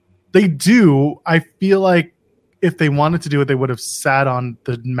it. They do. I feel like if they wanted to do it, they would have sat on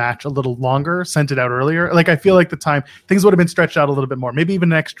the match a little longer, sent it out earlier. Like, I feel like things would have been stretched out a little bit more, maybe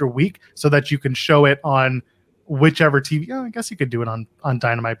even an extra week, so that you can show it on whichever TV. I guess you could do it on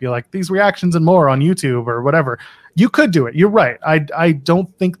Dynamite. Be like, these reactions and more on YouTube or whatever. You could do it. You're right. I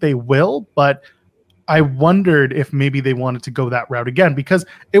don't think they will, but I wondered if maybe they wanted to go that route again, because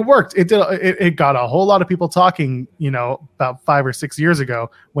it worked. It got a whole lot of people talking, about 5 or 6 years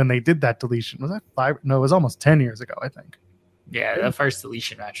ago when they did that deletion. Was that 5? No, it was almost 10 years ago, I think. Yeah, the first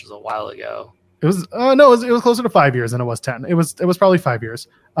deletion match was a while ago. It was no, it was closer to 5 years than it was 10. It was probably 5 years.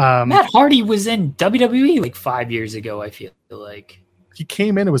 Matt Hardy was in WWE like 5 years ago, I feel like. He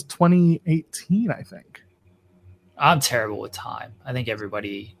came in, it was 2018, I think. I'm terrible with time. I think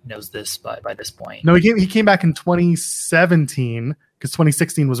everybody knows this by this point. No, he came back in 2017 because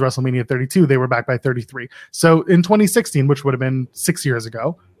 2016 was WrestleMania 32. They were back by 33. So in 2016, which would have been 6 years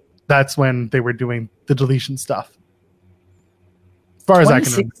ago, that's when they were doing the deletion stuff. As far as I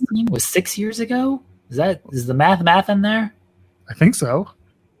can remember. 2016 was 6 years ago? Is the math in there? I think so.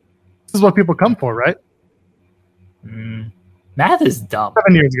 This is what people come for, right? Math is dumb.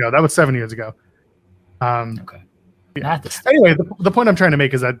 7 years ago. That was 7 years ago. Okay. Yeah. Anyway, the point I'm trying to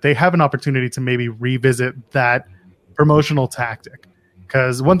make is that they have an opportunity to maybe revisit that promotional tactic,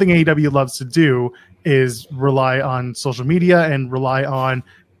 because one thing AEW loves to do is rely on social media and rely on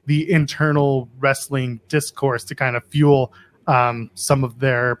the internal wrestling discourse to kind of fuel some of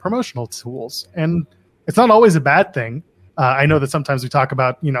their promotional tools. And it's not always a bad thing. I know that sometimes we talk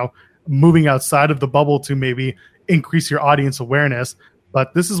about, moving outside of the bubble to maybe increase your audience awareness,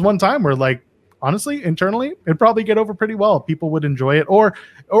 but this is one time where, like, honestly, internally, it'd probably get over pretty well. People would enjoy it, or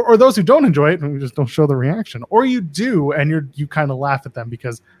those who don't enjoy it and just don't show the reaction, or you do and you kind of laugh at them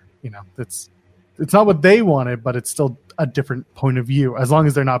because it's not what they wanted, but it's still a different point of view. As long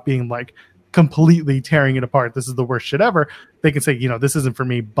as they're not being like completely tearing it apart, this is the worst shit ever, they can say, this isn't for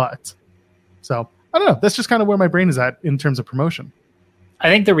me. But so I don't know. That's just kind of where my brain is at in terms of promotion. I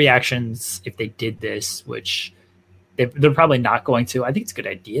think the reactions, if they did this, which they're probably not going to, I think it's a good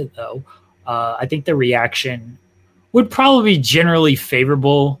idea though. I think the reaction would probably be generally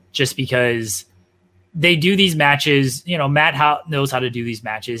favorable, just because they do these matches. Matt knows how to do these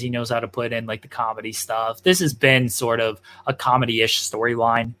matches. He knows how to put in like the comedy stuff. This has been sort of a comedy-ish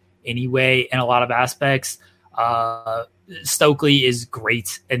storyline anyway in a lot of aspects. Stokely is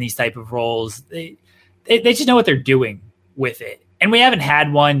great in these type of roles. They just know what they're doing with it. And we haven't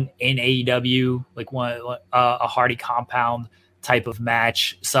had one in AEW, like a Hardy compound type of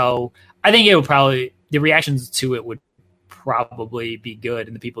match. So I think the reactions to it would probably be good,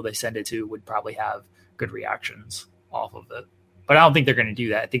 and the people they send it to would probably have good reactions off of it. But I don't think they're going to do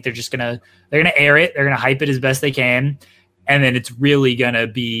that. I think they're just they're going to air it. They're going to hype it as best they can. And then it's really going to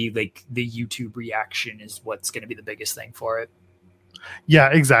be like the YouTube reaction is what's going to be the biggest thing for it. Yeah,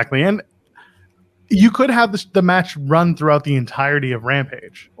 exactly. And you could have the match run throughout the entirety of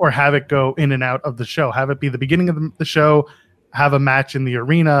Rampage, or have it go in and out of the show. Have it be the beginning of the show, have a match in the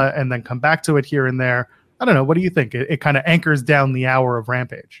arena, and then come back to it here and there. I don't know. What do you think? It kind of anchors down the hour of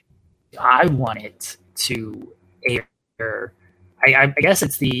Rampage. I want it to air. I guess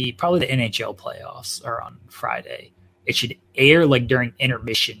it's probably the NHL playoffs are on Friday. It should air like during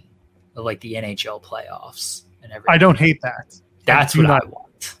intermission of like the NHL playoffs and everything. I don't hate that. That's what I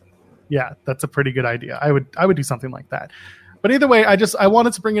want. Yeah, that's a pretty good idea. I would do something like that. But either way, I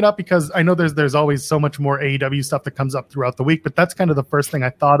wanted to bring it up because I know there's always so much more AEW stuff that comes up throughout the week. But that's kind of the first thing I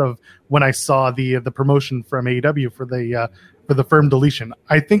thought of when I saw the promotion from AEW for the firm deletion.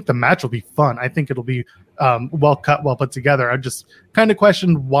 I think the match will be fun. I think it'll be well cut, well put together. I just kind of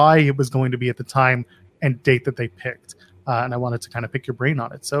questioned why it was going to be at the time and date that they picked, and I wanted to kind of pick your brain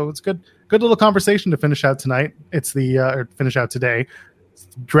on it. So it's good little conversation to finish out tonight. It's or finish out today. It's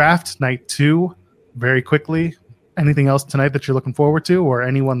draft night 2. Very quickly. Anything else tonight that you're looking forward to, or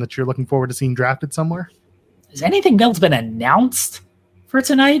anyone that you're looking forward to seeing drafted somewhere? Has anything else been announced for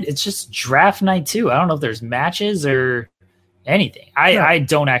tonight? It's just draft night 2. I don't know if there's matches or anything. I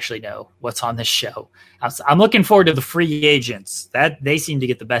don't actually know what's on this show. I'm looking forward to the free agents. That they seem to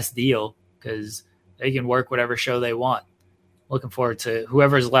get the best deal because they can work whatever show they want. Looking forward to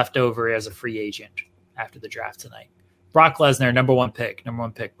whoever's left over as a free agent after the draft tonight. Brock Lesnar, number one pick,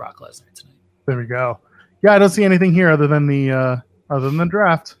 Brock Lesnar tonight. There we go. Yeah, I don't see anything here other than the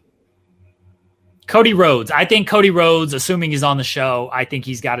draft. Cody Rhodes. I think Cody Rhodes, assuming he's on the show, I think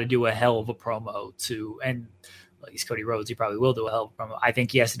he's got to do a hell of a promo and he's Cody Rhodes. He probably will do a hell of a promo. I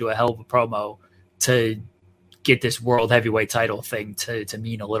think he has to do a hell of a promo to get this world heavyweight title thing to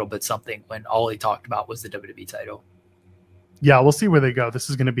mean a little bit something when all he talked about was the WWE title. Yeah, we'll see where they go.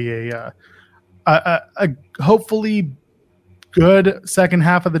 This is going to be a hopefully good second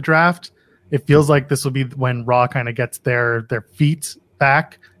half of the draft. It feels like this will be when Raw kind of gets their feet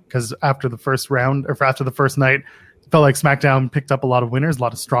back, because after the first round or after the first night, it felt like SmackDown picked up a lot of winners, a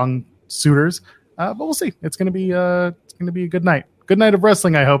lot of strong suitors. But we'll see. It's going to be a good night. Good night of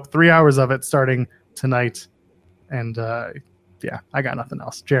wrestling. I hope 3 hours of it starting tonight. And yeah, I got nothing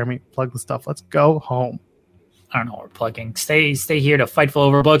else. Jeremy, plug the stuff. Let's go home. I don't know what we're plugging. Stay here to Fightful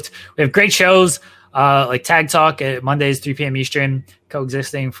Overbooked. We have great shows. Like Tag Talk at Mondays, 3 p.m. Eastern,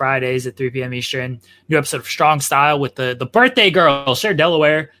 Coexisting Fridays at 3 p.m. Eastern. New episode of Strong Style with the birthday girl. Cher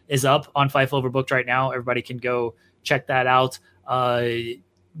Delaware is up on Fightful Overbooked right now. Everybody can go check that out.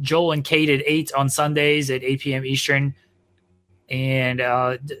 Joel and Kate at 8 on Sundays at 8 p.m. Eastern. And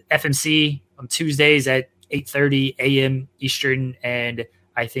FMC on Tuesdays at 8:30 a.m. Eastern. And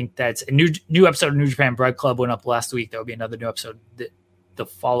I think that's a new episode of New Japan Bread Club went up last week. There will be another new episode the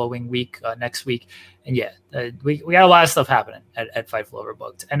following week, next week. And yeah, we got a lot of stuff happening at Fightful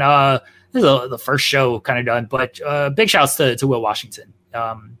Overbooked. And this is the first show kind of done, but big shouts to Will Washington.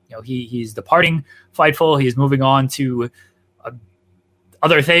 He's departing Fightful. He's moving on to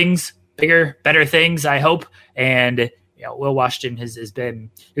other things, bigger, better things, I hope. And Will Washington he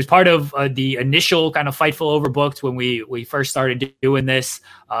was part of the initial kind of Fightful Overbooked when we first started doing this.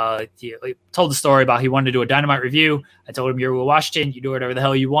 He told the story about he wanted to do a Dynamite review. I told him, "You're Will Washington. You do whatever the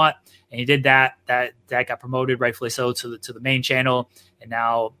hell you want," and he did that. That got promoted, rightfully so, to the main channel. And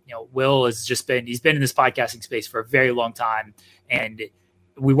now Will has he's been in this podcasting space for a very long time, and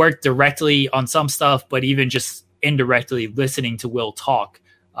we work directly on some stuff, but even just indirectly listening to Will talk,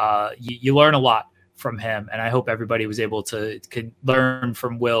 you learn a lot from him, and I hope everybody was able to learn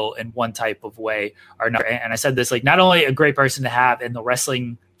from Will in one type of way or another. And I said this, like, not only a great person to have in the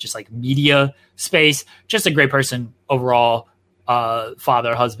wrestling, just like media space, just a great person overall,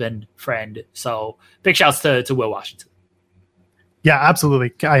 father, husband, friend. So big shouts to Will Washington. Yeah,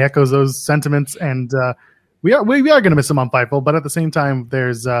 absolutely. I echo those sentiments, and we are going to miss him on Fightful, but at the same time,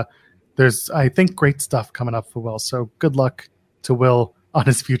 there's I think great stuff coming up for Will. So good luck to Will on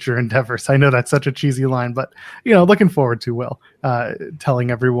his future endeavors. I know that's such a cheesy line, but looking forward to Will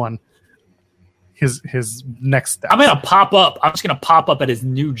telling everyone his next step. I'm just gonna pop up at his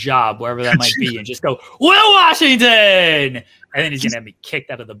new job, wherever that might be, and just go, Will Washington, and then he's gonna have me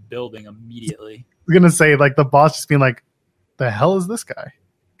kicked out of the building immediately. We're gonna say, like, the boss just being like, the hell is this guy?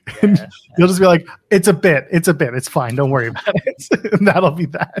 Yeah. You'll just be like, it's a bit, it's fine, don't worry about it. And that'll be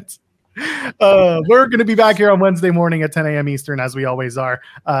that. We're going to be back here on Wednesday morning at 10 a.m. Eastern, as we always are.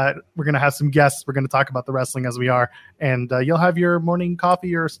 We're going to have some guests. We're going to talk about the wrestling as we are, and you'll have your morning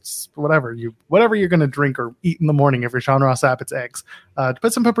coffee or whatever you're going to drink or eat in the morning. If you're Sean Ross Sapp, it's eggs.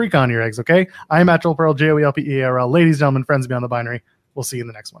 Put some paprika on your eggs, okay? I'm at Joel Pearl, JOELPEARL. Ladies, gentlemen, friends beyond the binary. We'll see you in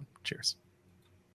the next one. Cheers.